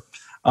correct her.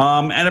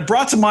 And it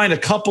brought to mind a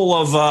couple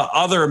of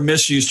other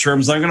misused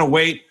terms I'm going to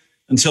wait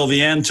until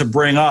the end to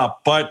bring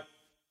up. But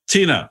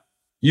Tina,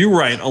 you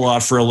write a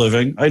lot for a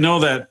living. I know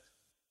that,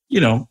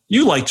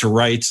 you like to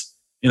write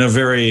in a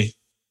very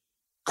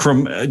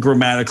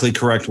grammatically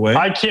correct way.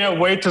 I can't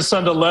wait to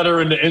send a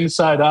letter into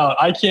Inside Out.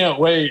 I can't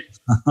wait.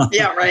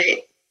 Yeah,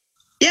 right.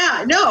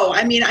 Yeah, no,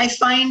 I mean, I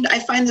find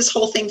this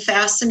whole thing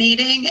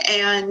fascinating,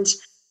 and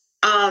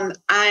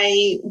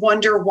I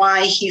wonder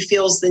why he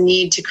feels the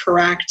need to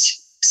correct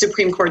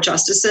Supreme Court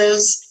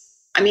justices.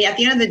 I mean, at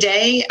the end of the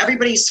day,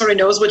 everybody sort of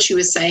knows what she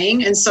was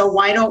saying, and so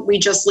why don't we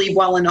just leave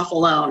well enough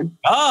alone?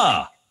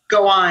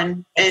 Go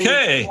on and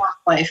go on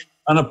life.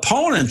 An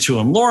opponent to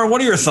him. Lauren,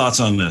 what are your thoughts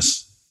on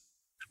this?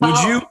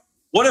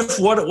 What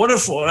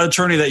if an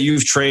attorney that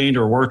you've trained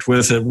or worked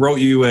with wrote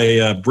you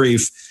a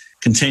brief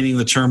containing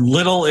the term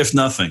little if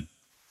nothing?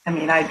 I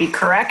mean, I'd be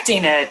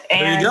correcting it.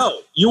 And there you go.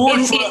 You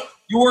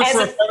work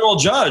for a federal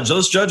judge.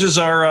 Those judges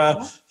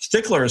are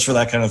sticklers for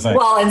that kind of thing.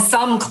 Well, and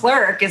some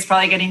clerk is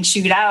probably getting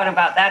chewed out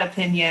about that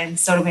opinion,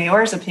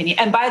 Sotomayor's opinion.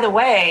 And by the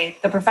way,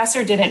 the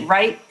professor didn't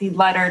write the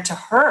letter to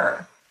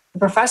her. The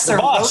professor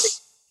wrote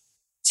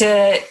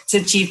it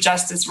to Chief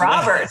Justice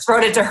Roberts,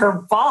 wrote it to her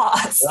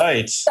boss.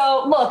 Right.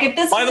 So look, if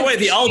this by the way,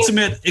 the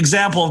ultimate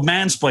example of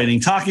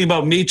mansplaining, talking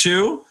about Me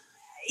Too.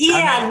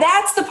 Yeah,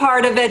 that's the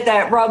part of it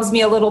that rubs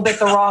me a little bit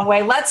the wrong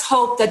way. Let's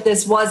hope that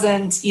this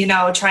wasn't,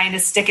 trying to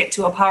stick it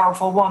to a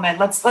powerful woman.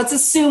 Let's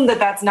assume that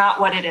that's not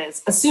what it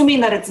is.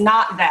 Assuming that it's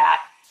not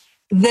that,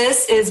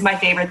 this is my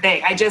favorite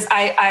thing.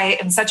 I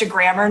am such a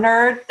grammar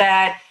nerd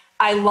that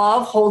I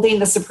love holding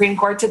the Supreme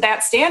Court to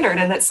that standard,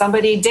 and that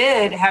somebody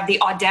did have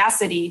the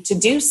audacity to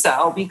do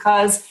so,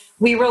 because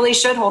we really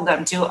should hold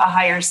them to a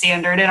higher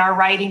standard, and our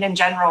writing in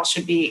general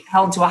should be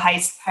held to a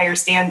higher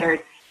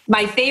standard.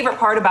 My favorite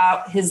part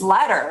about his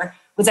letter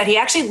was that he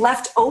actually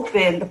left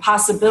open the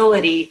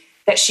possibility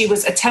that she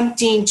was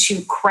attempting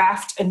to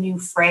craft a new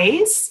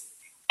phrase.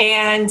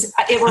 And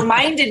it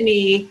reminded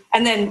me,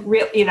 and then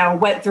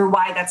went through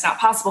why that's not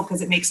possible,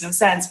 because it makes no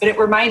sense. But it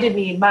reminded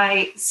me,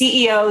 my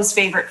CEO's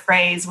favorite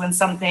phrase when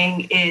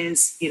something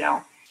is,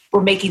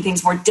 we're making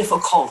things more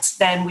difficult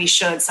than we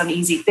should, some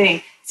easy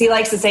thing. So he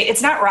likes to say,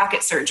 it's not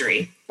rocket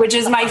surgery, which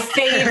is my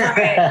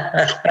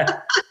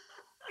favorite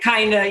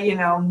kind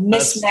of,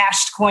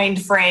 mismatched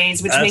coined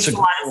phrase, which makes a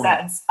lot of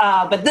sense.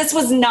 But this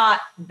was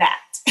not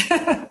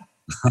that.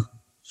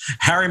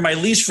 Harry, my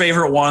least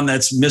favorite one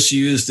that's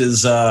misused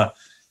is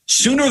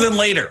sooner than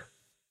later.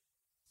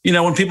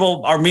 When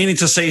people are meaning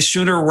to say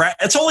sooner,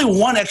 it's only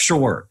one extra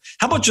word.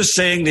 How about just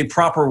saying the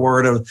proper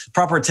word,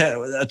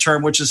 a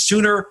term, which is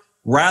sooner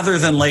rather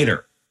than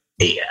later?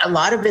 A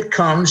lot of it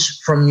comes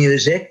from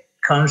music,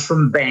 comes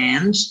from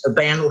bands. A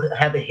band will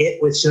have a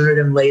hit with sooner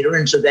than later,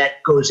 and so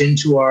that goes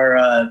into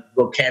our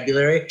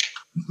vocabulary.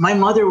 My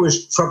mother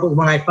was troubled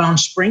when I found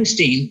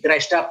Springsteen that I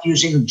stopped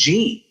using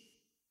G.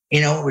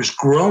 It was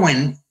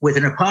growing with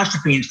an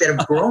apostrophe instead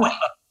of growing.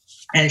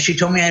 And she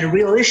told me I had a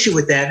real issue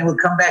with that and it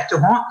would come back to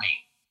haunt me.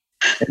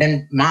 And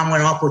then Mom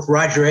went off with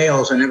Roger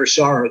Ailes. I never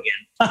saw her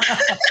again.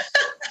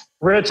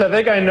 Rich, I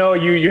think I know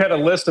you had a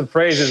list of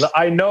phrases.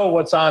 I know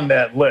what's on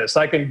that list.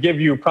 I can give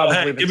you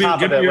probably the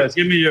top of that list.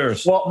 Give me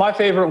yours. Well, my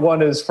favorite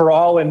one is for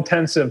all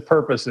intensive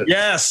purposes.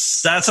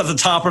 Yes, that's at the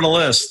top of the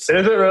list.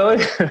 Is it really?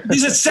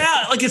 Because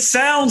it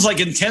sounds like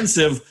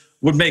intensive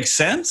would make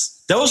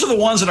sense. Those are the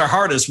ones that are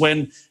hardest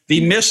when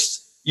the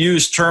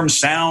misused term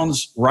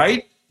sounds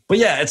right. But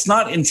yeah, it's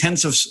not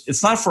intensive.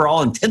 It's not for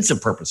all intensive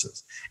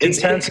purposes.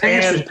 It's and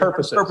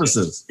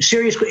purposes.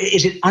 Serious.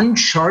 Is it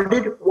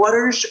uncharted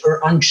waters or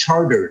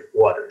unchartered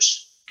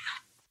waters?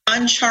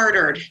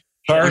 Unchartered.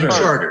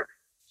 Unchartered.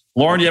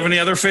 Lauren, do you have any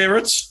other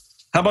favorites?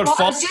 How about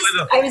I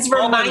was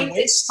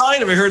reminded. Side?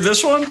 Have you heard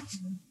this one?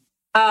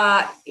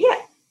 Yeah.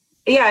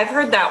 Yeah, I've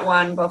heard that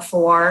one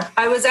before.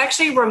 I was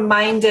actually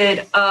reminded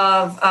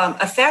of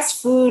a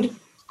fast food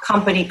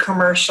company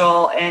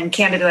commercial, and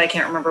candidly, I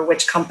can't remember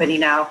which company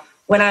now.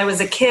 When I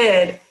was a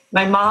kid,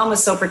 my mom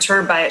was so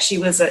perturbed by it.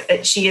 She is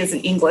an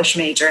English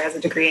major, has a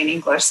degree in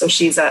English, so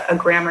she's a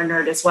grammar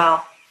nerd as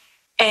well.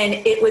 And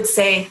it would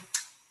say,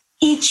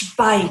 each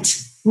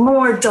bite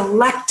more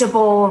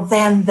delectable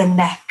than the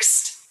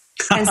next.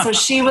 And so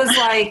she was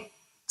like,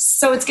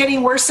 so it's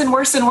getting worse and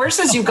worse and worse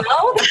as you go?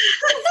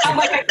 I'm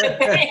like,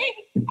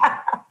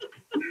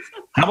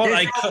 How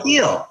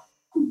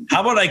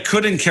about I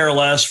couldn't care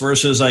less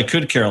versus I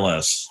could care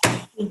less?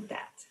 I hate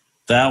that.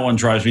 That one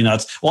drives me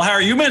nuts. Well,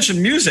 Harry, you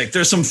mentioned music.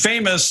 There's some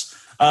famous,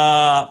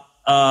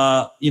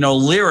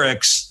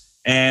 lyrics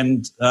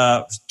and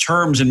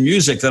terms in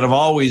music that have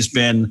always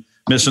been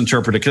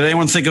misinterpreted. Can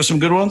anyone think of some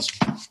good ones?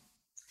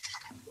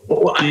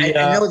 Well, I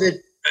know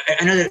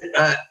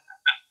that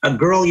a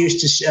girl used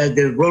to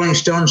the Rolling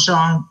Stones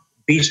song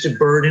 "Beast of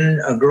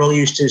Burden." A girl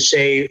used to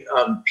say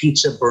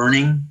 "pizza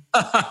burning."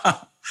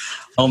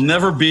 I'll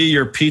never be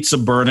your pizza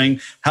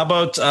burning. How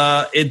about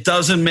it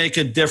doesn't make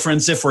a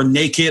difference if we're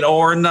naked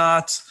or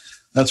not?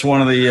 That's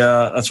one of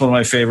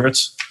my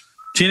favorites.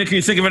 Tina, can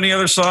you think of any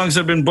other songs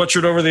that have been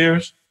butchered over the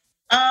years?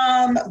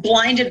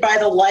 Blinded by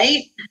the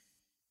Light.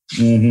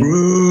 Mm-hmm.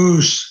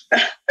 Bruce.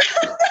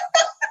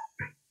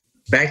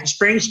 Back to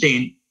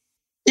Springsteen.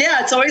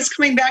 Yeah, it's always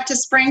coming back to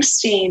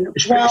Springsteen.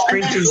 Well,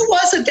 and then who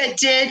was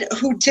it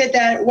who did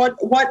that?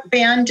 What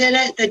band did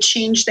it that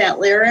changed that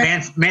lyric?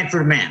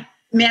 Manfred Mann.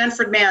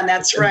 Manfred Mann,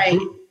 that's right.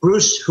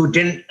 Bruce, who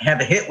didn't have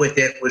a hit with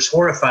it, was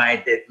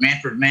horrified that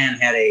Manfred Mann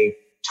had a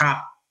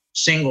top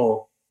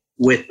single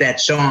with that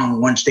song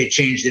once they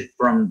changed it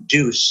from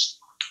Deuce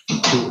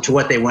to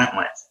what they went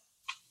with.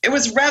 It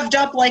was revved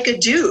up like a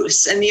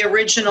deuce in the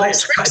original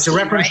script. It's a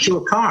reference to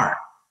a car.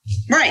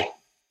 Right.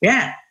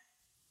 Yeah.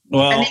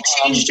 Well, and they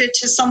changed it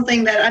to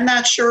something that I'm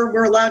not sure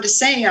we're allowed to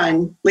say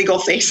on Legal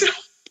Face.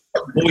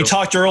 Well, we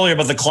talked earlier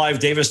about the Clive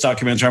Davis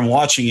documentary. I'm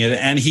watching it,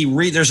 and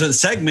there's a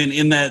segment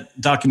in that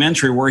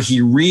documentary where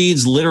he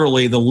reads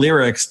literally the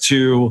lyrics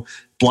to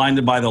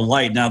Blinded by the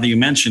Light, now that you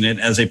mention it,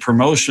 as a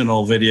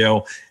promotional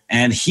video.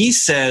 And he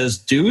says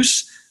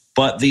deuce,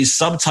 but these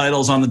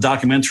subtitles on the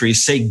documentary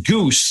say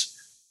goose.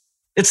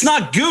 It's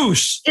not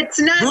goose. It's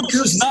not Bruce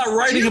goose. is not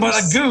writing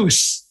about a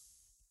goose.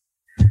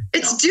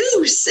 It's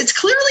deuce. It's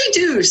clearly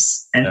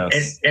deuce.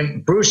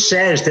 And Bruce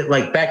says that,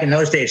 like, back in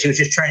those days, he was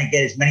just trying to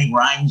get as many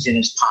rhymes in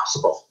as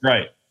possible.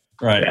 Right.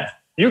 Yeah.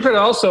 You could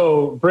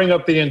also bring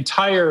up the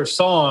entire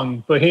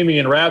song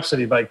Bohemian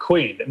Rhapsody by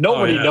Queen.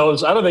 Nobody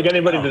knows. I don't think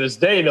anybody to this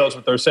day knows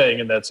what they're saying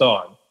in that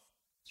song.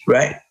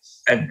 Right.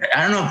 I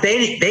don't know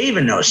if they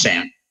even know,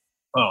 Sam.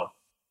 Oh.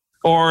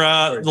 Or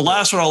the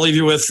last one I'll leave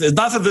you with,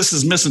 not that this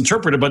is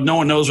misinterpreted, but no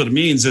one knows what it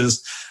means,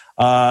 is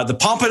the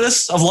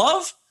pompous of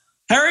love.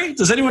 Harry,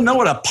 does anyone know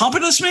what a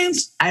pompous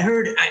means? I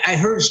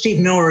heard Steve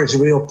Miller is a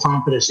real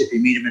pompous if you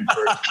meet him in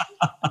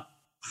person.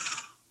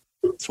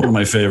 It's one of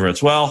my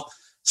favorites. Well,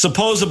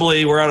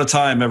 supposedly we're out of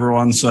time,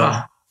 everyone.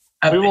 So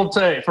we will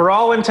say, for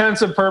all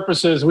intents and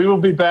purposes, we will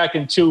be back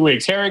in 2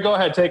 weeks. Harry, go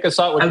ahead. Take us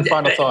out with your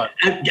final thought.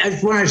 I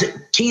just want to say,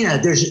 Tina,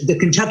 there's the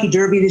Kentucky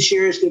Derby this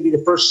year is going to be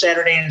the first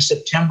Saturday in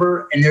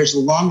September, and there's a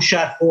long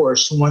shot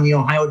horse who won the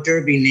Ohio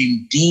Derby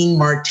named Dean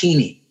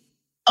Martini.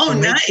 Oh, so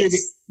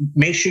nice.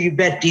 Make sure you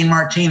bet Dean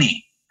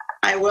Martini.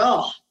 I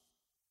will.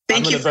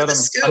 Thank you for the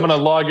scoop. I'm going to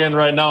log in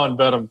right now and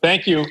bet him.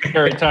 Thank you,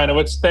 Harry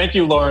Tynowitz. Thank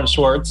you, Lauren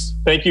Schwartz.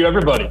 Thank you,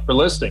 everybody, for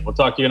listening. We'll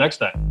talk to you next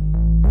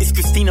time. It's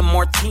Christina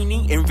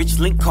Martini and Rich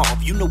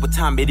Linkoff. You know what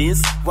time it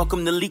is.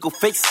 Welcome to Legal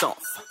Face Off.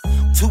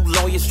 Two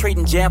lawyers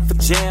trading jab for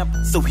jab.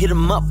 So hit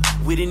them up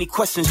with any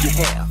questions you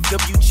have.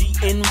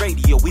 WGN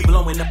Radio, we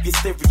blowing up your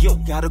stereo.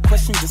 Got a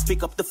question, just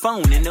pick up the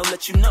phone and they'll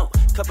let you know.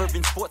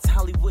 Covering sports,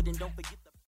 Hollywood, and don't forget.